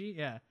 And cringy,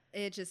 yeah.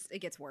 it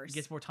gets worse. It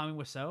gets more Tommy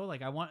Wiseau.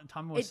 Like I want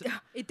Tommy It, Wiseau.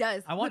 it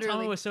does. I want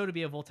literally. Tommy Wiseau to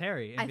be a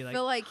Volturi and I be like,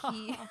 feel like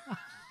he.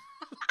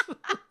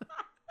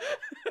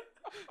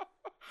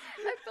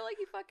 I feel like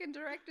he fucking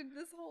directed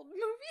this whole movie.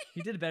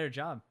 he did a better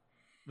job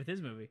with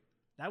his movie.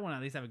 That one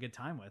at least have a good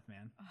time with,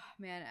 man. Oh,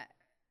 man,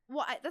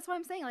 that's what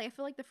I'm saying. Like, I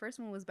feel like the first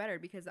one was better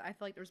because I feel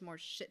like there was more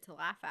shit to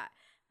laugh at.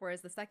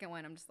 Whereas the second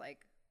one, I'm just like,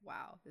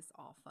 wow, this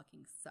all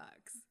fucking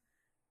sucks.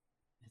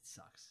 It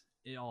sucks.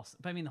 It all.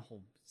 But I mean, the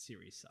whole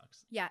series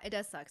sucks. Yeah, it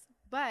does sucks.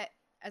 But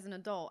as an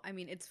adult, I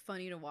mean, it's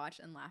funny to watch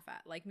and laugh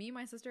at. Like, me and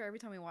my sister, every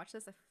time we watch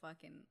this, I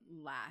fucking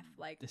laugh.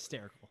 Like,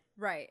 Hysterical.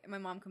 right. And my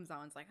mom comes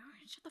on and is like, all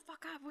right, shut the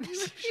fuck up. What are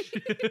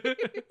you doing?"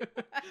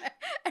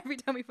 Every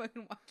time we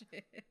fucking watch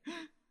it.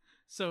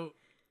 So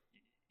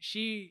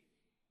she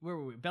where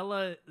were we?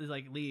 Bella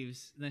like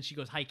leaves, and then she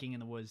goes hiking in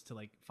the woods to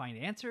like find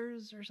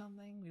answers or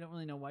something. We don't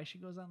really know why she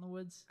goes out in the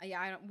woods.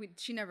 Yeah, I don't.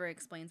 She never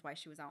explains why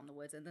she was out in the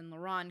woods, and then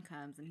Laurent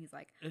comes and he's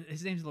like,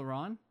 His name's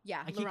Laurent.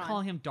 "Yeah, I keep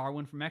calling him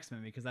Darwin from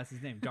X-Men because that's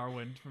his name,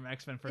 Darwin from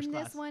X-Men First in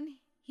Class. this one,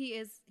 he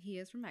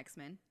is from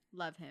X-Men.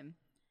 Love him,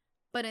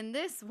 but in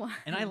this one,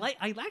 And I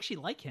actually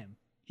like him.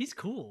 He's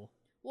cool.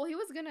 Well, he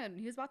was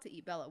about to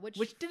eat Bella, which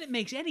didn't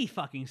make any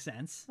fucking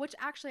sense. Which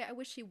actually, I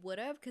wish he would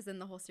have, because then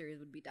the whole series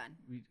would be done.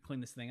 We clean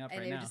this thing up and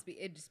right now.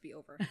 It'd just be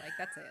over. Like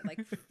that's it.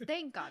 Like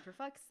thank God, for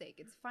fuck's sake,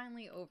 it's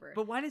finally over.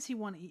 But why does he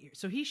want to eat?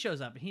 So he shows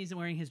up and he's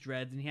wearing his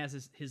dreads and he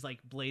has his like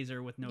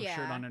blazer with no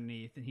shirt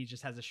underneath and he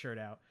just has a shirt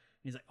out.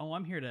 And he's like, "Oh,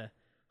 I'm here to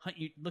hunt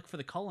you, look for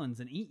the Cullens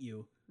and eat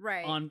you."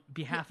 Right. On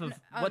behalf of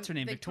what's her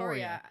name,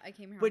 Victoria. I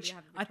came here on Which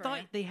behalf of Victoria. I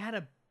thought they had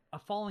a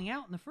falling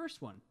out in the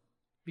first one.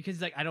 Because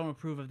he's like, "I don't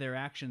approve of their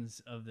actions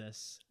of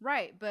this."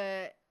 Right,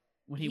 but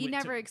when he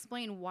never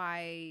explained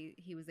why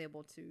he was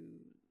able to,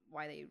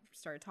 why they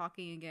started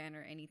talking again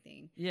or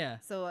anything. Yeah.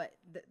 So like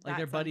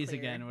they're buddies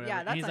again or whatever.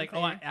 Yeah, that's and he's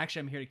unclear. like, "Oh, actually,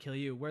 I'm here to kill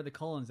you. Where are the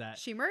Cullens at?"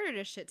 She murdered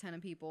a shit ton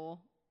of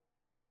people.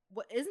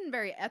 What isn't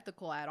very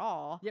ethical at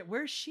all. Yeah,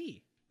 where's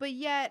she? But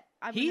yet,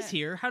 he's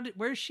here.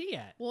 Where's she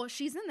at? Well,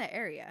 she's in the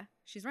area.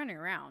 She's running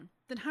around.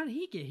 Then how did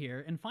he get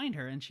here and find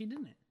her and she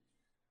didn't?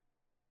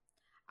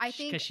 I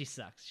think because she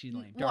sucks. She's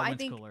lame. Well,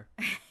 Darwin's cooler.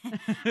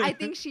 I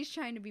think she's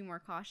trying to be more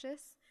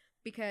cautious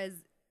because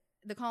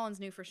the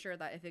Cullens knew for sure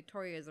that if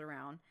Victoria is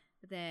around,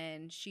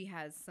 then she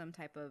has some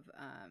type of,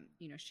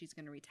 she's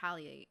going to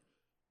retaliate.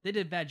 They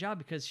did a bad job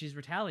because she's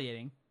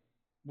retaliating.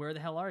 Where the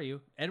hell are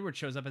you? Edward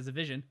shows up as a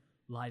vision.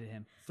 Lie to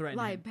him. Threaten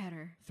him. Lie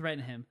better.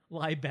 Threaten him.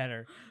 Lie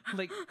better.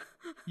 Like,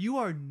 you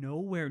are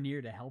nowhere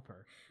near to help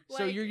her.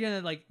 So you're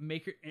gonna like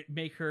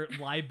make her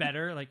lie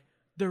better. Like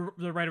they're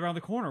right around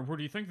the corner. Where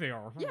do you think they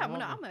are? Yeah,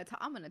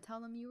 I'm gonna tell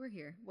them you were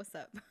here. What's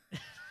up?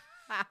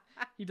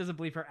 He doesn't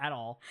believe her at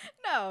all.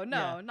 No,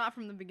 not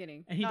from the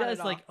beginning. And he does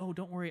like, "Oh,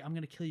 don't worry, I'm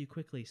gonna kill you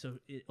quickly, so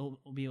it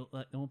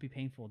won't be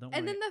painful. Don't worry."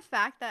 And then the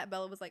fact that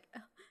Bella was like,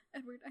 "Oh,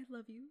 Edward, I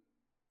love you."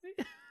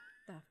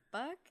 The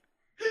fuck?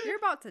 You're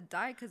about to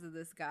die because of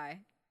this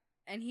guy,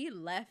 and he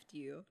left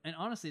you. And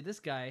honestly,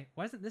 this guy,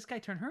 why doesn't this guy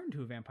turn her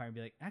into a vampire and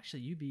be like,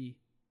 "Actually,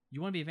 you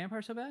want to be a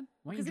vampire so bad?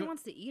 Because he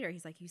wants to eat her.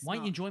 He's like, why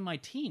don't you join my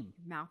team?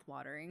 Mouth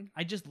watering.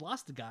 I just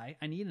lost a guy.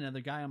 I need another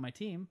guy on my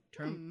team.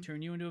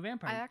 Turn you into a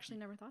vampire." I actually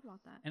never thought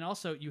about that. And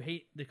also, you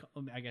hate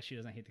I guess she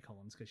doesn't hate the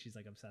Cullens because she's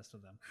like obsessed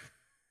with them.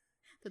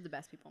 They're the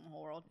best people in the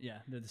whole world. Yeah,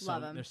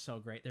 Love them. They're so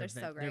great. They're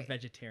so great. They're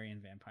vegetarian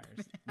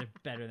vampires. They're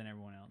better than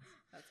everyone else.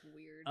 That's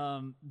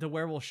weird. The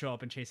werewolves show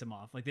up and chase him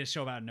off. Like they just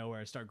show up out of nowhere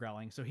and start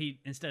growling. So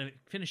he, instead of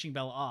finishing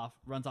Bella off,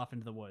 runs off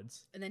into the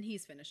woods. And then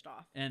he's finished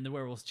off. And the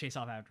werewolves chase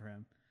off after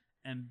him.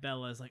 And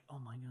Bella's like, "Oh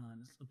my god,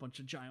 it's a bunch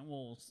of giant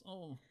wolves.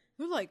 Oh."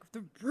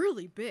 They're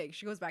really big.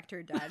 She goes back to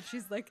her dad.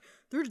 She's like,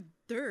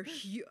 they're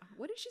huge.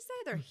 What did she say?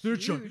 They're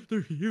huge.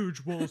 They're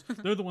huge wolves.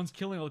 They're the ones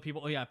killing all the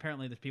people. Oh yeah,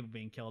 apparently there's people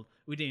being killed.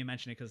 We didn't even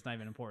mention it because it's not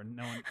even important.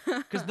 No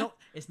one,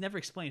 it's never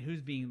explained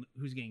who's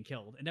getting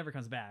killed. It never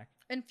comes back.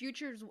 In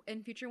future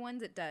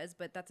ones it does,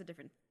 but that's a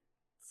different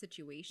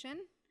situation.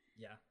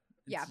 Yeah.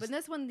 Yeah, but in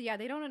this one,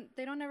 they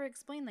don't ever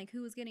explain like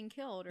who was getting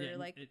killed or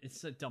like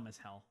it's so dumb as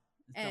hell.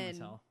 It's dumb as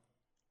hell.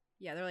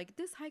 Yeah, they're like,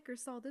 this hiker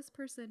saw this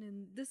person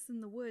and this in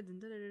the woods and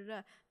da da da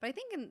da. But I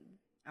think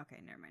okay,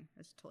 never mind.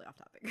 That's totally off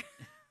topic.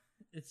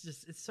 It's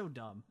so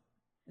dumb.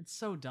 It's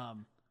so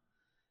dumb.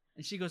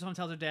 And she goes home,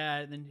 tells her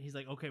dad, and then he's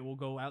like, "Okay, we'll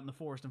go out in the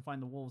forest and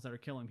find the wolves that are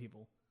killing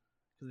people."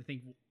 Because they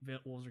think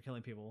wolves are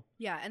killing people.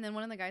 Yeah, and then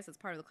one of the guys that's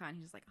part of the clan,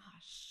 he's just like, "Oh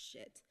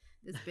shit,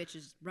 this bitch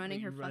is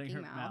running her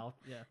fucking mouth."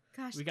 Yeah.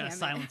 Gosh, we gotta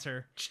silence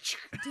her.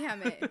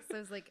 Damn it. So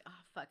it's like, oh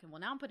fucking.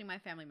 Well, now I'm putting my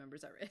family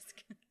members at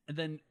risk. And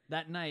then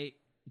that night,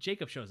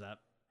 Jacob shows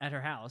up at her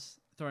house,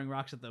 throwing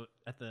rocks at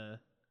the.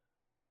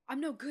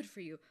 I'm no good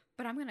for you,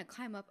 but I'm gonna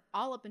climb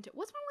all up into.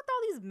 What's wrong with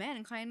all these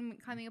men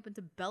climbing up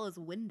into Bella's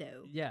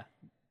window? Yeah,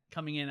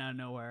 coming in out of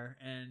nowhere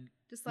and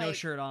just like no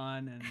shirt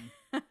on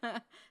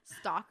and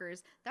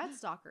stalkers. That's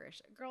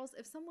stalkerish, girls.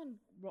 If someone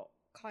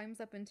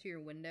climbs up into your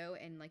window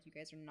and like you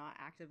guys are not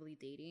actively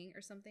dating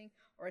or something,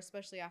 or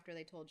especially after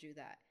they told you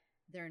that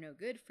they're no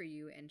good for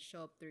you and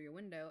show up through your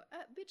window,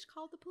 bitch,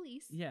 call the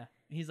police. Yeah,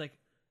 he's like.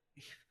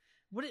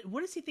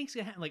 What does he think's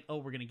gonna happen? Like, oh,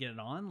 we're gonna get it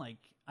on. Like,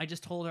 I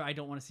just told her I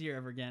don't want to see her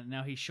ever again.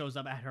 Now he shows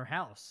up at her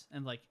house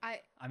and like,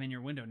 I'm in your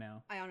window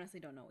now. I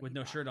honestly don't know. With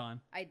no shirt on.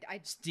 I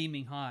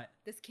steaming hot.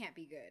 This can't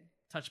be good.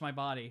 Touch my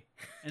body.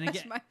 And Touch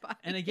again, my body.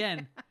 And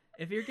again,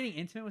 if you're getting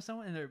intimate with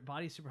someone and their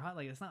body's super hot,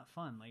 like it's not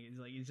fun. Like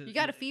it's just, you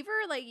got a fever.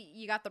 Like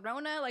you got the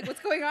Rona. Like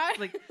what's going on?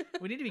 Like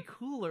we need to be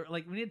cooler.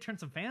 Like we need to turn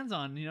some fans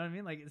on. You know what I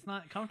mean? Like it's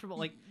not comfortable.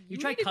 Like you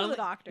try cuddling.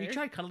 You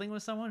try cuddling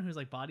with someone whose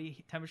like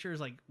body temperature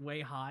is like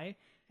way high.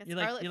 You're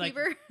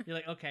fever. You're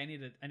like, okay, I need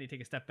to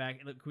take a step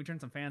back. Look, can we turn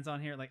some fans on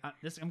here? Like,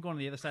 I'm going to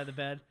the other side of the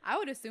bed. I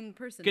would assume the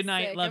person. Good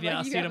night, sick. love you. Like,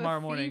 I'll see you tomorrow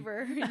morning.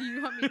 Fever.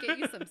 You want me to get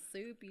you some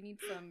soup? You need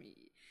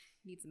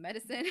some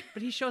medicine.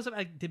 But he shows up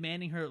like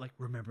demanding her, like,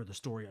 remember the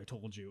story I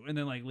told you, and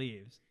then like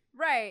leaves.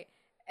 Right,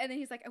 and then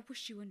he's like, I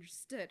wish you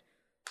understood.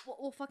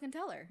 Well, fucking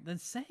tell her. Then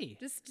say.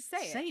 Just say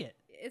it. Say it.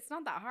 It's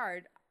not that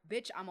hard.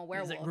 Bitch, I'm a He's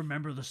werewolf. like,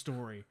 remember the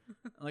story.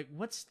 Like,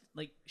 what's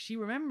like? She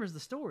remembers the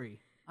story.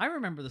 I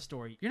remember the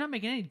story. You're not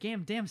making any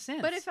damn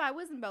sense. But if I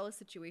was in Bella's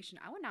situation,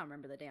 I would not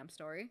remember the damn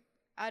story.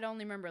 I'd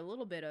only remember a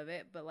little bit of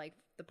it, but like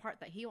the part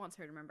that he wants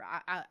her to remember,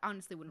 I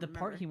honestly wouldn't remember. The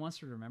part he wants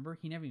her to remember,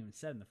 he never even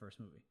said in the first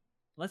movie.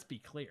 Let's be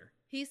clear.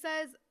 He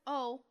says,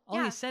 "Oh, All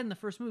yeah." he said in the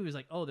first movie was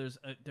like, "Oh, there's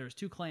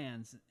 2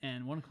 clans,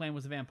 and one clan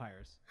was the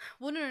vampires."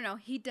 Well, no.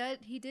 He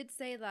did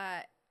say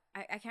that.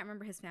 I can't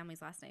remember his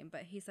family's last name,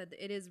 but he said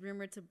that it is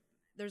rumored to.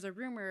 There's a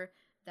rumor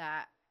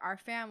that our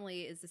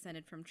family is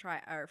descended from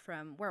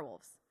from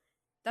werewolves.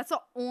 That's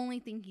the only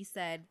thing he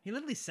said. He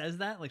literally says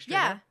that, like, straight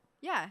Yeah, up.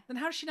 yeah. Then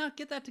how does she not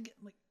get that to get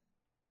like?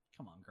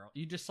 Come on, girl.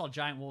 You just saw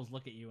giant wolves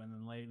look at you and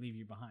then leave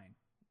you behind.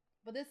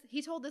 But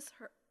he told this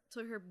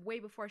to her way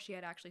before she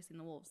had actually seen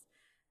the wolves,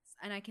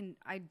 and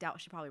I doubt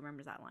she probably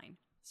remembers that line.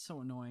 It's so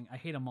annoying. I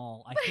hate them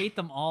all. I hate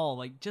them all.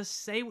 Like,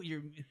 just say what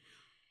you're.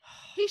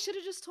 He should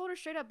have just told her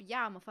straight up,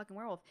 "Yeah, I'm a fucking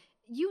werewolf."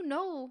 You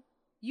know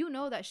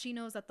that she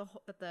knows that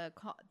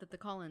the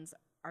Cullens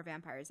are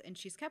vampires, and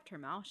she's kept her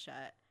mouth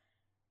shut,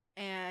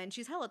 and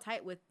she's hella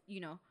tight with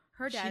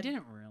her dad. She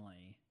didn't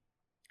really.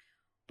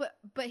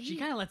 But She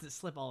kind of lets it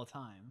slip all the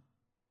time.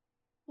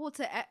 Well,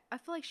 I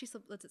feel like she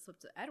lets it slip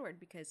to Edward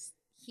because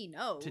he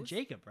knows. To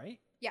Jacob, right?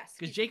 Yes,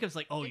 Because Jacob's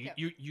like, oh, Jacob.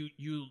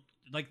 you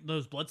like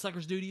those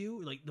bloodsuckers do to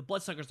you? Like the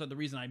bloodsuckers are the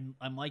reason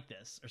I'm like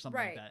this or something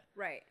like that.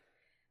 Right.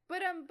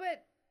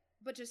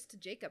 But just to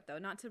Jacob though,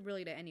 not to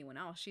really to anyone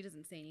else. She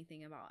doesn't say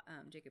anything about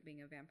Jacob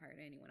being a vampire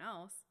to anyone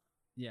else.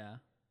 Yeah.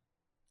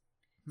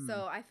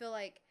 So I feel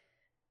like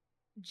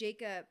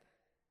Jacob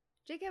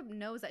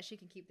knows that she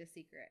can keep this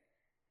secret.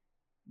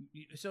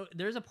 So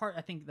there's a part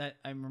I think that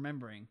I'm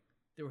remembering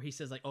where he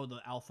says like, oh, the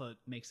alpha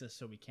makes us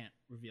so we can't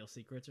reveal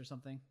secrets or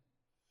something.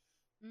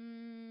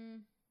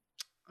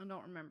 I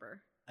don't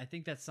remember. I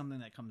think that's something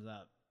that comes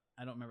up.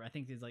 I don't remember. I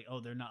think it's like, oh,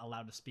 they're not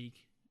allowed to speak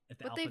if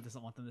the alpha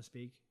doesn't want them to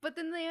speak. But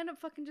then they end up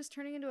fucking just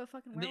turning into a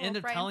fucking werewolf. They end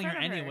up right telling in her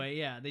front of anyway.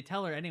 Yeah, they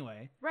tell her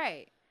anyway.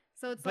 Right.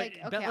 So it's But like,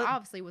 okay, Bella-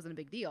 obviously it wasn't a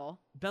big deal.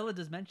 Bella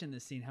does mention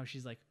this scene how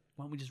she's like,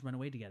 why don't we just run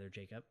away together,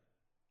 Jacob?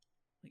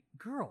 Like,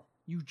 girl,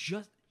 you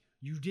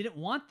didn't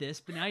want this,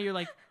 but now you're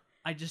like,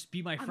 I just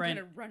be my friend.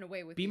 I'm gonna run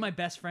away with be you. my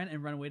best friend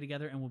and run away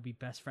together, and we'll be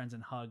best friends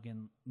and hug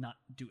and not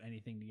do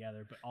anything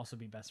together, but also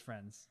be best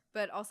friends.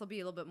 But also be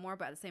a little bit more,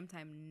 but at the same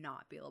time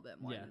not be a little bit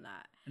more than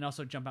that. And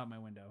also jump out my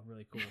window.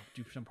 Really cool.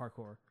 Do some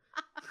parkour.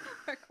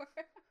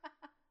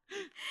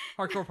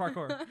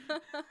 Parkour.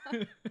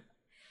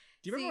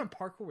 Do you remember when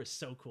parkour was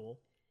so cool?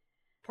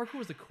 Parkour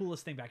was the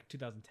coolest thing back in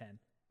 2010.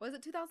 Was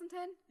it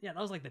 2010? Yeah,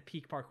 that was like the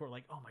peak parkour.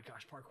 Like, oh my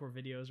gosh, parkour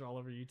videos are all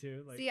over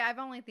YouTube. Like, See, I've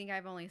only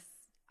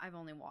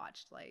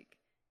watched like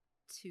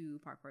 2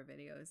 parkour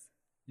videos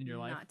in your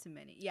life, not too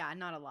many. Yeah,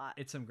 not a lot.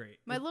 it's some great.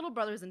 My little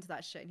brother's into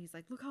that shit, and he's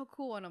like, "Look how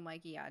cool!" And I'm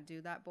like, "Yeah,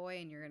 do that, boy,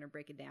 and you're gonna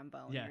break a damn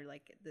bone. Yeah. You're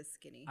like this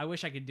skinny." I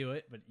wish I could do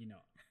it, but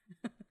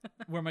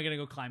where am I gonna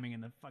go climbing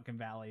in the fucking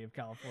valley of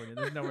California?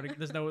 There's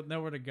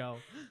nowhere to go.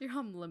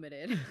 You're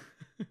limited.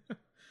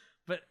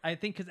 But I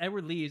think because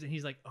Edward leaves and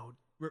he's like, "Oh,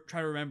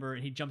 try to remember,"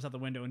 and he jumps out the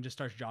window and just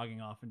starts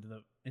jogging off into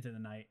the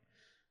night.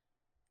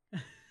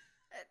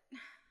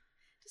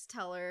 Just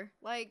tell her,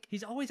 like,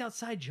 He's always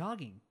outside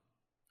jogging.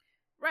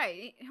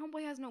 right?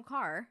 Homeboy has no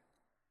car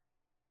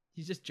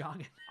He's just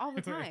jogging all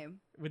the time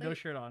with like, no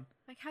shirt on.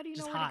 Like, how do you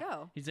Just know where hot. to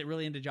go? He's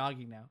really into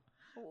jogging now.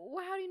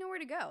 Well, how do you know where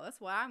to go? That's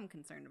what I'm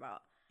concerned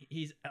about.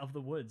 He's of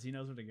the woods. He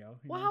knows where to go.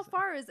 He Well, knows how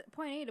far is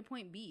point A to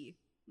point B?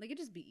 Like, it'd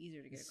just be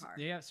easier to get a car.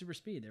 They got super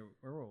speed. They're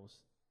werewolves.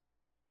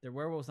 They're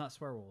werewolves, not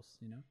swearwolves.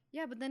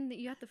 Yeah, but then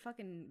you have to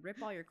fucking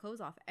rip all your clothes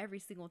off every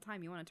single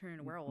time you want to turn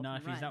into a werewolf. No,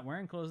 and if he's run. not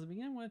wearing clothes to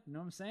begin with. You know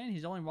what I'm saying?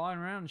 He's only walking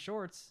around in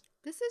shorts.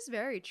 This is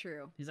very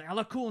true. He's like, I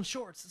look cool in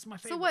shorts. That's my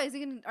favorite. So what is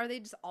he gonna? Are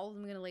they just all of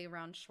them gonna lay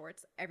around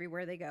shorts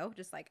everywhere they go?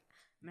 Just like,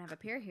 I'm gonna have a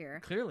pair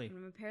here. Clearly. I'm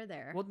gonna have a pair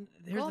there. Well,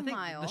 here's the thing.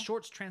 mile. The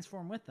shorts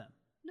transform with them.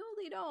 No,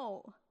 they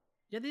don't.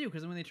 Yeah, they do,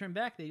 because when they turn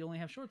back, they only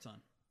have shorts on.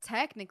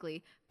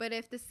 Technically, but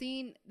if the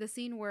scene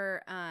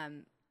where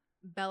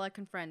Bella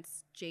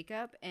confronts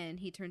Jacob and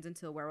he turns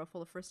into a werewolf for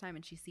the first time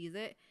and she sees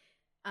it,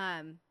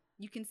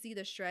 you can see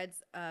the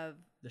shreds of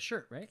The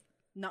shirt, right?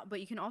 but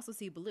you can also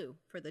see blue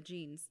for the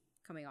jeans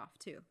coming off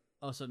too.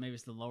 Oh, so maybe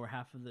it's the lower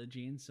half of the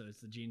jeans, so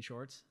it's the jean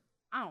shorts?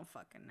 I don't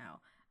fucking know,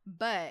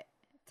 but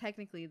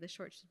technically the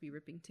shorts should be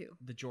ripping too.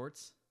 The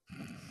jorts?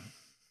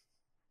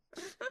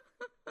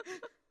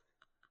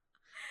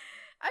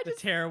 The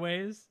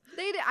tearaways?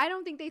 I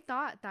don't think they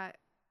thought that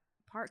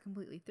part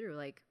completely through.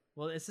 Like,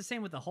 Well, it's the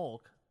same with the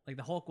Hulk. Like,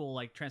 the Hulk will,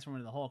 like, transform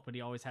into the Hulk, but he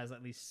always has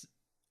at least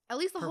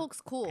the Hulk's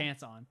cool.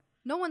 pants on.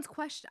 No one's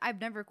questioned. I've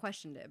never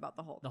questioned it about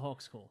the Hulk. The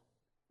Hulk's cool.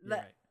 You're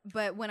right.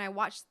 But when I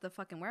watched the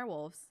fucking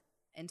werewolves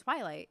in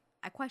Twilight,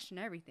 I question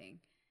everything.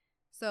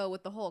 So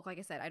with the Hulk, like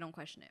I said, I don't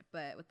question it.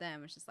 But with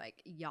them, it's just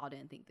like, y'all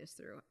didn't think this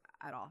through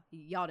at all.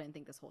 Y'all didn't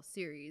think this whole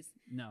series,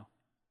 No,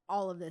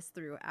 all of this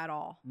through at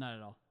all. not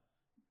at all.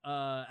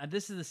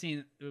 This is the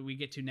scene that we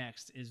get to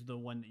next, is the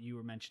one that you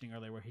were mentioning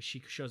earlier, where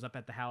she shows up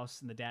at the house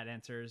and the dad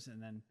answers,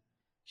 and then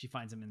she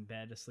finds him in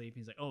bed asleep.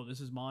 He's like, "Oh, this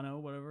is mono,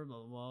 whatever, blah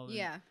blah blah."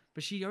 Yeah.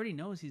 But she already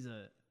knows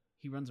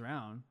he runs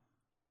around.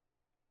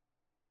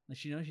 Like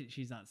she knows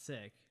she's not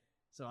sick,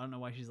 so I don't know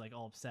why she's like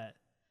all upset.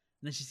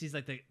 And then she sees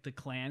like the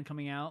clan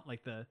coming out,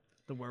 like the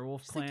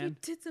werewolf She's clan. like, you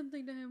did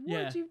something to him. Yeah.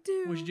 What'd you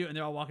do? What'd you do? And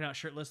they're all walking out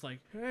shirtless, like,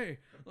 "Hey!"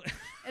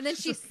 And then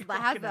she Just, like,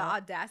 has walking the out.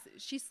 audacity.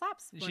 She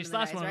slaps. She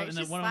slaps one of them, and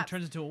then one of them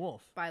turns into a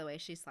wolf. By the way,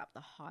 she slapped the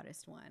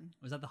hottest one.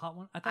 Was that the hot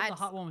one? I thought the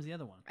hot one was the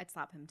other one. I'd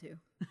slap him too.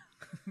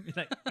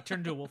 Like, turn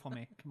into a wolf on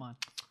me. Come on.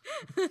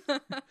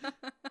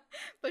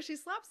 But she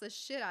slaps the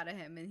shit out of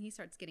him, and he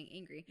starts getting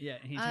angry. Yeah,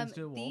 and he turns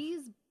into a wolf.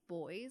 These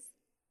boys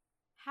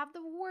have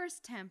the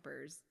worst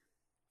tempers.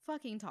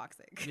 Fucking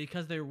toxic.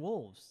 Because they're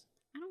wolves.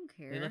 I don't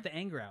care. They let the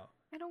anger out.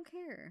 I don't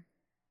care.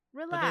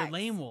 Relax. But they're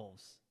lame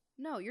wolves.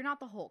 No, you're not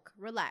the Hulk.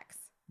 Relax.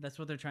 That's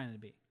what they're trying to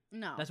be.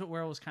 No. That's what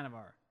werewolves kind of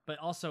are. But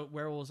also,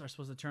 werewolves are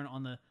supposed to turn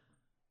on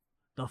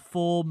the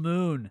full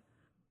moon.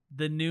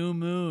 The new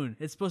moon.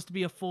 It's supposed to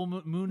be a full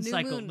moon New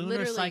cycle. moon, Lunar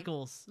literally.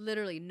 cycles.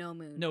 Literally no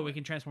moon. No, we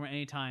can transform at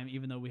any time,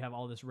 even though we have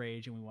all this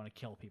rage and we want to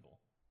kill people.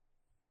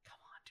 Come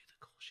on, do the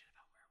cool shit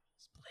about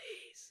werewolves,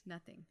 please.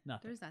 Nothing.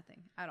 Nothing. There's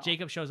nothing at all.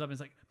 Jacob shows up and is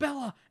like,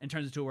 "Bella!" and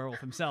turns into a werewolf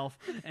himself.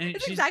 And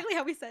It's she's exactly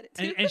how we said it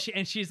too.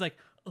 and she's like,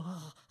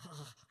 "Ugh,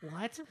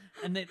 what?"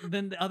 And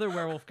then the other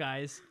werewolf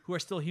guys, who are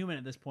still human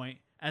at this point,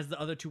 as the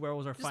other two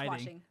werewolves are Just fighting,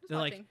 watching. Just they're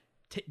watching.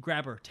 like,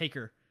 "Grab her, take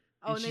her."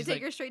 Oh, and they she's take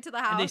like- her straight to the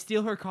And they house.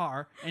 steal her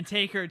car and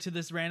take her to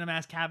this random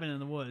ass cabin in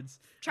the woods.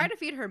 Try to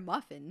feed her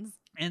muffins.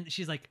 And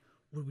she's like,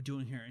 "What are we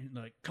doing here?" And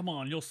they're like, "Come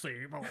on, you'll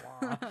see." Blah,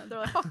 blah, blah. They're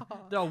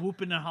like, They're all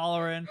whooping and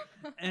hollering.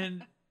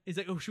 And he's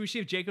like, "Oh, should we see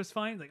if Jacob's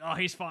fine?" He's like, "Oh,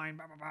 he's fine.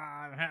 Blah, blah,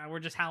 blah. We're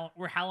just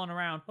howling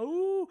around.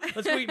 Oh,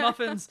 let's go eat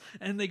muffins."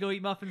 And they go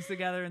eat muffins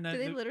together. And then do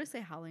they literally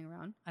say howling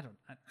around? I don't.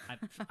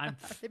 I'm.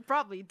 They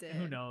probably did.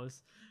 Who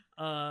knows?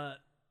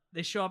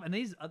 They show up, and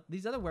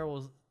these other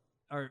werewolves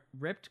are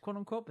ripped, quote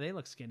unquote, but they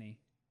look skinny.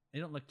 They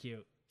don't look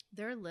cute.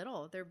 They're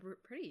little. They're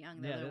pretty young.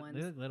 The other ones.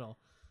 They look little.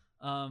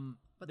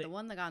 But the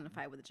one that got in a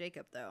fight with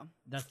Jacob, though,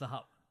 That's the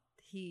hot.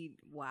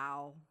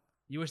 wow.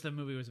 You wish the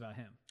movie was about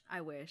him. I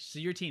wish. So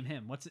your team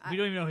him. We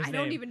don't even know his I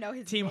name. don't even know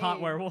his Team name.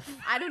 Hot Werewolf.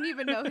 I don't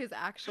even know his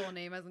actual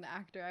name as an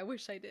actor. I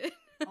wish I did.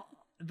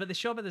 But they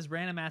show up at this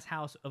random ass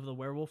house of the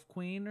werewolf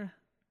queen.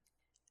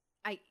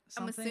 I'm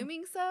Something?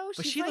 assuming so.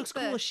 But She's she like looks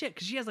cool as shit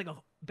because she has like a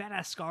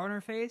badass scar on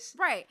her face.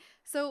 Right.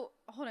 So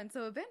hold on.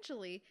 So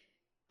eventually,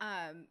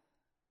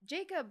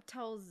 Jacob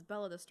tells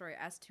Bella the story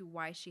as to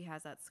why she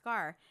has that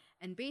scar,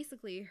 and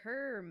basically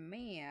her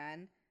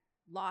man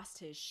lost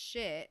his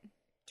shit,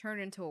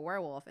 turned into a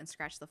werewolf, and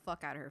scratched the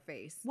fuck out of her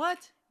face.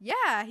 What?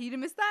 Yeah, he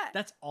didn't miss that.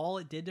 That's all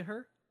it did to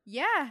her?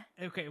 Yeah.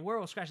 Okay,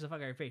 werewolf scratches the fuck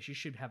out of her face. She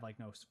should have like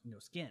no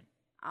skin.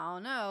 I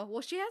don't know.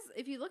 Well, she has.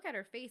 If you look at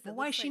her face, But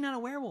why is she not a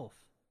werewolf?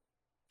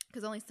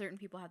 Because only certain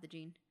people have the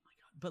gene. Oh my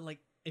God. But like,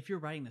 if you're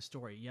writing the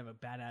story, you have a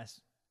badass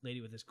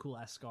lady with this cool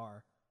ass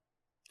scar.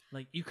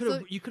 Like you could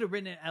have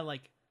written it at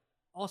like.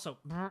 Also,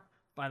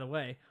 by the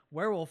way,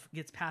 werewolf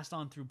gets passed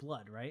on through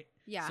blood, right?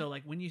 Yeah. So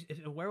like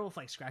if a werewolf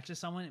like scratches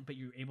someone, but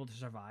you're able to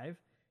survive,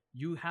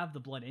 you have the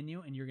blood in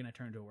you, and you're gonna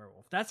turn into a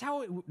werewolf. That's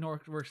how it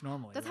works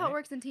normally. That's right? how it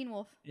works in Teen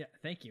Wolf. Yeah,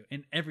 thank you.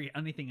 And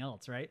anything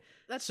else, right?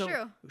 That's so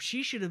true.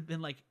 She should have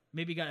been like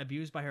maybe got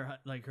abused by her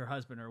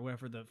husband or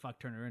whatever the fuck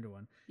turned her into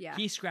one. Yeah.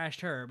 He scratched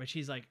her, but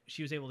she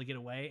was able to get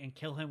away and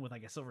kill him with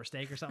like a silver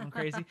stake or something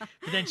crazy.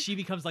 But then she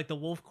becomes like the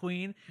wolf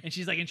queen, and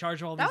she's like in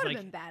charge of all That these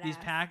would've like been these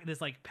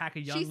badass. pack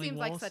of She youngling seems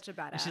wolves. like such a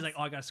badass. And she's like,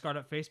 "Oh, I got a scarred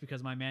up face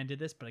because my man did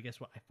this, but I guess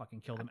what? I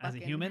fucking killed him as a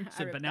fucking- human. I So,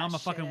 ripped but now that I'm a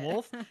fucking shit."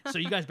 wolf. So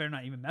you guys better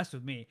not even mess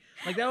with me."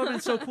 Like that would have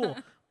been so cool.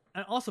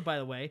 And also, by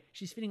the way,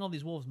 she's feeding all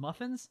these wolves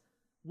muffins.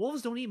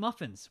 Wolves don't eat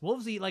muffins.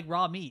 Wolves eat like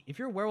raw meat. If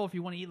you're a werewolf,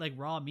 you want to eat like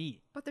raw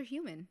meat. But they're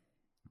human.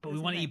 But we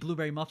That's want to the eat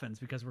blueberry muffins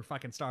because we're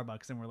fucking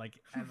Starbucks and we're like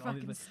all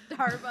these- Fucking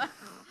Starbucks.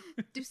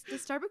 Does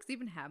Starbucks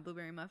even have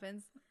blueberry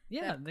muffins?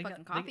 yeah, have they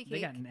fucking got coffee they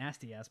got cake.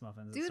 nasty ass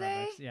muffins. Do at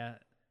they? Starbucks. Yeah,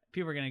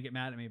 people are gonna get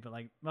mad at me, but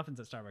like muffins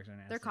at Starbucks are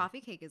nasty. Their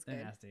coffee cake is They're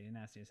good.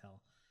 nasty as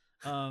hell.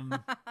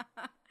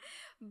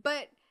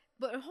 but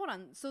hold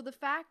on. So the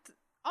fact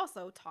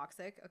also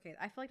toxic. Okay,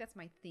 I feel like that's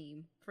my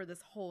theme for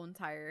this whole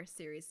entire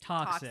series.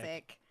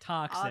 Toxic.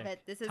 All of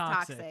it. This is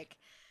toxic.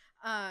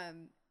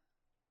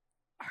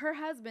 Her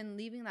husband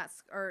leaving that,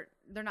 or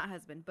they're not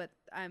husband, but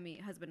I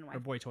mean husband and wife. Or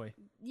boy toy.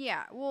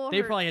 Yeah. Well,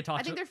 They probably had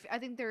toxic. I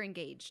think they're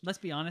engaged. Let's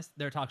be honest,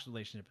 they're a toxic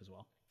relationship as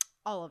well.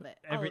 All of it.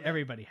 All of it.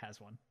 Everybody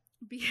has one.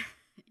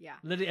 Yeah.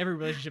 Literally every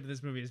relationship in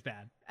this movie is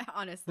bad.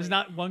 Honestly, There's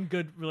not one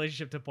good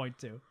relationship to point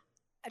to.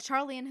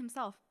 Charlie and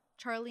himself.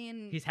 Charlie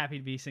and He's happy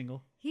to be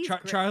single. He's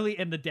great. Charlie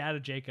and the dad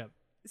of Jacob.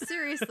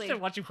 seriously. They're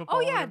watching football. Oh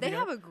yeah, and they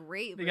everything. have a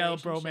great. They got a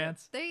little relationship.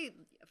 bromance. They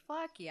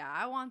fuck yeah.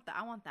 I want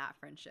that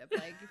friendship.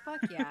 Like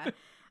fuck yeah.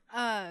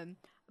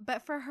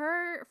 But for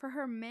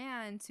her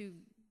man to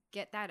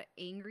get that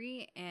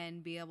angry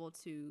and be able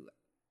to,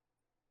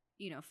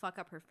 fuck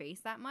up her face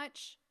that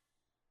much,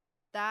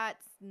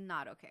 that's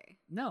not okay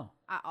No.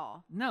 at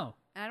all. No.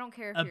 And I don't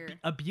care if you're.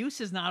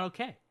 Abuse is not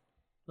okay.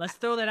 Let's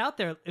throw that out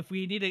there. If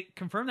we need to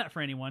confirm that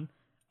for anyone,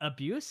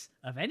 abuse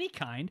of any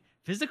kind,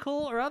 physical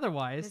or It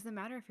otherwise, doesn't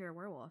matter if you're a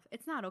werewolf.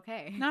 It's not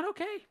okay. not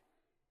okay.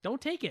 Don't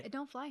take it. It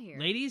don't fly here.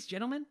 Ladies,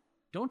 gentlemen,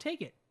 don't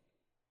take it.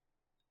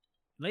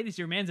 Ladies,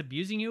 your man's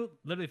abusing you,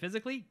 literally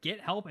physically,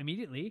 get help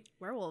immediately.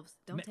 Werewolves,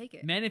 don't take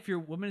it. Men, if your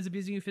woman is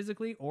abusing you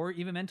physically or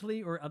even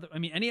mentally or other, I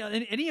mean,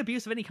 any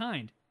abuse of any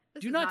kind,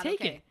 This do is not take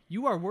okay. it.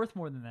 You are worth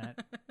more than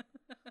that.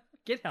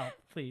 Get help,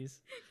 please.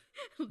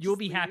 You'll Just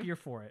be leave. happier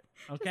for it.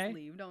 Okay? Just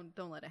leave. Don't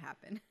let it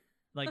happen.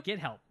 Like, get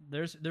help.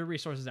 There are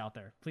resources out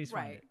there. Please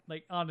find Right. it.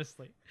 Like,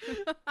 honestly,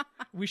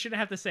 we shouldn't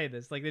have to say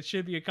this. Like, it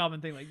should be a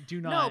common thing. Like, do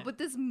not. No, but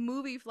this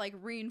movie like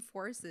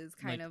reinforces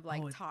kind Like, of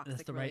like oh, that's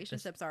toxic the right-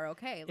 relationships are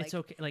okay. Like it's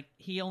okay. Like,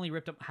 he only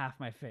ripped up half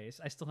my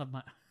face. I still have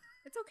my.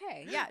 it's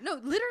okay. Yeah, no,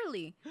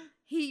 literally,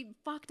 he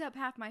fucked up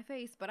half my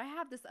face, but I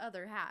have this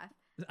other half.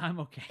 I'm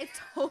okay. It's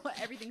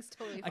everything's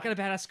totally fine. I got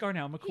a badass scar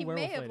now. I'm a cool He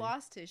werewolf may have lady.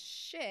 lost his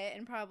shit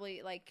and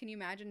probably like. Can you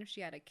imagine if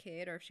she had a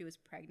kid or if she was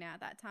pregnant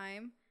at that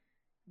time,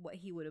 what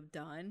he would have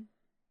done?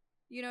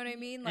 You know what I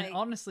mean? Like, and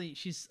honestly,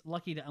 she's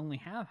lucky to only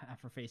have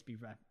half her face be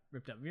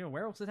ripped up. You know,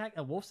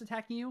 a wolf's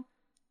attacking you.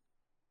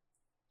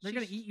 They're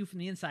gonna eat you from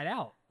the inside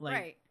out. Like,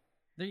 right?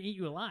 they're gonna eat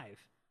you alive.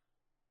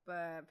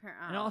 But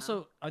And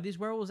also, are these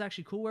werewolves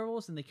actually cool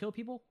werewolves and they kill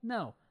people?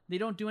 No, they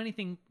don't do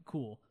anything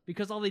cool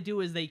because all they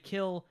do is they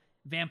kill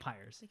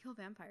vampires. they kill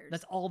vampires.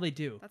 That's all they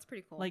do. That's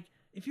pretty cool. Like,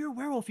 if you're a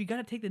werewolf, you got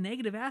to take the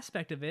negative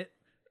aspect of it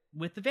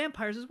with the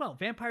vampires as well.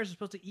 Vampires are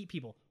supposed to eat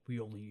people. We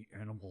only eat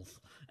animals.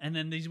 And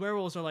then these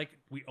werewolves are like,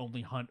 we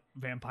only hunt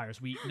vampires.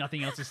 We eat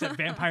nothing else except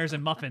vampires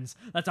and muffins.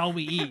 That's all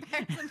we eat.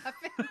 Vampires and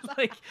muffins.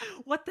 Like,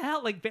 what the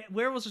hell? Like,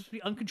 werewolves are supposed to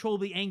be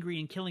uncontrollably angry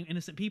and killing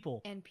innocent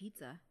people. And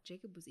pizza.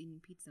 Jacob was eating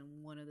pizza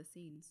in one of the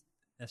scenes.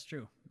 That's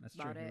true. That's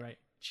About true. You're it. right.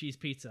 Cheese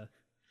pizza.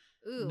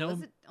 Ooh, No-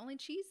 was it only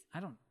cheese? I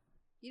don't.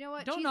 You know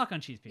what? Don't cheese, knock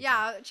on cheese pizza.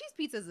 Yeah, cheese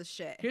pizza's a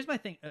shit. Here's my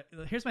thing.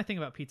 Here's my thing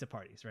about pizza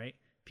parties, right?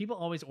 People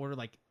always order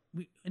like,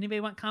 anybody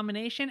want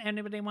combination?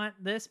 Anybody want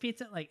this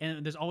pizza? Like,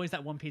 and there's always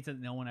that one pizza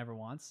that no one ever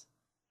wants.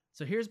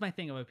 So here's my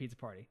thing about a pizza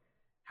party.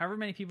 However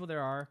many people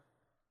there are,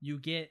 you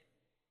get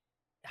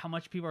how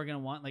much people are gonna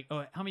want. Like,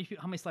 oh, how many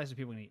slices are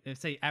people gonna eat? Let's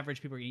say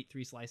average people are gonna eat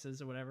 3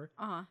 slices or whatever.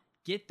 Uh-huh.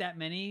 Get that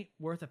many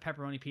worth of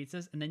pepperoni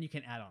pizzas, and then you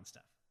can add on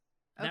stuff.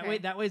 Okay.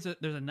 That way,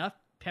 there's enough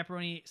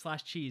pepperoni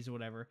 / cheese or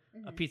whatever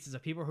of pizzas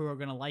of people who are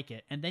gonna like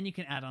it, and then you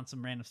can add on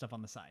some random stuff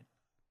on the side.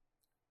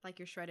 Like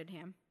your shredded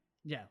ham.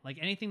 Yeah, like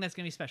anything that's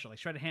gonna be special, like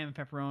shredded ham and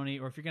pepperoni,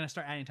 or if you're gonna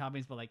start adding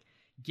toppings, but like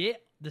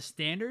get the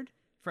standard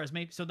for as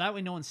many, so that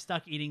way no one's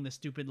stuck eating the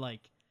stupid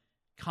like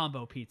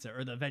combo pizza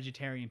or the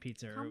vegetarian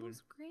pizza.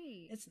 Combo's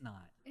great. It's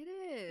not. It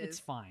is. It's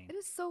fine. It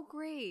is so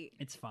great.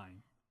 It's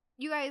fine.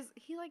 You guys,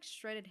 he likes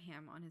shredded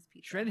ham on his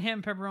pizza. Shredded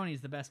ham and pepperoni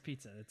is the best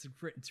pizza. It's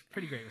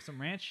pretty great with some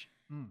ranch.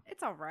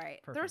 It's all right.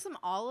 There are Perfect. some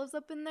olives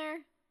up in there.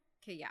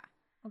 Okay, yeah.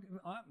 Okay,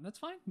 that's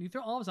fine. You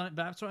throw olives on it,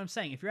 but that's what I'm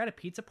saying. If you're at a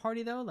pizza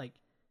party though, like,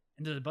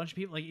 and there's a bunch of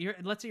people, like,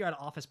 let's say you're at an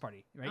office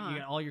party, right? Uh-huh. You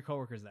got all your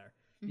coworkers there.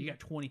 You Mhm. got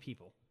 20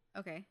 people.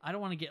 Okay. I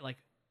don't want to get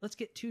like, let's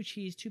get 2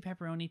 cheese, 2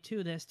 pepperoni,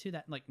 2 this, 2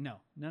 that. Like, no.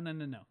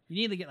 You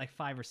need to get like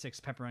 5 or 6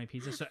 pepperoni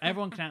pizzas so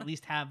everyone can at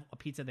least have a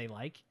pizza they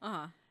like,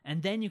 Uh-huh.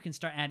 and then you can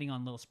start adding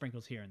on little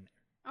sprinkles here and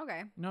there. Okay.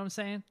 You know what I'm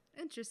saying?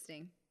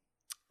 Interesting.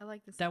 I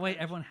like this. That way,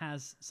 approach. everyone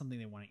has something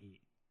they want to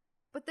eat.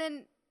 But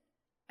then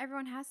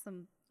everyone has a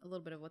little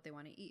bit of what they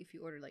want to eat if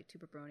you order like 2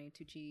 pepperoni,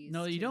 2 cheese.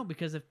 No, you 2 don't,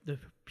 because if the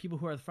people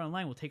who are at the front of the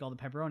line will take all the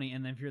pepperoni,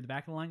 and then if you're at the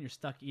back of the line, you're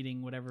stuck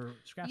eating whatever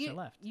scraps are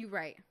left. You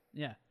right.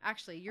 Yeah.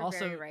 Actually, you're also,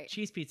 very right.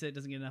 cheese pizza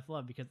doesn't get enough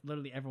love because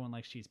literally everyone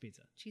likes cheese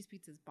pizza. Cheese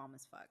pizza's bomb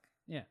as fuck.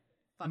 Yeah.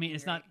 I mean, Fucking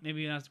it's not great.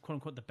 maybe not quote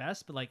unquote the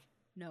best, but like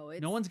No,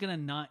 it's no one's gonna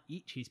not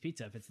eat cheese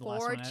pizza if it's the last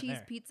 4 one out cheese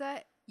there.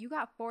 pizza. You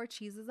got 4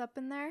 cheeses up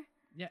in there.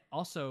 Yeah.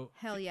 Also,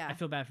 Hell yeah. I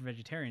feel bad for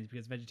vegetarians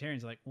because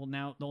vegetarians are like, well,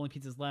 now the only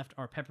pizzas left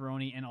are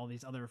pepperoni and all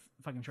these other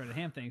fucking shredded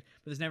ham things,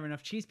 but there's never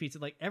enough cheese pizza.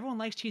 Like everyone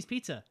likes cheese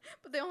pizza.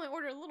 But they only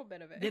order a little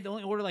bit of it. They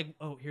only order like,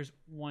 oh, here's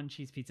 1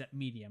 cheese pizza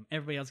medium.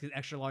 Everybody else gets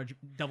extra large,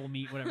 double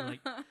meat, whatever. Like,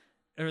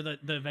 or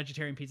the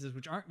vegetarian pizzas,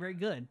 which aren't very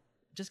good.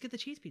 Just get the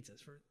cheese pizzas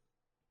for.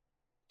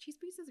 Cheese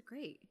pizza's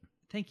great.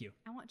 Thank you.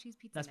 I want cheese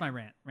pizza. That's now. my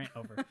rant. Rant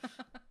over.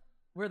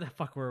 Where the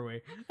fuck were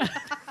we?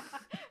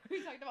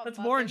 We talked about That's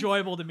muffins. more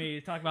enjoyable to me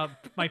to talk about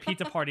my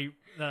pizza party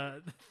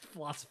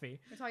philosophy.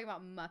 We're talking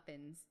about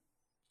muffins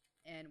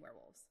and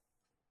werewolves.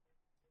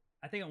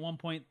 I think at one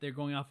point they're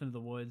going off into the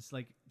woods.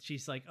 Like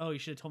she's like, "Oh, you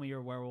should have told me you're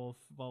a werewolf."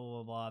 Blah blah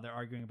blah blah. They're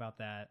arguing about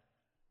that.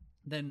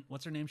 Then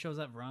what's her name shows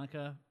up?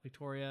 Veronica,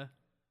 Victoria.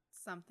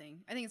 Something.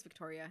 I think it's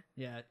Victoria.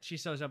 Yeah, she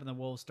shows up and the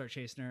wolves start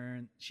chasing her,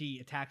 and she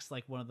attacks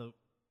like one of the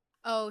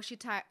Oh, she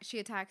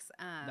attacks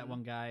that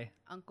one guy,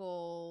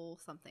 Uncle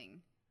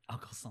something.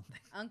 Uncle something.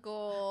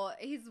 Uncle,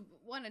 he's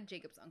one of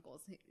Jacob's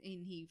uncles,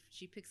 and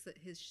she picks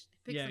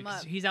Yeah, him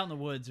 'cause up. he's out in the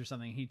woods or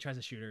something. He tries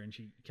to shoot her and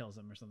she kills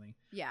him or something.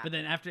 Yeah, But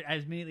then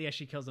immediately as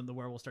she kills him, the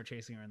werewolves start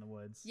chasing her in the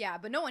woods. yeah,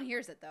 but no one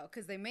hears it though,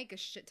 because they make a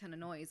shit ton of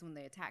noise when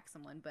they attack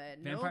someone, but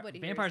nobody.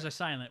 Vampires are hears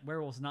silent.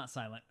 Werewolves not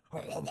silent.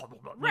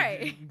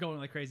 Right. Like, going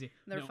like crazy. it.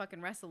 They're no,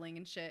 fucking wrestling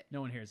and shit.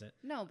 no one hears it.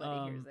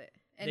 Nobody hears it.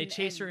 They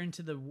chase her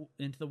into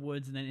the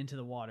woods and then into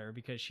the water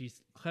because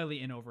she's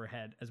clearly in over her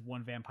head as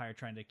one vampire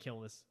trying to kill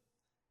this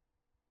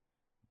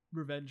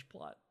revenge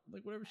plot.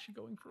 Like, whatever she's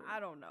going for. I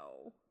don't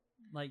know.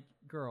 Like,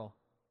 girl,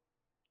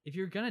 if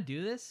you're gonna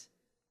do this,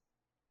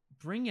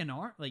 bring an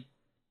art. Like,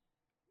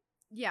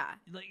 yeah.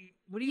 Like,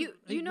 what are you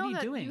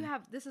doing? You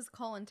have this is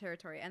Cullen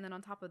territory, and then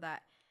on top of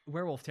that,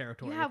 werewolf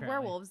territory. You have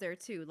apparently. werewolves there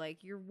too.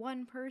 Like, you're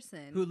one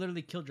person who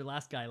literally killed your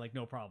last guy. Like,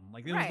 no problem.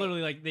 Like, it was Right.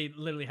 literally like they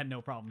literally had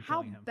no problem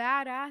How killing him.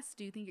 badass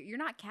do you think you're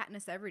not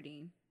Katniss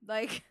Everdeen?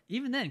 Like,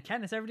 Even then,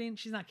 Katniss Everdeen,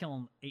 she's not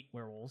killing 8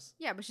 werewolves.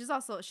 yeah, but she's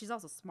also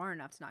smart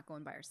enough to not go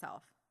in by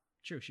herself.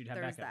 True, she'd have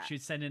There's backup. that.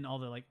 She'd send in all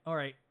the like, all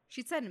right,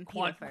 She'd send in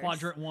PETA first.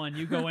 quadrant 1,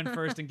 you go in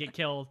first and get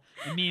killed,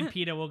 and me and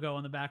PETA will go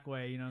in the back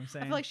way. You know what I'm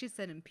saying? I feel like she'd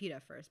send in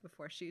PETA first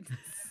before she'd.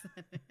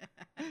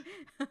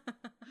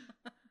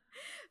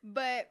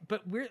 But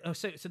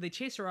so they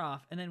chase her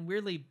off, and then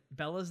weirdly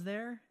Bella's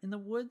there in the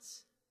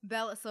woods.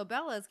 Bella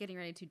is getting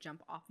ready to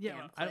jump off the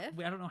damn cliff.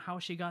 I don't know how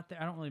she got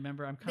there. I don't really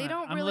remember. I'm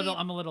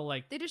a little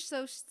like they just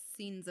show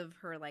scenes of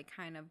her like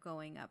kind of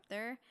going up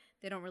there.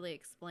 They don't really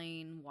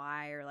explain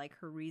why or like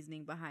her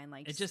reasoning behind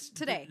like it just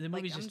today. the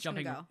movie's like, just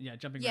jumping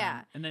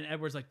around. And then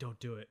Edward's like, don't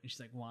do it, and she's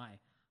like, why?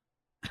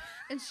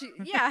 And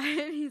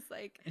and he's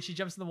like, and she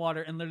jumps in the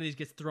water and literally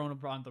gets thrown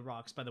upon the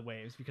rocks by the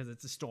waves because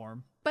it's a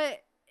storm.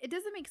 But it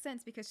doesn't make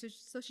sense because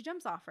she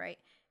jumps off, right?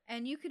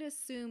 And you could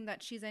assume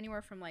that she's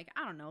anywhere from like,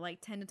 I don't know, like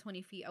 10 to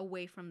 20 feet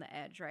away from the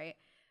edge, right?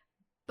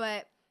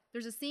 But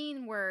there's a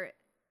scene where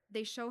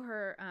they show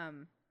her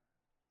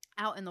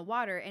out in the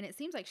water, and it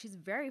seems like she's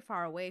very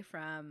far away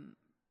from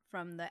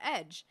the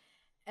edge.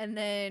 And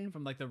then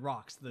from like the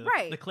rocks,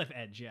 the cliff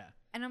edge, yeah.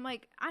 And I'm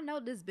like, I know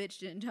this bitch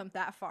didn't jump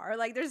that far.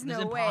 Like, there's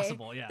no way. It's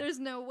impossible, yeah. There's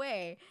no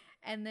way.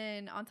 And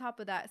then on top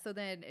of that, so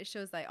then it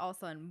shows like all of a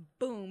sudden,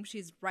 boom,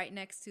 she's right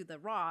next to the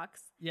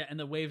rocks. Yeah, and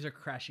the waves are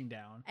crashing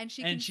down. And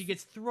she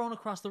gets thrown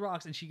across the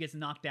rocks and she gets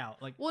knocked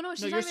out. Like, well, no,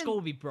 your skull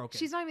will be broken.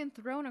 She's not even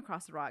thrown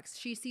across the rocks.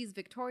 She sees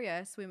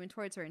Victoria swimming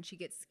towards her and she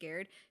gets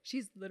scared.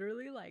 She's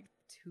literally like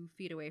 2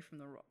 feet away from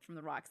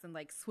the rocks and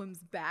like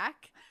swims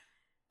back.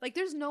 Like,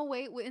 there's no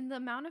way in the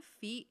amount of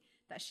feet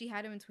that she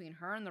had in between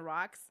her and the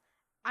rocks.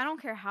 I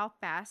don't care how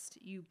fast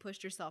you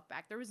pushed yourself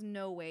back. There was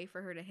no way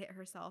for her to hit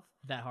herself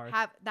that hard.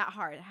 Have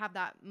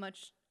that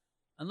much.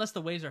 Unless the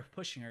waves are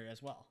pushing her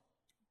as well.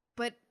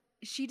 But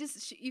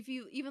if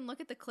you even look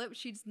at the clip,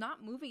 she's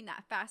not moving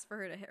that fast for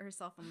her to hit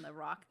herself on the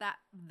rock that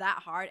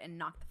hard and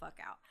knock the fuck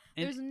out.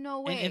 There's no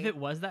way. And if it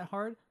was that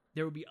hard,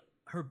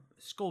 her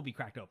skull would be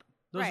cracked open.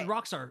 Those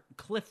rocks are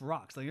cliff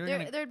rocks. Like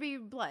there'd be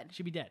blood.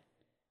 She'd be dead.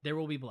 There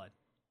will be blood.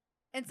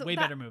 And so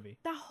better movie.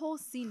 That whole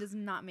scene does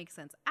not make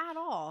sense at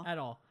all. At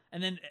all.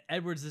 And then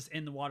Edward's just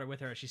in the water with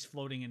her as she's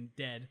floating and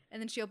dead.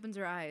 And then she opens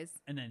her eyes.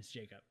 And then it's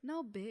Jacob.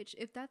 No, bitch.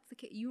 If that's the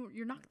case,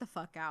 you're knocked the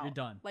fuck out. You're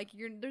done. Like,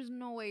 there's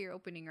no way you're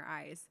opening your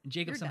eyes. And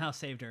Jacob somehow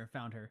saved her,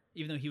 found her,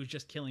 even though he was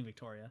just killing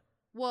Victoria.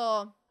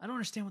 Well, I don't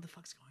understand what the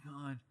fuck's going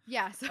on.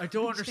 Yeah. So I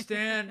don't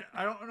understand.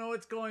 I don't know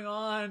what's going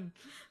on.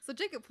 So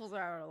Jacob pulls her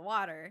out of the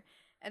water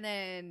and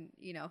then,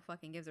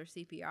 fucking gives her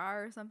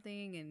CPR or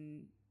something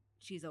and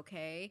she's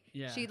okay.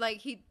 Yeah.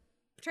 He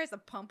tries to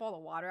pump all the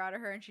water out of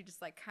her and she just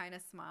like kind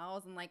of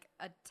smiles and like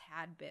a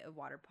tad bit of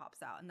water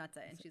pops out and that's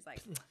it. And she's like,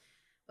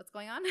 what's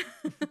going on?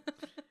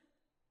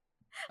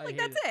 Like,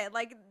 that's it.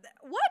 Like,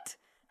 what?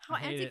 How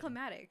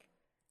anticlimactic.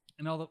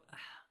 And all the... Oh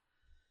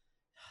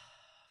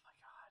my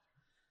God.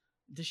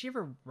 Does she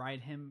ever ride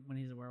him when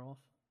he's a werewolf?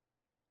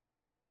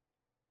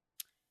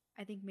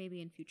 I think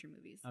maybe in future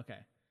movies. Okay.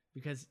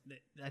 Because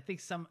I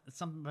think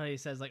somebody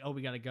says like, oh,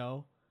 we gotta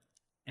go.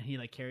 And he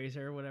like carries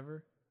her or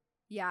whatever.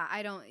 Yeah,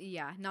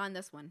 not in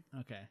this one.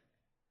 Okay.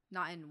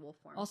 Not in wolf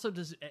form. Also,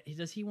 does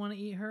he want to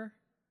eat her?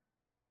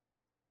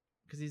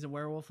 Because he's a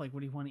werewolf. Like,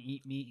 would he want to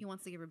eat meat? He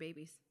wants to give her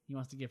babies. He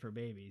wants to give her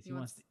babies.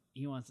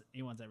 He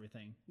wants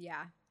everything.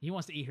 Yeah. He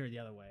wants to eat her the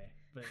other way,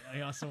 but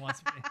he also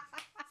wants.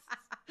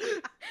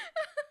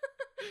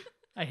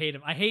 I hate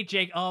him. I hate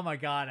Jake. Oh my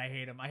God, I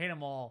hate him. I hate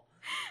them all.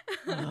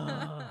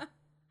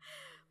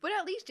 But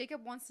at least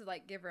Jacob wants to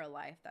like give her a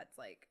life that's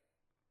like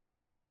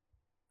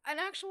an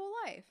actual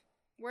life.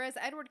 Whereas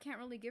Edward can't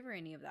really give her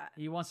any of that.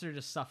 He wants her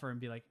to suffer and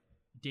be like,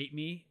 date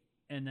me,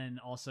 and then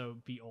also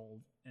be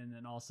old, and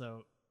then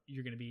also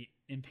you're going to be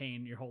in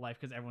pain your whole life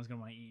because everyone's going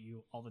to want to eat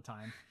you all the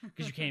time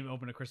because you can't even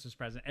open a Christmas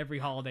present. Every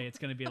holiday, it's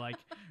going to be like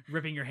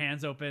ripping your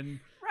hands open.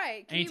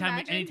 Right.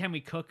 Anytime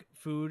we cook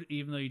food,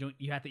 even though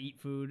you have to eat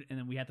food, and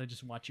then we have to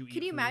just watch you eat.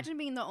 Can you imagine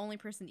being the only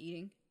person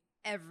eating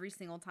every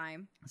single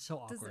time? It's so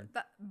awkward.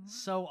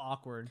 So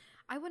awkward.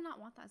 I would not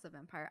want that as a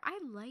vampire. I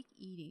like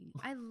eating.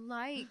 I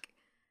like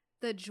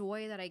the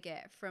joy that I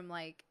get from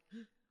like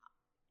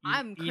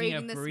I'm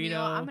craving this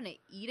meal. I'm gonna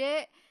eat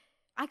it.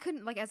 I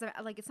couldn't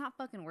it's not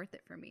fucking worth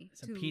it for me.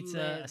 It's a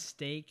pizza, a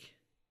steak.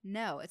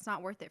 No, it's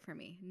not worth it for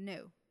me.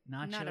 No,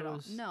 nachos. Not at all.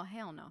 No,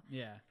 hell no.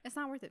 Yeah, it's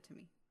not worth it to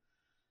me.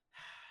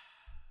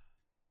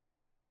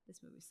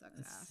 This movie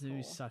sucks. This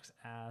movie sucks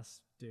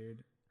ass,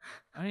 dude.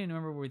 I don't even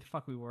remember where the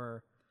fuck we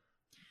were.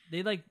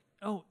 They like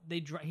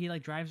he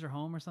like drives her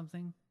home or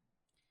something.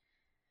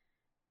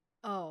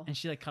 Oh, and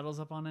she like cuddles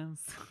up on him,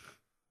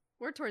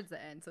 we're towards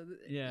the end, so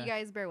Yeah. you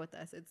guys bear with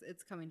us.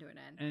 It's coming to an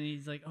end. and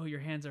he's like, "Oh,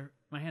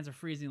 my hands are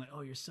freezing." Like,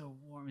 "Oh, you're so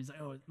warm." He's like,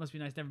 "Oh, it must be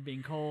nice never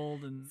being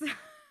cold." And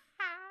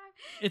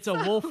it's a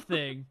wolf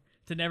thing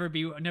to never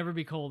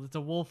be cold. It's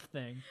a wolf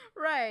thing.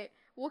 Right.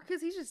 Well,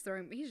 because he's just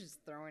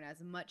throwing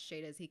as much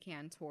shade as he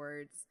can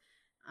towards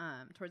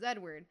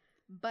Edward.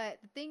 But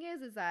the thing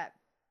is that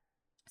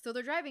so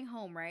they're driving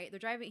home, right?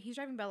 He's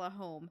driving Bella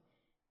home,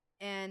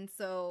 and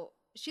so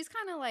she's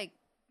kind of like,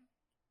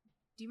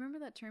 do you remember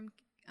that term,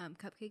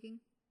 cupcaking?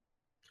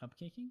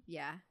 Cupcaking?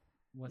 Yeah.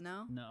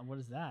 No? No. What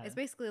is that? It's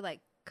basically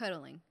like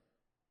cuddling.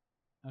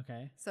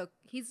 Okay. So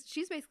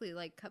she's basically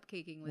like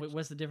cupcaking with.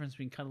 What's the difference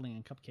between cuddling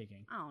and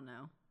cupcaking? I don't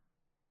know.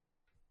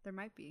 There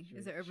might be.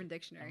 Is it Urban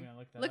Dictionary? I'm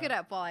gonna Look it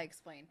up while I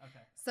explain.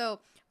 Okay. So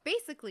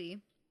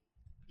basically,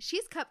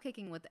 she's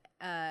cupcaking with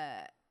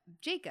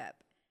Jacob,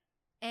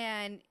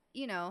 and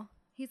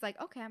he's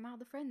like, okay, I'm out of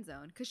the friend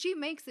zone, because she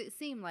makes it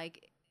seem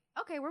like,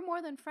 okay, we're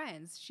more than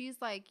friends. She's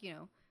like,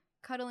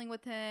 cuddling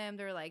with him.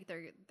 They're like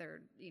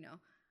they're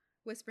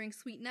whispering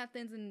sweet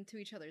nothings into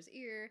each other's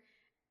ear,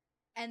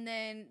 and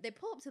then they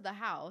pull up to the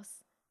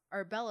house,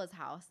 or Bella's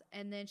house,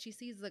 and then she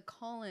sees the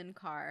Colin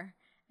car,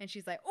 and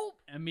she's like, oh,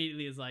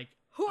 Immediately is like,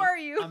 who are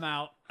you? I'm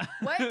out.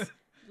 What?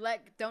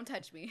 Like, don't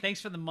touch me. Thanks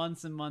for the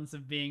months and months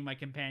of being my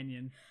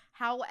companion.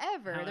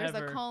 However, there's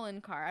a Colin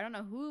car. I don't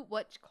know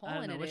which Colin I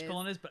don't know which is.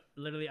 Colin is, but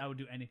literally I would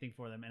do anything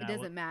for them. And It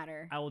doesn't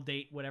matter. I will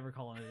date whatever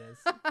Colin it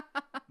is.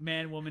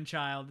 Man, woman,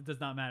 child, it does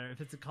not matter.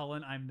 If it's a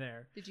Colin, I'm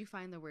there. Did you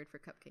find the word for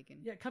cupcaking?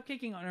 Yeah,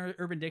 cupcaking on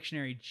Urban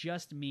Dictionary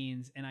just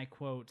means, and I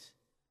quote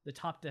the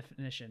top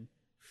definition,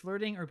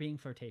 flirting or being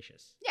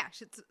flirtatious. Yeah,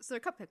 so they're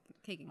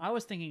cupcaking. I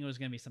was thinking it was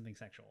going to be something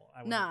sexual.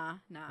 Nah.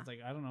 I was like,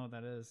 I don't know what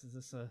that is. Is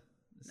this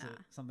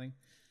something?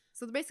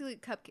 So basically,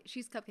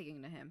 she's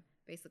cupcaking to him,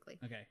 basically.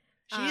 Okay.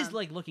 She is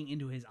like looking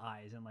into his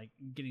eyes and like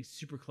getting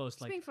super close.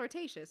 She's like being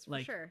flirtatious, for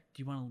like, sure.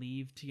 do you want to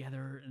leave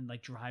together and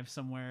like drive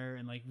somewhere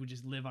and like we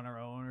just live on our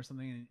own or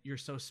something? And you're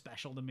so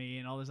special to me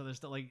and all this other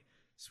stuff, like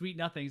sweet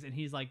nothings. And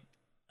he's like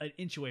an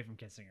inch away from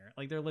kissing her.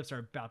 Like their lips are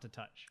about to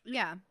touch.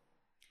 Yeah.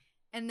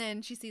 And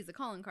then she sees the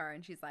Colin car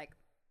and she's like,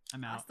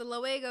 I'm out. Hasta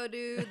luego,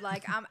 dude.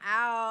 Like, I'm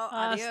out.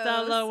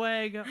 Hasta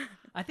luego.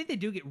 I think they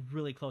do get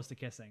really close to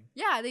kissing.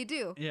 Yeah, they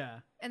do. Yeah.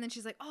 And then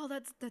she's like, oh,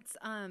 that's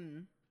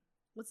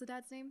what's the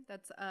dad's name?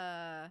 That's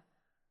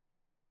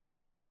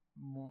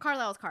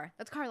Carlisle's car.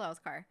 That's Carlisle's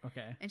car.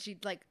 Okay. And she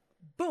like,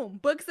 boom,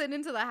 books it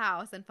into the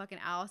house, and fucking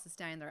Alice is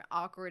standing there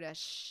awkward as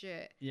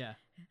shit. Yeah.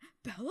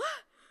 Bella,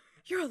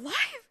 you're alive?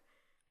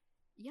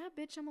 Yeah,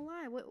 bitch, I'm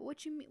alive.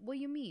 What you mean? What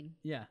you mean?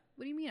 Yeah.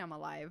 What do you mean I'm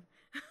alive?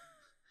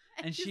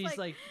 and she's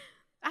like,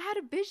 I had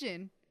a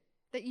vision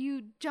that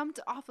you jumped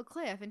off a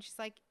cliff, and she's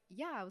like,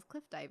 yeah, I was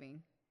cliff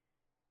diving.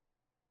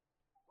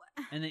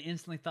 And they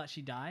instantly thought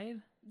she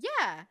died.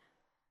 Yeah.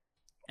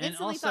 And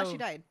instantly also, thought she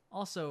died.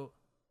 Also,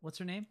 what's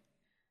her name?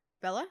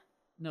 Bella?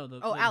 No,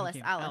 the Alice.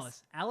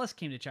 Alice. Alice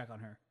came to check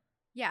on her.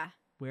 Yeah.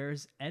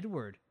 Where's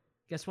Edward?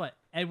 Guess what?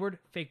 Edward,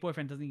 fake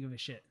boyfriend, doesn't give a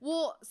shit.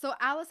 Well, so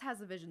Alice has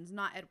the visions,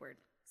 not Edward.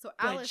 So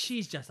Alice, but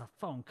she's just a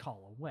phone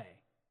call away.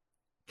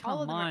 All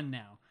Come on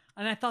now.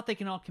 And I thought they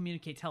can all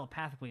communicate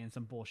telepathically in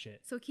some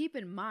bullshit. So keep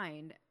in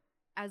mind,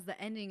 as the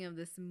ending of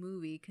this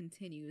movie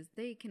continues,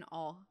 they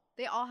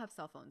all have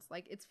cell phones.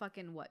 Like, it's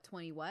fucking what,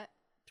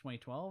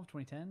 2012,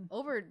 2010?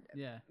 Over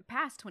Yeah.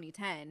 Past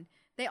 2010.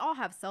 They all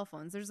have cell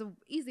phones. There's an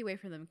easy way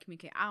for them to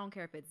communicate. I don't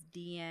care if it's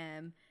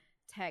DM,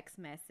 text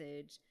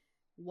message,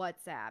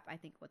 WhatsApp. I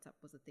think WhatsApp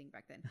was a thing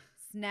back then.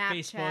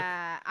 Snapchat.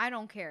 Facebook. I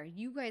don't care.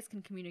 You guys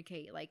can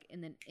communicate like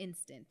in an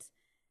instant.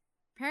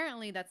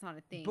 Apparently that's not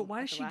a thing. But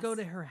why does she go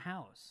to her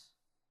house?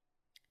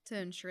 To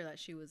ensure that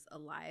she was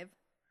alive.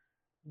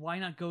 Why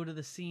not go to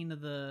the scene of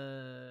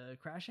the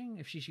crashing?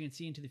 If she can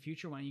see into the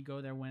future, why don't you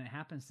go there when it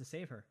happens to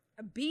save her?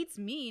 It beats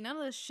me. None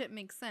of this shit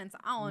makes sense.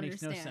 I don't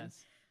understand. Makes no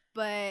sense.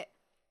 But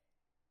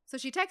so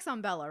she texts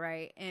on Bella,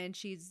 right? And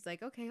she's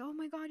like, okay, oh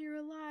my God, you're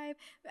alive.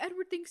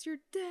 Edward thinks you're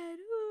dead.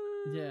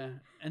 Yeah.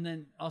 And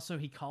then also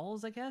he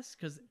calls, I guess,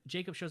 because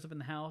Jacob shows up in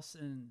the house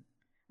and...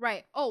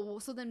 Right. Oh, well,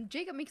 so then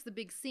Jacob makes the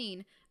big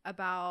scene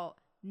about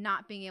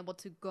not being able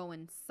to go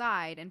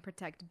inside and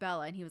protect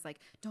Bella. And he was like,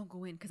 don't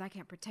go in because I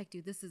can't protect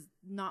you. This is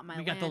not my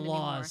land anymore. We got the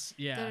laws.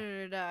 Yeah. Da,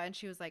 da, da, da. And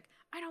she was like,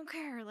 I don't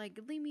care. Like,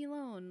 leave me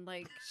alone.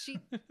 Like, she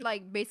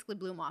like basically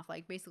blew him off.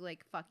 Like, basically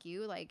like, fuck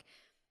you. Like,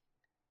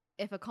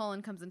 if a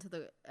Colin comes into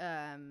the,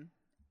 I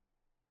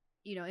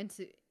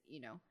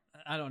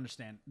don't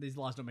understand. These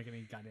laws don't make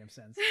any goddamn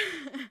sense.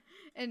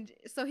 And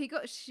so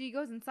she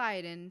goes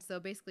inside, and so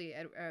basically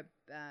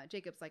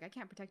Jacob's like, I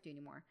can't protect you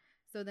anymore.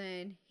 So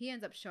then he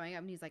ends up showing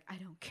up, and he's like, I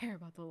don't care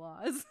about the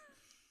laws.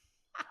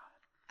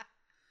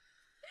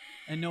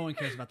 And no one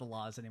cares about the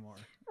laws anymore.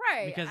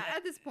 Right. Because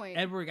at this point,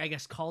 Edward, I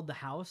guess, called the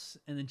house,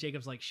 and then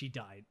Jacob's like, she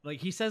died. Like,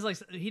 he says, like,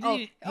 he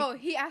didn't. didn't...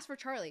 He asked for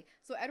Charlie.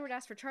 So Edward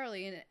asked for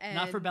Charlie, and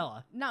not for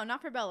Bella. No,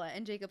 not for Bella.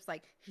 And Jacob's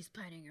like, he's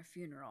planning a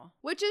funeral,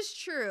 which is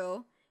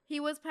true. He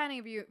was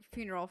planning a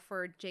funeral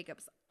for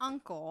Jacob's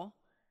uncle.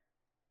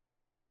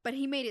 But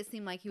he made it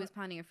seem like he was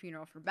planning a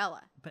funeral for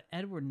Bella. But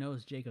Edward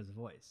knows Jacob's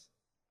voice.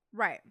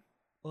 Right.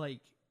 Like,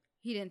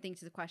 He didn't think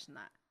to question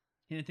that.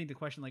 he didn't think the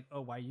question like,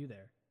 oh, why are you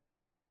there?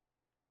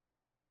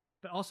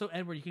 But also,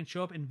 Edward, you can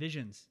show up in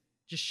visions.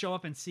 Just show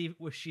up and see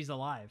if she's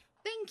alive.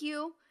 Thank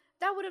you.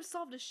 That would have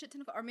solved a shit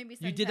ton of, or maybe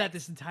You did that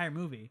this entire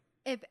movie.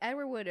 If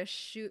Edward would have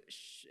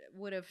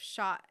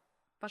shot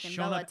fucking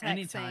Shown Bella up text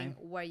anytime. saying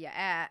where you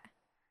at,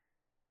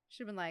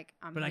 she'd been like,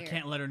 I'm But here. I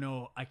can't let her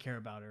know I care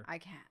about her. I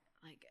can't.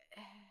 Like,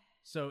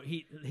 So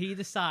he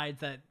decides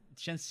that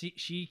since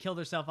she killed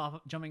herself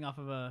jumping off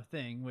of a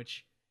thing,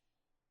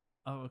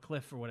 of a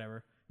cliff or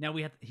whatever. Now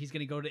he's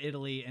gonna go to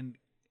Italy and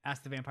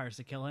ask the vampires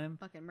to kill him.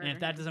 fucking And murder if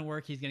that him. doesn't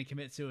work, he's gonna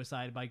commit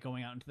suicide by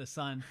going out into the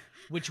sun,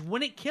 which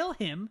wouldn't kill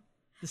him.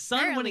 The sun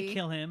Apparently, wouldn't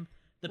kill him.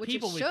 The which it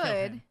people would kill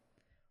should. him.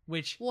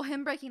 Which Well,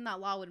 him breaking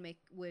that law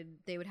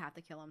they would have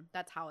to kill him.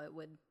 That's how it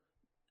would.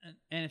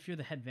 and if you're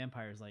the head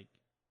vampires, like,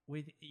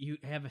 wait, you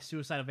have a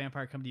suicidal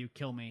vampire come to you,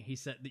 kill me. He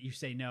said that you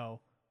say no.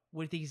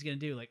 What do you think he's gonna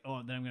do? Like,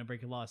 oh, then I'm gonna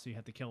break a law, so you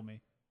have to kill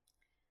me.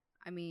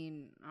 I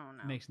mean, I don't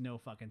know. Makes no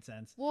fucking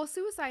sense. Well,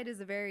 suicide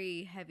is a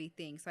very heavy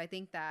thing, so I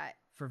think that.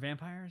 For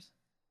vampires,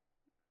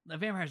 the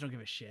vampires don't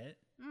give a shit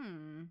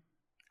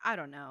I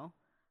don't know,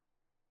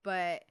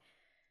 but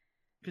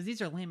because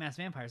these are lame ass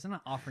vampires. They're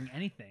not offering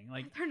anything.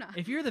 Like, they're not.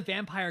 if you're the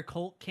vampire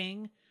cult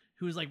king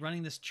who's like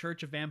running this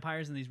church of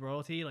vampires and these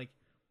royalty, like,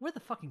 what are the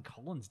fucking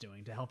Cullens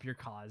doing to help your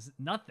cause?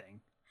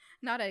 Nothing.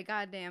 Not a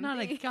goddamn. Not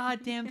thing. a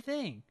goddamn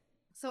thing.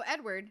 So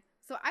Edward.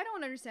 So I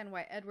don't understand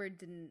why Edward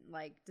didn't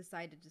like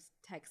decide to just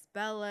text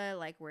Bella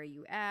like, "Where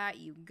you at?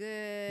 You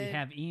good?" We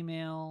have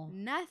email.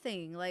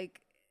 Nothing.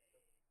 Like,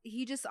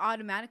 he just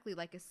automatically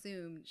like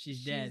assumed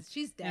She's dead.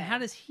 She's dead. And how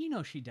does he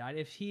know she died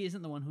if he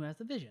isn't the one who has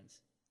the visions?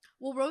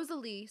 Well,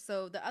 Rosalie,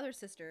 so the other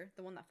sister,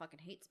 the one that fucking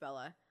hates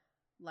Bella,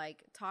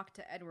 like talked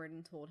to Edward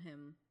and told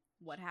him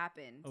what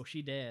happened. Oh,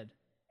 she dead.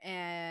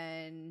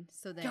 And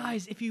so then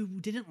Guys, if you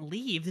didn't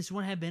leave, this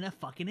wouldn't have been a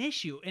fucking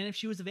issue. And if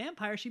she was a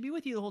vampire, she'd be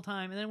with you the whole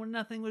time, and then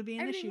nothing would be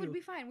an everything issue. would be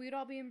fine. We'd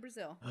all be in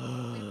Brazil.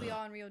 We'd be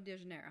all in Rio de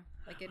Janeiro.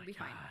 Like, Oh it'd my be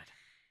fine.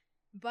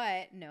 God.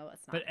 But no,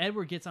 it's not. But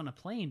Edward gets on a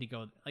plane to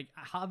go. Like,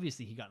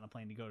 obviously, he got on a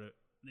plane to go to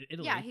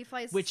Italy. yeah, he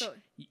flies. Which so,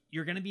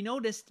 you're going to be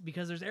noticed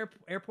because there's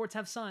airports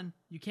have sun.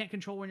 You can't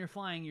control when you're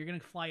flying. You're going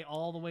to fly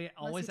all the way,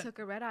 unless he took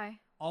a red eye.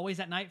 always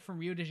at night from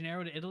Rio de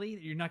Janeiro to Italy.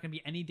 You're not going to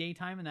be any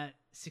daytime in that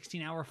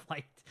 16-hour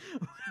flight,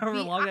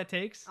 however long that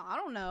takes. I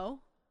don't know.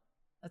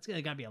 That's got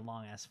to be a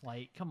long ass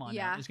flight. Come on,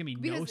 Yeah, now. There's going to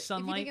be because no if you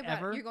sunlight think about it,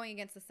 ever. you're going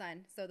against the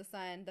sun. So the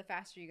sun, the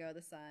faster you go,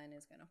 the sun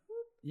is gonna.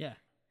 Whoop. Yeah.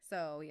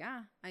 So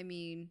yeah, I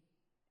mean,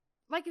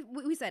 like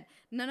we said,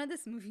 none of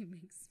this movie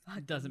makes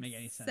fucking doesn't make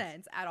any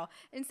sense. at all.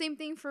 And same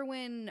thing for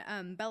when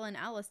Bella and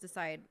Alice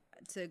decide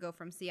to go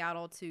from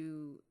Seattle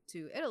to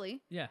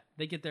Italy. Yeah.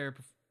 They get there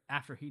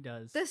after he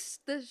does.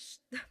 The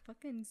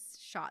fucking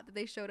shot that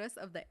they showed us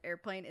of the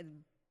airplane is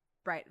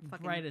bright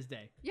Bright as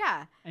day.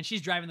 yeah. And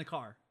she's driving the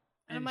car.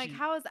 And I'm like,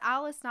 how is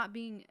Alice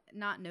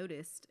not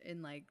noticed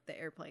in like the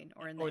airplane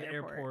or in the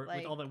airport? Like,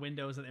 with all the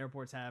windows that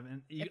airports have,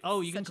 and you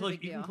It's can such a close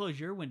big you can deal. close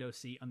your window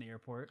seat on the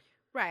airport,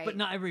 right, but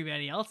not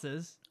everybody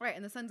else's. right,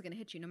 and the sun's gonna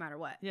hit you no matter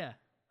what. Yeah,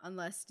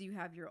 Unless you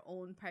have your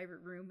own private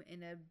room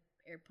in an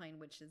airplane,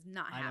 which is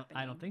not I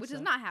happening. don't think which so.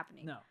 is not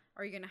happening. no.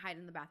 Or you're gonna hide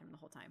in the bathroom the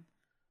whole time.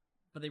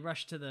 But they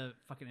rush to the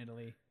fucking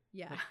Italy.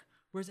 Yeah. Like,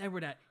 where's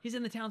Edward at? He's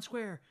in the town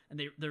square,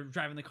 and they're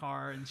driving the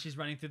car, and she's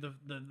running through the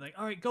like,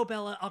 all right, go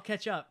Bella, I'll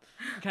catch up,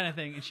 kind of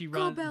thing, and she Go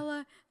runs.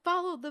 Bella,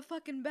 follow the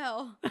fucking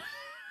bell.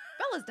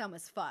 Bella's dumb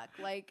as fuck.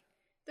 Like,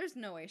 there's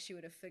no way she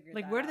would have figured.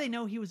 Like, that where do out. they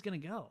know he was gonna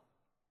go?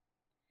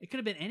 It could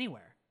have been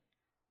anywhere.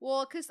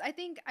 Well, because I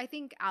think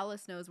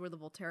Alice knows where the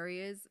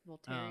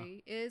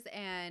Volturi is,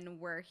 and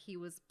where he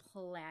was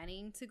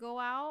planning to go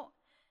out.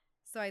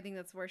 So I think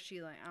that's where she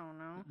I don't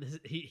know.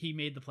 He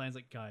made the plans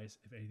like, guys,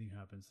 if anything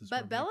happens, this is But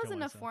where I'm gonna Bella's kill in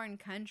a myself. foreign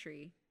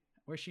country.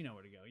 Where's she know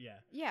where to go? Yeah,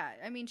 Yeah,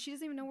 I mean, she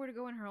doesn't even know where to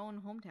go in her own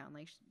hometown.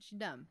 Like, she's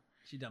dumb.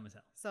 she's dumb as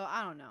hell. So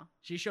I don't know.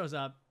 She shows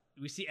up.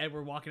 We see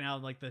Edward walking out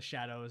of like the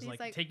shadows, He's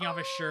like taking off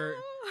his shirt,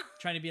 "Oh."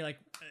 trying to be like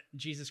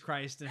Jesus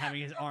Christ and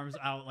having his arms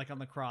out like on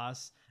the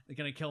cross. They're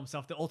gonna kill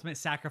himself, the ultimate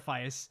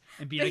sacrifice,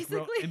 and be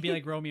Basically.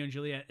 like Romeo and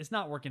Juliet. It's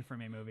not working for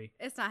me, movie.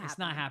 It's not happening. It's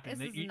not happening.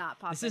 This You- is not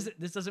possible.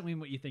 This doesn't mean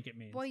what you think it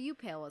means. Boy, you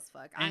pale as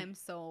fuck. And I'm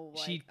so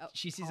like.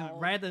 she sees him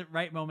appalled. right at the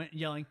right moment,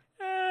 yelling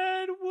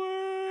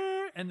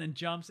Edward, and then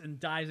jumps and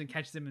dives and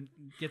catches him and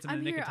gets him in I'm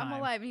the nick here. of time. I'm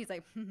alive, and he's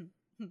like,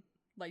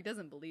 like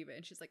doesn't believe it,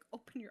 and she's like,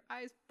 open your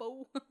eyes,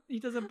 Bo. He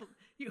doesn't.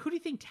 Who do you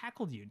think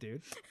tackled you,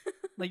 dude?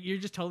 Like, you're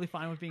just totally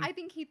fine with being. I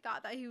think he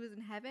thought that he was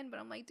in heaven, but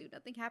I'm like, dude,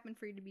 nothing happened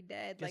for you to be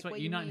dead. Guess like, what?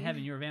 you You're not in mean?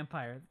 heaven. You're a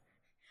vampire.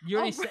 You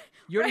already Oh, said.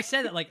 You already right.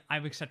 said that. Like,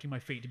 I'm accepting my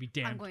fate to be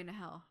damned. I'm going to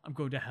hell. I'm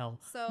going to hell.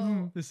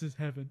 So This is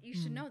heaven. you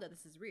should know that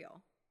this is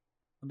real.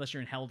 Unless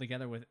you're in hell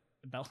together with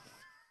Bella,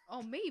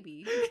 Oh,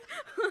 maybe.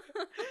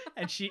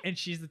 and she's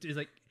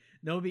like,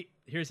 no,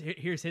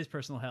 here's his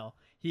personal hell.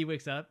 He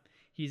wakes up.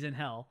 He's in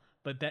hell.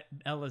 but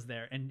Ella's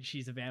there, and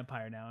she's a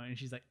vampire now, and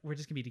she's like, "We're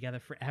just gonna be together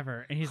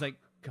forever." And he's like,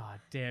 "God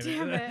damn it,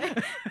 Damn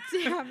it.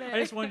 Damn it. I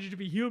just wanted you to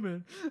be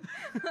human."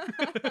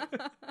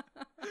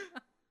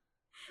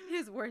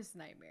 His worst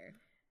nightmare.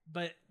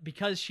 But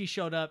because she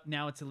showed up,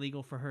 now it's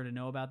illegal for her to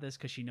know about this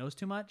because she knows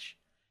too much.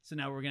 So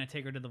now we're gonna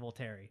take her to the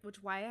Volturi. Which,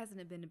 why hasn't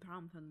it been a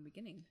problem from the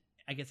beginning?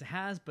 I guess it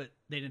has, but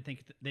they didn't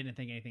think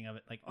anything of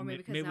it. Like, Or maybe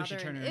because maybe now we should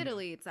they're turn in her into-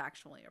 Italy, it's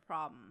actually a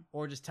problem.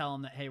 or just tell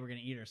them that, hey, we're gonna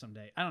eat her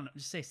someday. I don't know.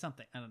 Just say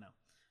something. I don't know.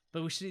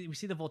 But we see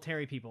the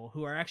Volturi people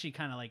who are actually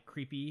kind of like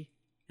creepy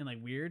and like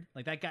weird.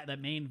 Like that guy, that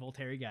main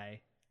Volturi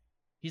guy,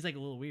 he's like a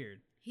little weird.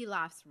 He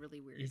laughs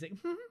really weird. He's like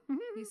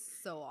He's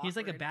so awkward. he's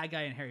like a bad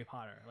guy in Harry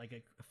Potter, like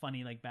a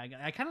funny like bad guy.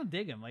 I kind of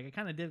dig him. Like I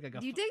kind of dig like a.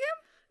 Do you dig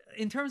him?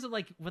 In terms of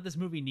like what this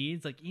movie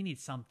needs, like he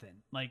needs something.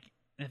 Like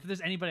if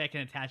there's anybody I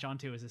can attach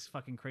onto is this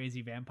fucking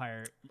crazy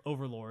vampire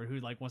overlord who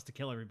like wants to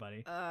kill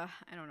everybody. I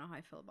don't know how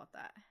I feel about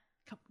that.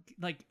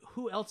 Like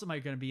who else am I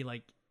gonna be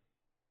like?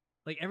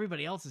 Like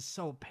everybody else is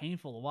so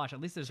painful to watch.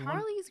 At least there's one.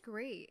 Charlie's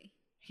great.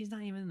 He's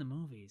not even in the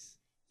movies,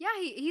 Yeah,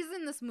 he's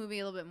in this movie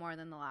a little bit more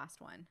than the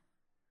last one.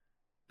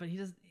 but he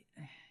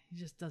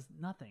just does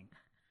nothing.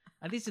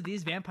 At least with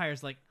these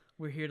vampires, like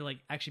we're here to like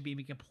actually be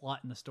making a plot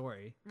in the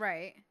story.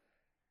 Right.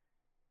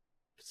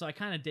 So I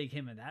kind of dig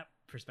him in that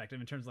perspective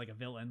in terms of like a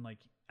villain. Like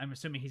I'm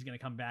assuming he's gonna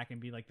come back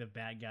and be like the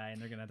bad guy,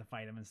 and they're gonna have to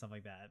fight him and stuff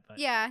like that. But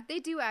Yeah, they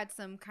do add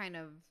some kind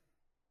of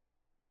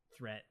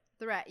threat.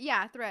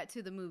 threat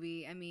to the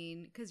movie. I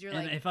mean, because you're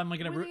And like, if I'm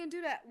gonna what are root, they gonna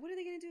do to? What are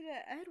they gonna do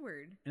to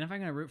Edward? and if I'm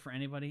gonna root for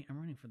anybody, I'm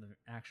rooting for the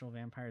actual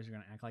vampires who are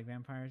gonna act like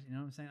vampires. You know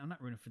what I'm saying? I'm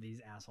not rooting for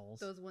these assholes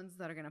Those ones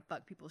that are gonna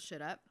fuck people's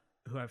shit up.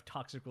 who have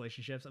toxic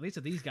relationships. At least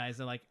with these guys,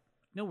 they're like,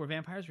 no, we're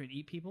vampires. We're gonna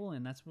eat people,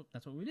 and that's what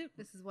we do.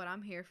 This is what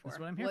I'm here for. That's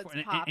what I'm here for.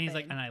 And he's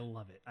like, and I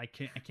love it. I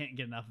can't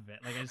get enough of it.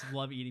 Like I just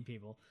love eating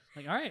people.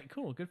 Like, all right,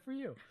 cool, good for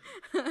you.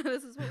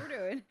 This is what we're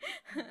doing.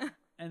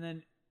 And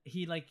then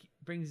he like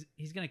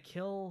he's gonna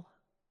kill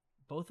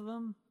both of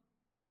them.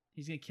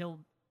 He's gonna kill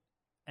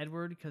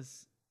Edward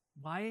because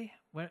why?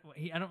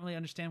 I don't really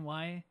understand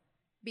why.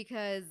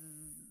 Because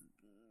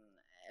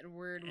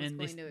Edward was And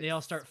going to. they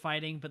all start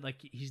fighting, but like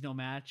he's no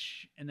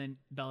match. And then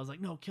Bella's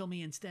like, no, kill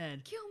me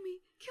instead. Kill me.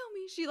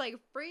 She like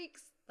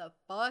freaks the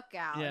fuck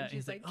out. Yeah, and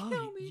she's like, oh,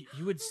 kill me.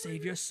 you would Oh my save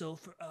God. your soul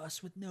for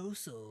us with no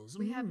souls.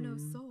 We have no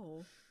Mm.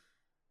 soul.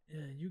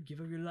 You give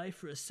up your life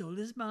for a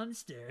soulless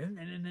monster.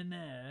 Nah, nah, nah,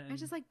 nah.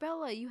 It's just like,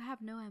 Bella, you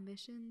have no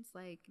ambitions.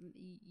 Like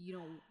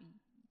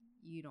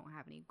you don't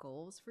have any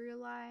goals for your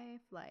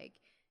life. Like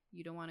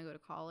you don't want to go to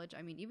college.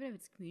 I mean, even if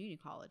it's community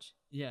college,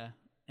 yeah,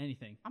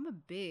 anything. I'm a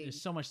big.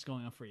 There's so much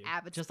going on for you.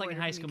 avid Just like in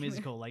supporter High of School community-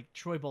 Musical, like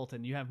Troy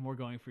Bolton, you have more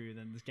going for you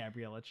than this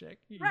Gabriella chick.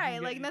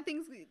 Right, like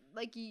nothing's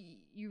like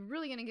you're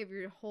really gonna give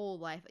your whole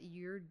life.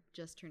 You're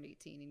just turned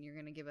 18, and you're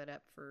gonna give it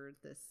up for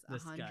this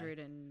This guy. 100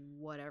 and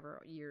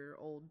whatever year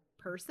old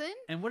person.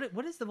 And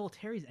what is the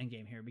Volturi's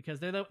endgame here? Because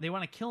they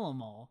want to kill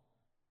them all,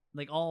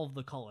 like all of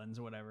the Cullens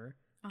or whatever.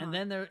 Uh-huh. And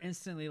then they're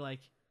instantly like,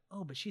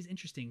 oh, but she's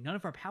interesting. None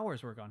of our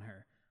powers work on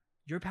her.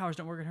 Your powers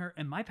don't work on her,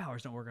 and my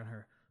powers don't work on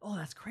her. Oh,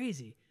 that's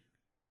crazy.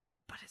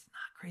 But it's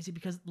not crazy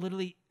because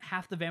literally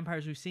half the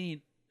vampires we've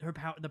seen,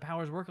 the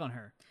powers work on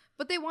her.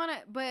 But they want to.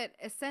 But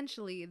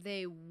essentially,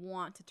 they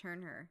want to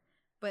turn her.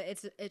 But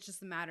it's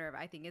just a matter of.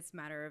 I think it's a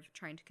matter of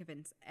trying to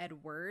convince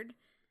Edward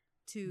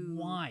to.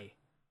 Why?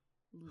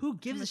 Who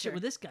gives a shit mature.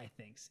 what this guy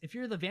thinks? If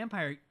you're the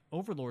vampire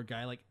overlord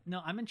guy, like,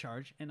 no, I'm in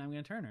charge and I'm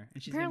gonna turn her.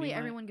 And she's Apparently, gonna be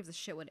everyone gives a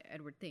shit what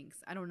Edward thinks.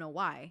 I don't know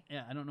why.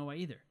 Yeah, I don't know why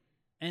either.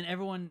 And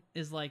everyone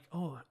is like,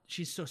 oh,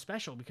 she's so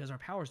special because our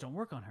powers don't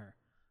work on her.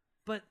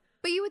 But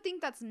But you would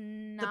think that's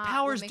not. the what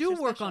powers makes do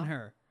her work special. on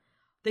her.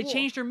 They Cool.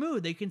 changed her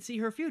mood. They can see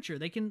her future.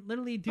 They can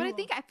literally do.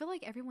 But I feel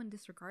like everyone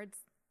disregards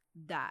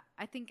that.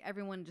 I think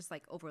everyone just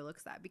like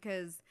overlooks that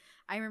because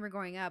I remember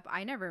growing up,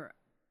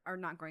 or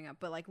not growing up,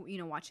 but like,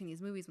 watching these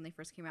movies when they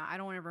first came out, I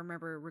don't ever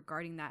remember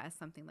regarding that as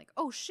something like,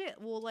 oh shit,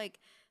 well, like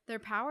their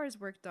powers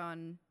worked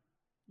on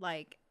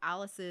like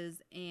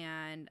Alice's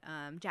and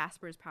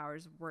Jasper's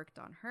powers worked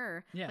on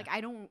her. Yeah. Like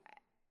I don't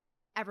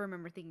ever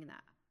remember thinking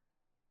that.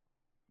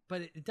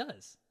 But it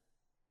does.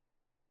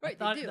 Right,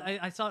 I, they do.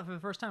 I saw it for the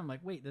first time. I'm like,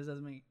 wait, this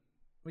doesn't make.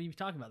 What are you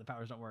talking about? The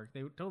powers don't work.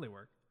 They totally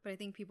work. But I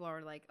think people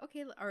are like,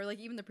 okay, or like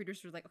even the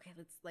producers are like, okay,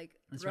 let's like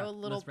Let's throw wrap- a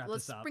little, let's wrap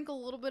let's this up.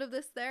 sprinkle a little bit of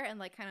this there and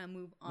like kind of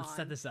move on. Let's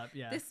set this up.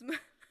 Yeah. This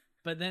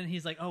But then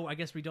he's like, oh, I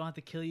guess we don't have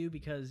to kill you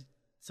because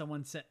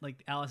someone said,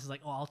 like, Alice is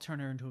like, oh, I'll turn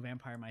her into a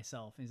vampire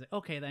myself. And he's like,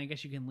 okay, then I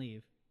guess you can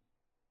leave.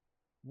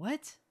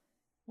 What?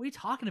 What are you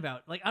talking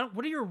about? Like,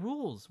 what are your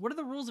rules? What are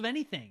the rules of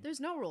anything? There's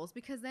no rules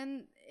because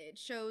then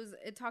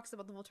it talks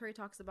about the Volturi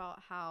talks about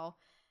how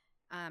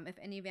if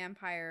any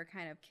vampire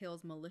kind of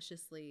kills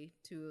maliciously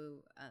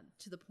to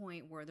the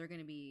point where they're going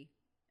to be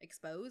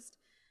exposed.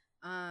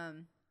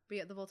 But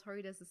yet the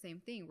Volturi does the same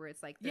thing where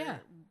it's like they're Yeah.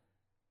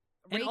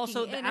 And raking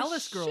also, the in a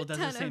Alice girl shit does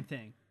the ton same of-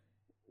 thing.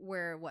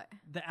 Where what?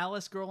 The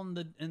Alice girl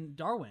in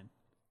Darwin.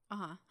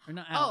 Uh-huh. Or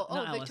not, Oh,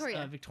 not Alice,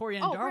 Victoria. Victoria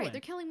and Oh, Darwin. right. They're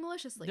killing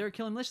maliciously. They're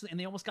killing maliciously, and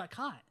they almost got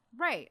caught.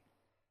 right.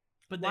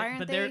 But Why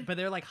aren't they-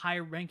 they're like high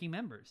ranking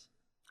members.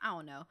 I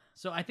don't know.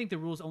 So I think the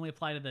rules only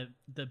apply to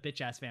the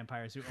bitch ass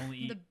vampires who only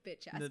eat The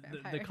bitch ass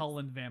vampires. the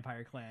Cullen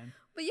vampire clan.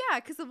 But yeah,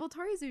 because the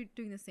Volturi's are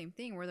doing the same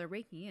thing where they're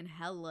raking in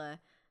hella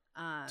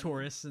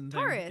Tourists and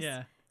tourists. things.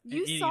 Yeah.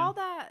 You eating saw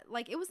them. that,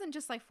 like, it wasn't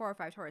just like 4 or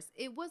 5 tourists.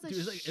 It was a Dude,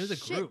 it was a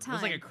shit group. ton. It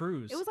was like a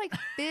cruise. It was like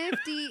 50.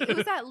 It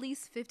was at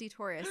least 50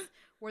 tourists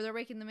where they're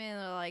raking them in.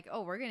 And they're like,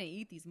 oh, we're gonna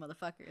eat these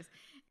motherfuckers.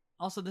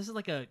 Also, this is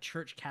like a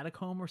church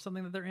catacomb or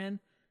something that they're in.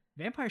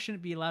 Vampires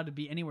shouldn't be allowed to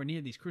be anywhere near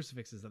these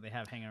crucifixes that they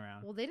have hanging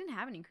around. Well, they didn't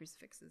have any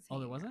crucifixes. Oh,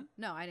 there hanging wasn't? around.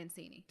 No, I didn't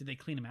see any. Did they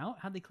clean them out?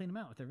 How'd they clean them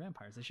out if they're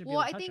vampires? They should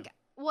Well, be able I to touch think. them.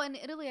 Well, in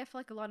Italy, I feel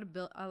like a lot of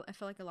I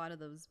feel like a lot of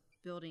those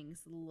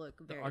buildings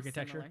look very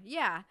architecture? similar.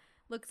 Yeah,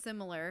 look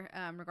similar,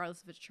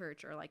 regardless if it's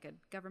church or like a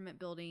government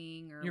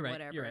building or You're right.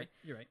 whatever.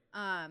 You're right.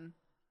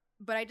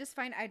 But I just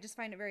find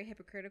it very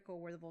hypocritical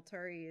where the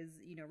Volturi is,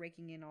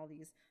 raking in all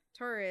these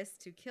tourists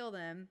to kill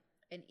them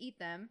and eat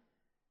them,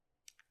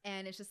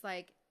 and it's just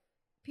like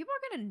people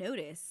are gonna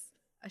notice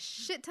a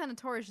shit ton of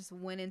tourists just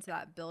went into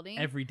that building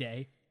Every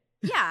day.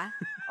 yeah,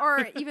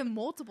 or even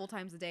multiple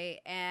times a day,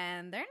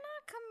 and they're not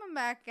coming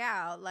back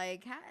out.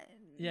 Like,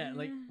 Yeah,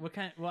 like what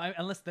kind? Well,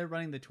 unless they're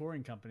running the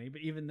touring company, but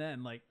even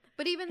then, like,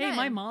 But even hey, then,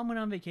 my mom went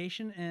on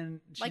vacation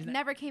and she's like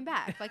never came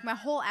back. Like my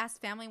whole ass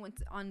family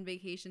went on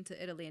vacation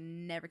to Italy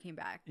and never came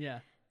back. Yeah,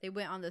 They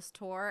went on this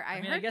tour. I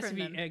mean, heard I guess from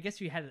them. I guess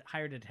if you had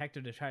hired a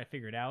detective to try to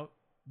figure it out,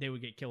 they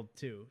would get killed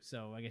too.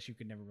 So I guess you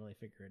could never really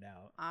figure it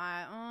out.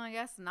 I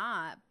guess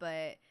not.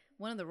 But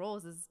one of the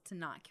rules is to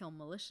not kill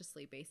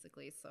maliciously,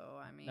 basically. So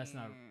I mean, That's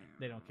not.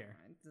 They don't care.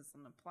 It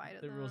doesn't apply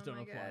to The them. rules don't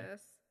I apply.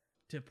 guess.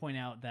 To point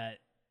out that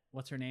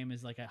what's her name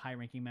is like a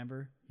high-ranking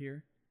member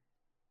here,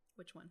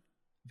 Which one?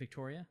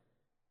 Victoria,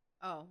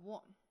 Oh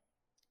well,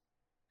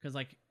 because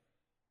like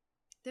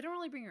they don't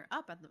really bring her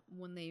up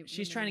when they.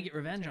 she's trying to get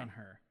revenge on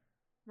her.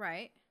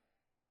 Right.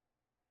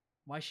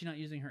 Why is she not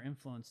using her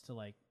influence to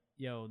like,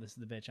 yo, this is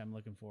the bitch I'm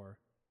looking for.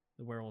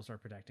 The werewolves are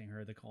protecting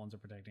her. The Cullens are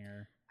protecting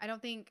her. I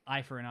don't think.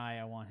 Eye for an eye.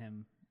 I want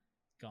him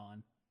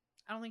gone.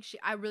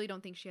 I really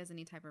don't think she has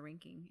any type of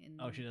ranking in.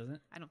 Oh, she doesn't?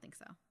 I don't think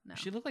so. No.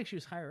 She looked like she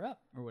was higher up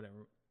or whatever.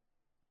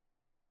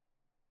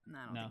 No,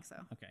 I don't think so.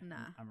 Okay. Nah.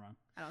 I'm wrong.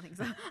 I don't think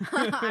so.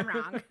 I'm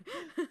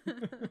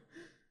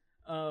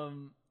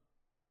wrong.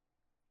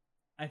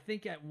 I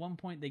think at one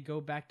point they go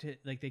back to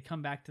like they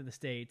come back to the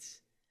States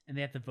and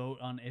they have to vote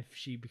on if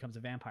she becomes a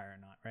vampire or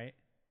not, right?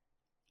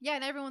 Yeah,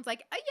 and everyone's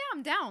like, oh, yeah,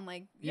 I'm down.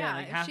 Like, Yeah, yeah,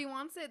 like if she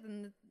wants it,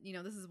 then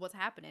this is what's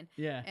happening.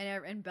 Yeah.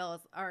 And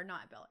Bella's or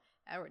not Bella.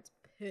 Edward's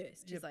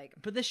pissed. She's like,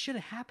 but this should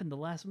have happened the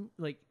last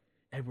like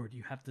Edward,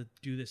 you have to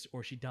do this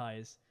or she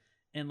dies,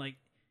 and like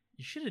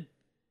you should have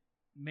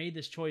made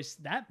this choice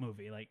that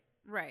movie like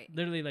right,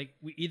 literally like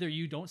either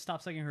you don't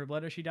stop sucking her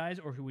blood or she dies,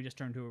 or we just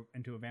turn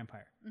into a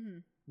vampire,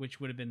 which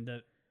would have been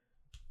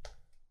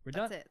we're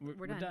That's done. it. We're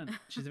We're done. done.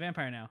 She's a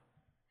vampire now.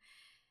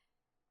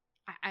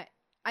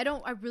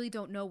 I really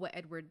don't know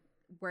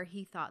where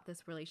he thought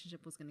this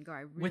relationship was going to go.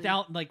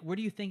 Without like, what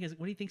do you think is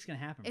going to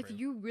happen? If Brew?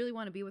 you really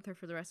want to be with her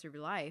for the rest of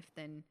your life,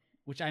 then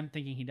Which I'm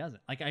thinking he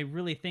doesn't. Like, I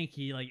really think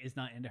he like is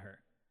not into her,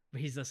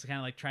 but he's just kind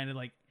of like trying to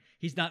like.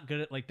 He's not good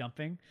at like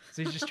dumping,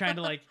 so he's just trying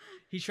to like.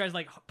 He tries to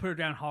like put her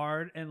down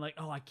hard and like,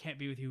 oh, I can't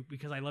be with you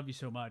because I love you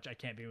so much. I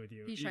can't be with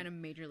you. he's trying to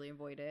majorly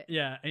avoid it.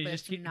 Yeah, and he but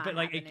just it's keep, not but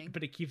like, happening.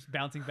 but it keeps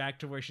bouncing back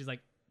to where she's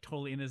like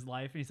totally in his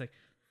life, and he's like,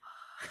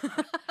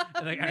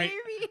 and, like, Maybe.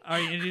 all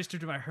right, introduced her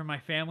to my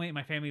family, and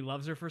my family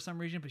loves her for some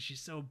reason, but she's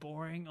so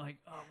boring. Like,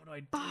 oh, what do I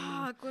do?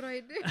 Fuck, what do I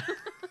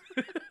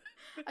do?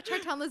 I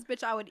tried telling this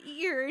bitch I would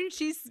eat her, and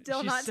she's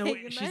still not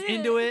taking the She's hit.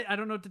 into it. I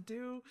don't know what to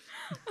do.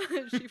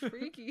 She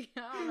freaky.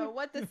 I don't know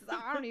what this is.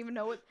 I don't even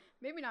know what.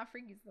 Maybe not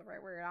freaky is the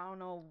right word. I don't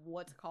know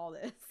what to call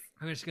this.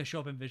 I'm just gonna show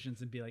up in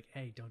visions and be like,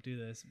 "Hey, don't do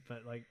this,"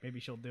 but like maybe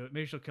she'll do it.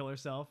 Maybe she'll kill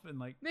herself and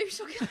like. Maybe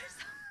she'll kill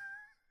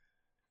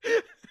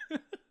herself.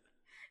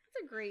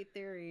 It's a great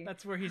theory.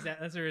 That's where he's at.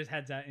 That's where his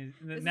head's at. And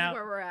This now, is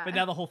where we're at. But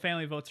now the whole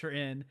family votes her in,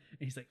 and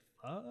he's like,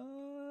 "Fuck."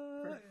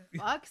 For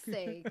fuck's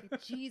sake,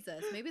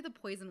 Jesus! Maybe the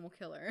poison will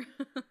kill her.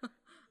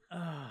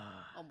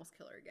 Almost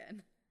kill her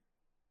again.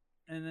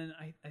 And then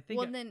I think.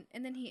 Well,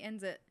 and then he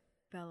ends it.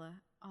 Bella,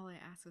 all I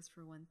ask is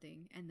for one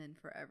thing, and then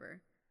forever.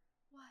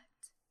 What?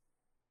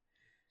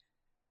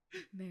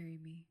 Marry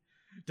me.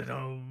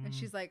 Da-dum. And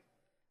she's like,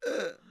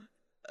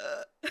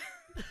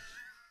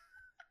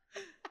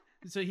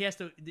 So he has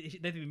to. They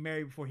have to be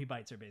married before he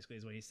bites her. Basically,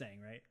 is what he's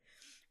saying, right?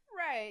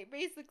 right,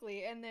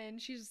 basically. And then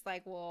she's just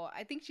like, well,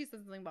 I think she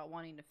said something about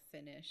wanting to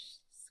finish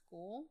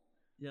school.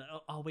 Yeah,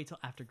 I'll wait till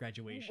after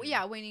graduation. Well,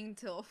 yeah, waiting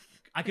till.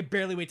 I could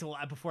barely wait till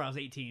before I was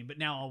 18, but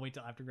now I'll wait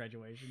till after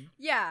graduation.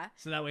 Yeah,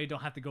 So that way I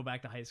don't have to go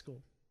back to high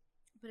school.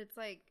 but it's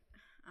like,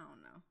 I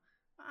don't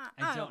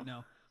know. I don't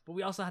know. But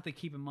we also have to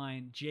keep in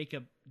mind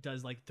Jacob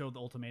does like throw the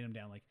ultimatum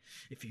down, like,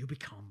 if you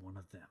become one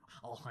of them,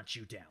 I'll hunt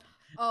you down.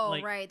 Oh,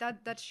 Like, right.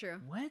 That's true.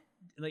 What?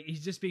 Like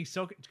he's just being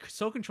so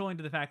controlling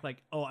to the fact,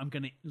 like, oh, I'm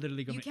gonna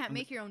literally go. You can't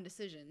make your own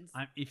decisions.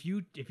 If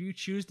you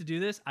choose to do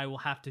this, I will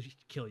have to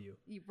kill you.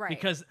 Right.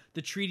 Because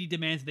the treaty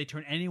demands that they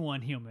turn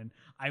anyone human.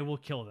 I will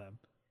kill them.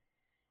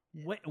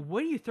 What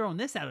are you throwing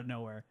this out of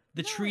nowhere?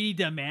 The No. treaty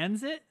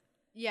demands it.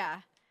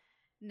 Yeah.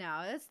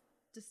 No, that's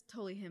just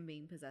totally him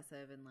being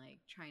possessive and like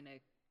trying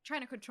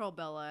to control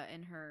Bella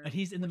and her. And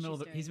he's in the what middle of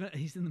the, she's doing.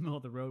 he's in the middle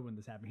of the road when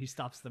this happened. He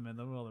stops them in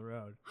the middle of the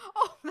road,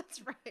 Oh,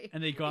 that's right.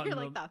 and they go out. You're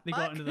Into like, the, "The they go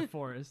out fuck?" into the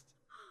forest.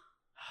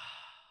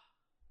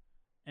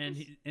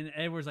 And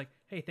Edward's like,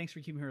 "Hey, thanks for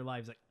keeping her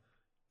alive." He's like,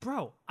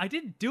 "Bro, I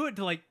didn't do it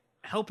to like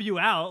help you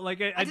out. Like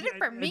I did it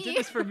for I me." did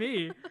this for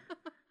me."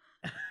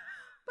 But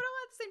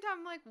at the same time,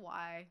 I'm like,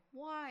 why?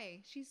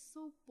 Why? She's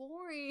so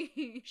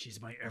boring. She's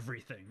my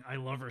everything. I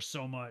love her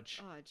so much.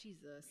 Oh,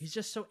 Jesus. He's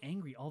just so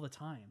angry all the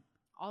time.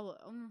 all.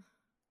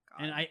 God.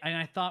 And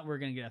I thought we were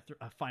gonna get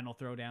a final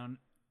throwdown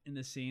in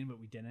this scene, but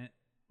we didn't.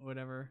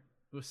 Whatever.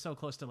 It was so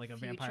close to like a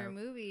Future vampire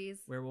movies.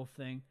 werewolf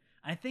thing.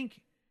 I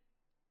think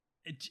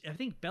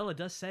Bella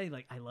does say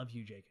like, "I love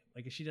you, Jacob."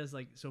 Like she does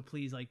like, "So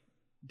please like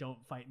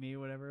don't fight me" or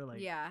whatever.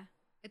 Like Yeah,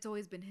 it's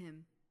always been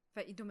him.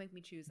 But don't make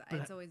me choose. But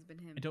It's always been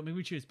him. don't make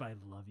me choose, but I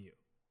love you.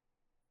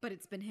 But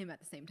it's been him at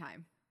the same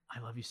time. I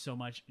love you so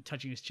much.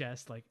 Touching his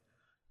chest, like,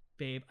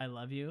 "Babe, I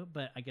love you,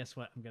 but I guess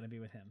what? I'm gonna be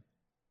with him."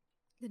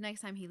 The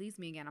next time he leaves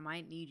me again, I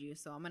might need you,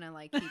 so I'm gonna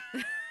like keep.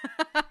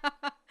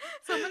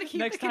 So I'm gonna keep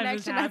Next the time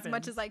this connection as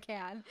much happens. as I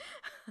can.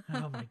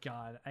 Oh my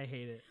god, I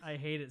hate it. I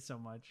hate it so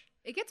much.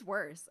 It gets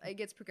worse. It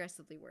gets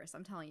progressively worse.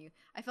 I'm telling you.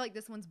 I feel like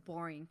this one's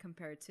boring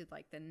compared to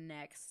like the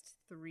next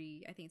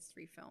three. I think it's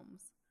 3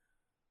 films,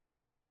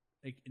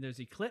 Like, there's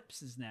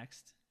Eclipse is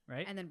next,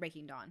 right? and then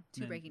Breaking Dawn.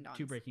 And then Breaking Dawns.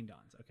 2 Breaking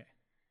Dawns. Okay.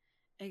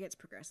 It gets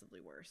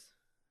progressively worse.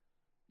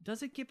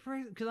 Does it get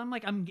because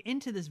I'm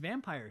into this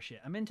vampire shit.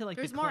 I'm into like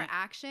There's the more clan-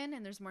 action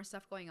and there's more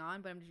stuff going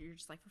on, but you're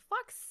just like, for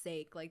fuck's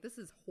sake, like this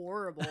is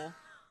horrible.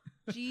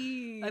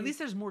 Jeez. At least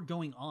there's more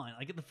going on.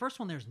 Like at the first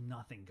one, there's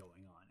nothing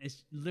going on.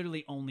 It's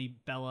literally only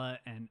Bella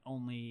and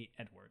only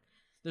Edward.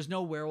 There's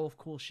no werewolf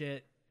cool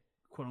shit,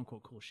 quote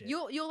unquote cool shit.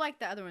 You'll like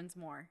the other ones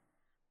more,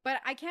 but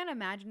I can't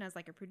imagine as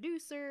like a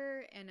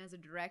producer and as a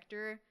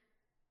director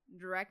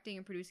directing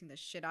and producing the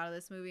shit out of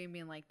this movie and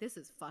being like, this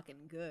is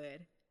fucking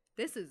good.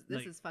 This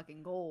Like- is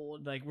fucking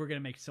gold. Like we're gonna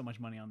make so much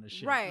money on this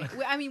shit. Right.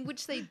 I mean,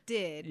 which they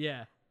did.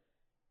 Yeah.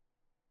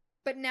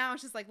 But now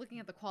it's just like looking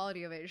at the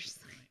quality of it. It's just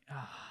like,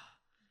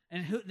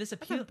 And who this that's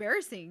appeal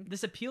embarrassing.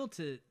 this appealed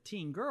to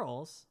teen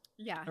girls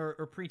Yeah.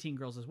 or preteen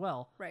girls as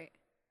well. Right.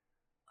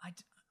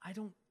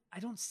 I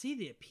don't see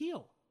the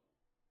appeal,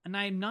 and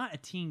I'm not a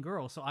teen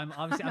girl, so I'm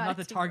obviously I'm not not a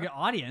the teen target girl.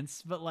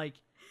 audience. But like,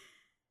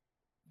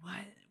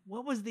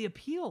 what was the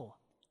appeal?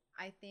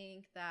 I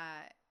think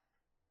that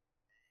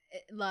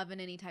love in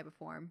any type of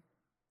form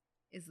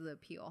is the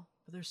appeal.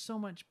 But there's so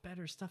much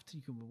better stuff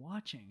you can be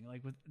watching,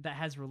 like with that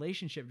has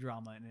relationship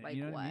drama in it. Like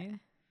you know what I what? mean?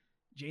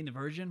 Jane the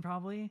Virgin,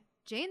 probably.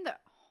 Jane the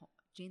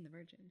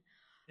Virgin.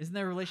 Isn't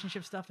there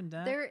relationship stuff in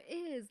that? There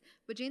is,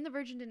 but Jane the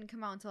Virgin didn't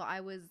come out until I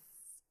was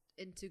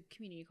into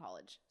community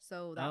college.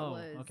 So that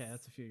was okay.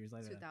 That's a few years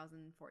later.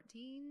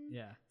 2014.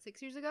 Yeah.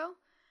 6 years ago.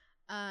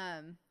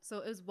 So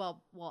it was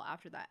well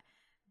after that.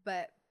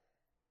 But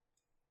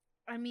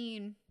I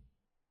mean,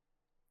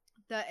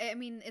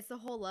 it's the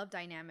whole love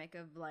dynamic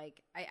of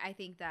like I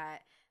think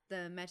that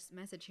the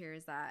message here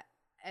is that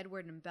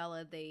Edward and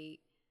Bella, they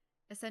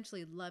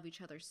essentially love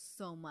each other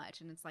so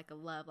much, and it's like a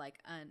love like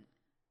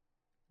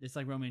It's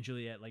like Romeo and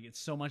Juliet. Like it's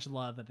so much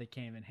love that they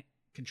can't even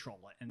control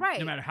it, and Right.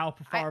 no matter how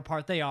far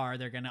apart they are,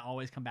 they're gonna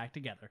always come back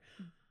together.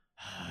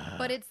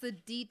 but it's the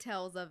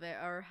details of it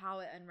or how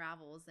it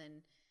unravels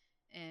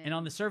And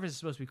on the surface, it's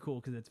supposed to be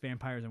cool because it's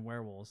vampires and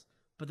werewolves,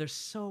 but they're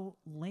so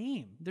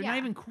lame. They're not Yeah.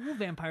 even cool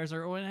vampires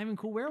or not even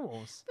cool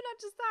werewolves. But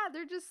not just that,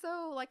 they're just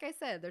so, like I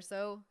said, they're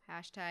so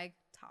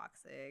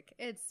 #toxic.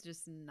 It's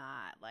just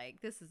not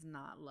like, this is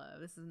not love.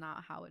 This is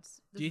not how it's.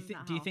 Do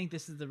you think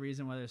this is the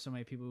reason why there's so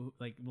many people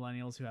like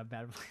millennials who have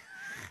bad?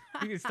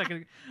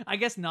 I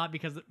guess not,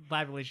 because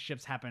bad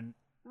relationships happen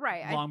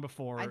right? long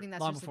before. I think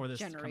that's long just before a this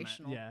come out.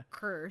 generational Yeah.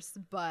 curse.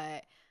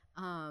 But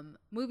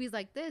movies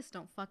like this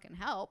don't fucking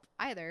help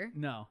either.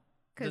 No.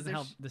 It 'Cause doesn't they're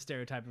help sh- the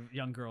stereotype of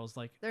young girls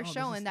like They're "Oh, this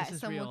showing is- that this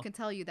is someone real." can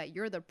tell you that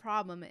you're the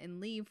problem and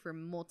leave for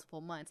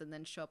multiple months and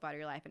then show up out of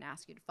your life and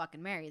ask you to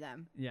fucking marry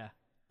them. Yeah,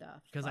 The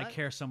because I fuck?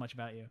 care so much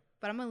about you.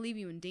 But I'm gonna leave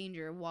you in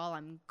danger while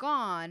I'm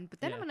gone.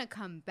 But then I'm Yeah. gonna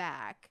come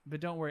back But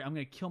don't worry, I'm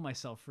gonna kill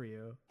myself for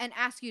you. and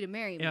ask you to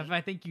marry me. If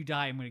I think you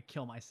die, I'm gonna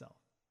kill myself.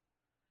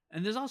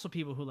 And there's also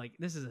people who like,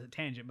 this is a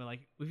tangent, but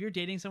like if you're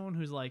dating someone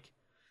who's like,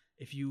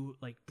 if you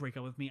like break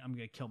up with me, I'm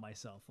gonna kill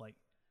myself. Like,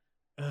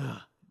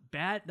 ugh,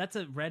 bad. That's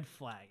a red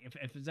flag.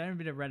 If there's ever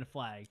been a red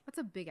flag, That's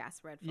a big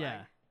ass red flag.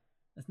 yeah,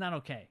 that's not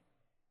okay.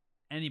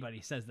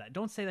 Anybody says that,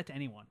 don't say that to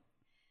anyone.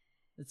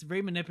 It's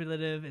very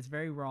manipulative. It's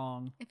very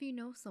wrong. If you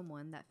know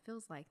someone that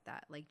feels like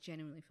that, like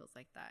genuinely feels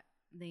like that,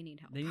 they need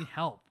help. They need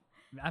help.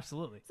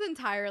 Absolutely. It's the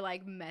entire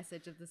like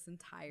message of this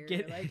entire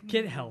like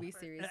Get movie help.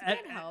 series. E-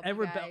 Get help,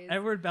 Edward, you guys.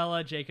 Edward,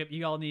 Bella, Jacob,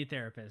 you all need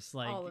therapists.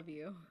 Like all of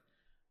you.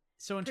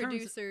 so in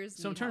Producers. terms,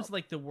 so in need terms of help.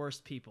 like the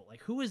worst people,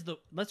 like who is the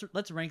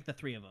let's rank the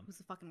 3 of them. Who's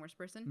the fucking worst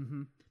person?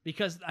 Mm-hmm.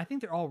 Because I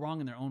think they're all wrong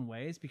in their own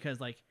ways. Because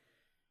like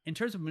in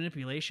terms of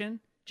manipulation,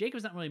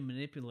 Jacob's not really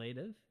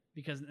manipulative.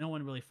 because no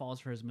one really falls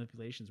for his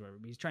manipulations or whatever.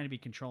 But he's trying to be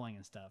controlling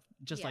and stuff,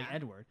 just like Yeah.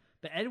 Edward.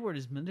 But Edward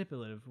is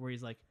manipulative, where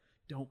he's like,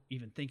 "Don't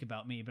even think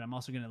about me, but I'm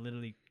also going to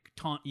literally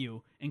taunt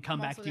you and come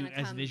I'm back also to you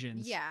gonna as come-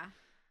 visions." Yeah.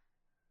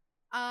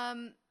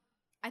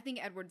 I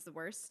think Edward's the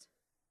worst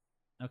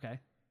Okay.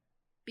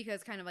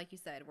 because kind of like you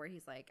said, where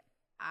he's like,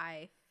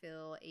 I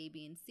feel A,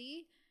 B, and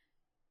C,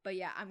 but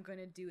yeah, I'm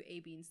gonna do A,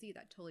 B, and C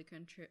that totally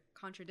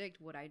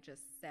contradict what I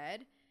just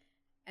said,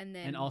 and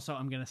then And also,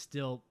 I'm going to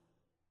still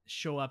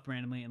show up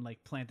randomly and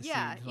like plant the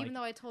yeah, seed. even Like,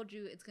 though I told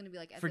you it's gonna be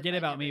like as if forget I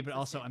about never me, but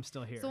also existed. I'm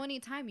still here. So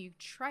anytime you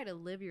try to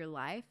live your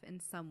life in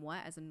somewhat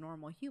as a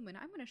normal human,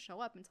 I'm gonna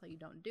show up until you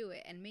don't do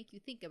it and make you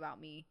think about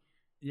me.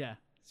 Yeah.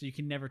 So you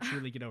can never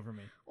truly get over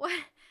me. What?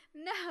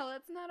 No,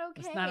 that's not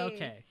okay. It's not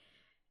okay.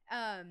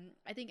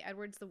 I think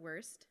Edward's the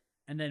worst.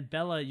 And then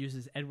Bella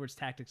uses Edward's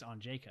tactics on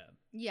Jacob.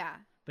 Yeah.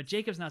 But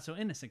Jacob's not so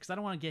innocent because I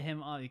don't want to get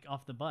him like,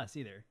 off the bus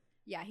either.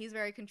 Yeah, he's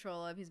very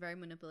controlling. He's very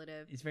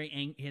manipulative. He's very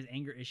he has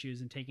anger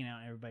issues and taking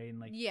out everybody and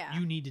like, Yeah.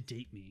 you need to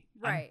date me.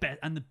 Right.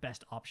 I'm the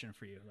best option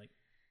for you. Like,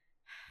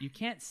 you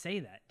can't say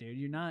that, dude.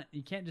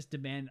 You can't just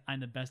demand I'm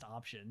the best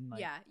option. Like,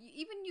 Yeah,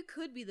 even you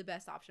could be the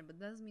best option, but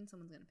that doesn't mean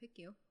someone's gonna pick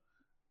you.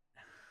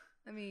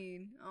 I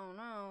mean, I don't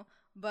know,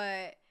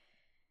 but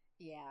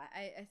yeah,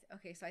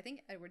 okay. So I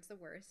think Edward's the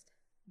worst.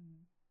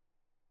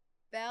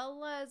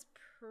 Bella's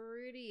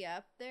pretty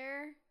up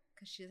there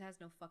because she has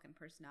no fucking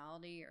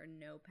personality or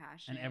no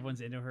passion, and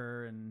everyone's into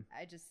her and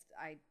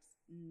I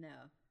no.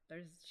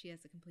 She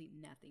has a complete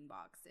nothing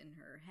box in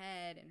her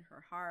head and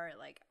her heart.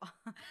 Like,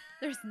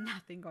 there's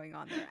nothing going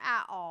on there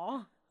at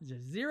all.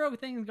 just zero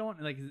things going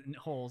like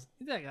holes.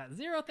 He's got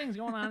zero things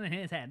going on in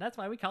his head. That's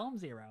why we call him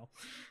Zero.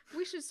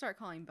 We should start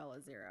calling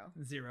Bella Zero.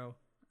 Zero.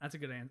 That's a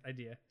good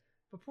idea.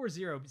 But poor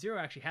Zero. Zero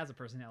actually has a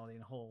personality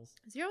in holes.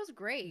 Zero's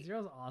great.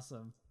 Zero's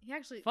awesome. He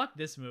actually. Fuck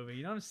this movie.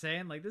 You know what I'm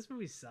saying? Like, this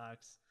movie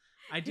sucks.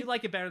 I do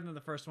like it better than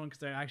the first one because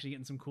they're actually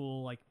getting some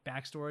cool like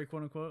backstory,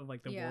 quote unquote, of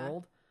like the Yeah.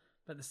 world.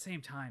 But at the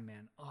same time,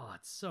 man,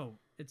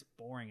 it's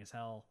boring as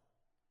hell.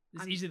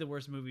 It's I'm- easily the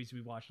worst movies we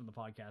watched on the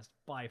podcast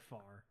by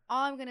far.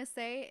 All I'm gonna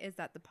say is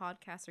that the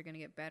podcasts are gonna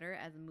get better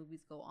as the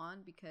movies go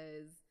on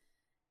because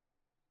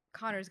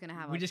Connor's gonna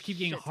have. We a just keep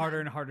getting shit harder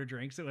ton. and harder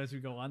drinks as we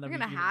go on. We're That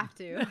gonna we- have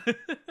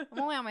to. I'm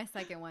only on my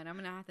second one. I'm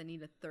gonna have to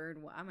need a third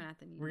one. I'm gonna have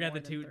to need. We're gonna more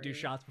have to than do three.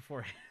 shots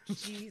beforehand.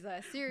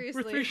 Jesus,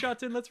 seriously. We're 3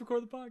 shots in. Let's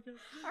record the podcast.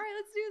 All right,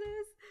 let's do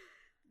this.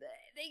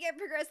 They get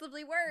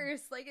progressively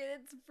worse. Like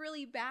it's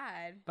really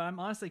bad. But I'm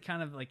honestly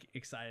kind of like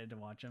excited to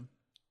watch them.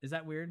 Is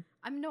that weird?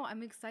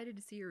 I'm excited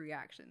to see your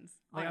reactions.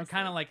 Like I'm honestly.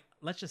 kind of like,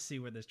 let's just see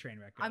where this train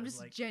wreck goes. I'm just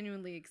like,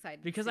 genuinely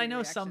excited because to see I know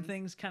your some reactions.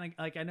 things kind of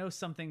like I know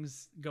some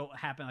things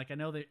happen. Like I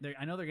know they're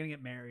gonna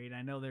get married.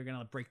 I know they're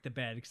gonna break the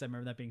bed because I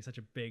remember that being such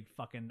a big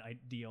fucking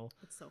deal.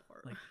 It's so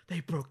horrible. Like they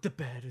broke the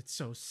bed. It's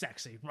so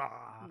sexy.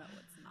 Rah. No,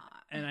 it's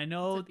not. And I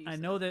know It's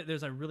abusive. that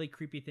there's a really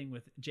creepy thing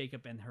with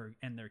Jacob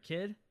and their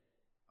kid.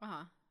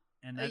 Uh-huh.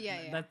 And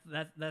Yeah.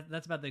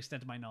 that's about the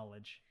extent of my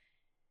knowledge.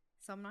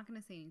 So I'm not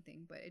gonna say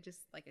anything, but it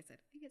just, like I said,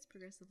 it gets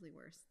progressively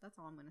worse. That's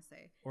all I'm gonna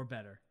say. Or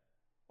better.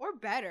 Or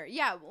better.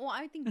 Yeah, well,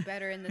 I think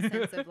better in the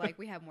sense of like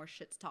we have more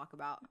shit to talk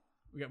about.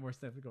 We got more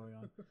stuff going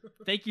on.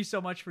 Thank you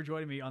so much for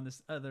joining me on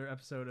this other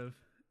episode of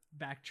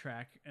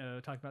Backtrack,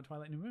 talking about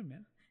Twilight New Moon,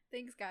 man.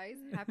 Than's guys.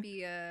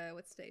 Happy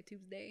what's today?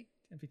 Tuesday.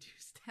 Happy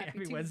Tuesday. Happy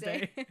Happy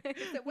Wednesday.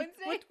 Is it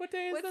Wednesday? What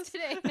day is What's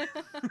this?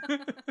 today?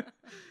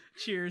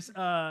 Cheers.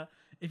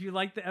 If you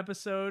liked the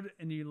episode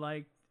and you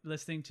like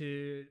listening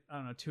to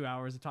 2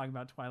 hours of talking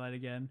about Twilight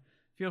again,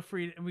 feel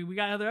free. We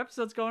got other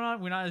episodes going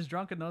on. We're not as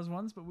drunk in those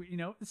ones, but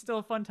it's still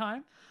a fun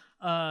time.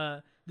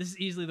 This is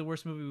easily the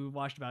worst movie we've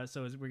watched about it,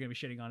 so we're gonna be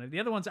shitting on it. The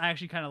other ones I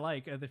actually kind of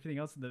like. Everything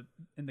else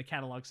in the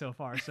catalog so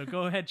far. So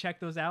go ahead, check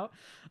those out.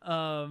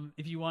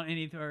 If you want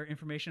any of our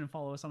information,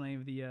 follow us on any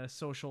of the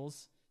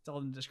socials. It's all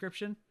in the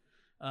description.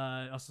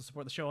 Also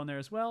support the show on there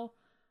as well.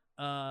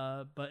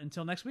 But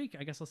until next week,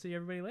 I guess I'll see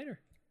everybody later.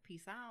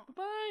 Peace out.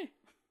 Bye.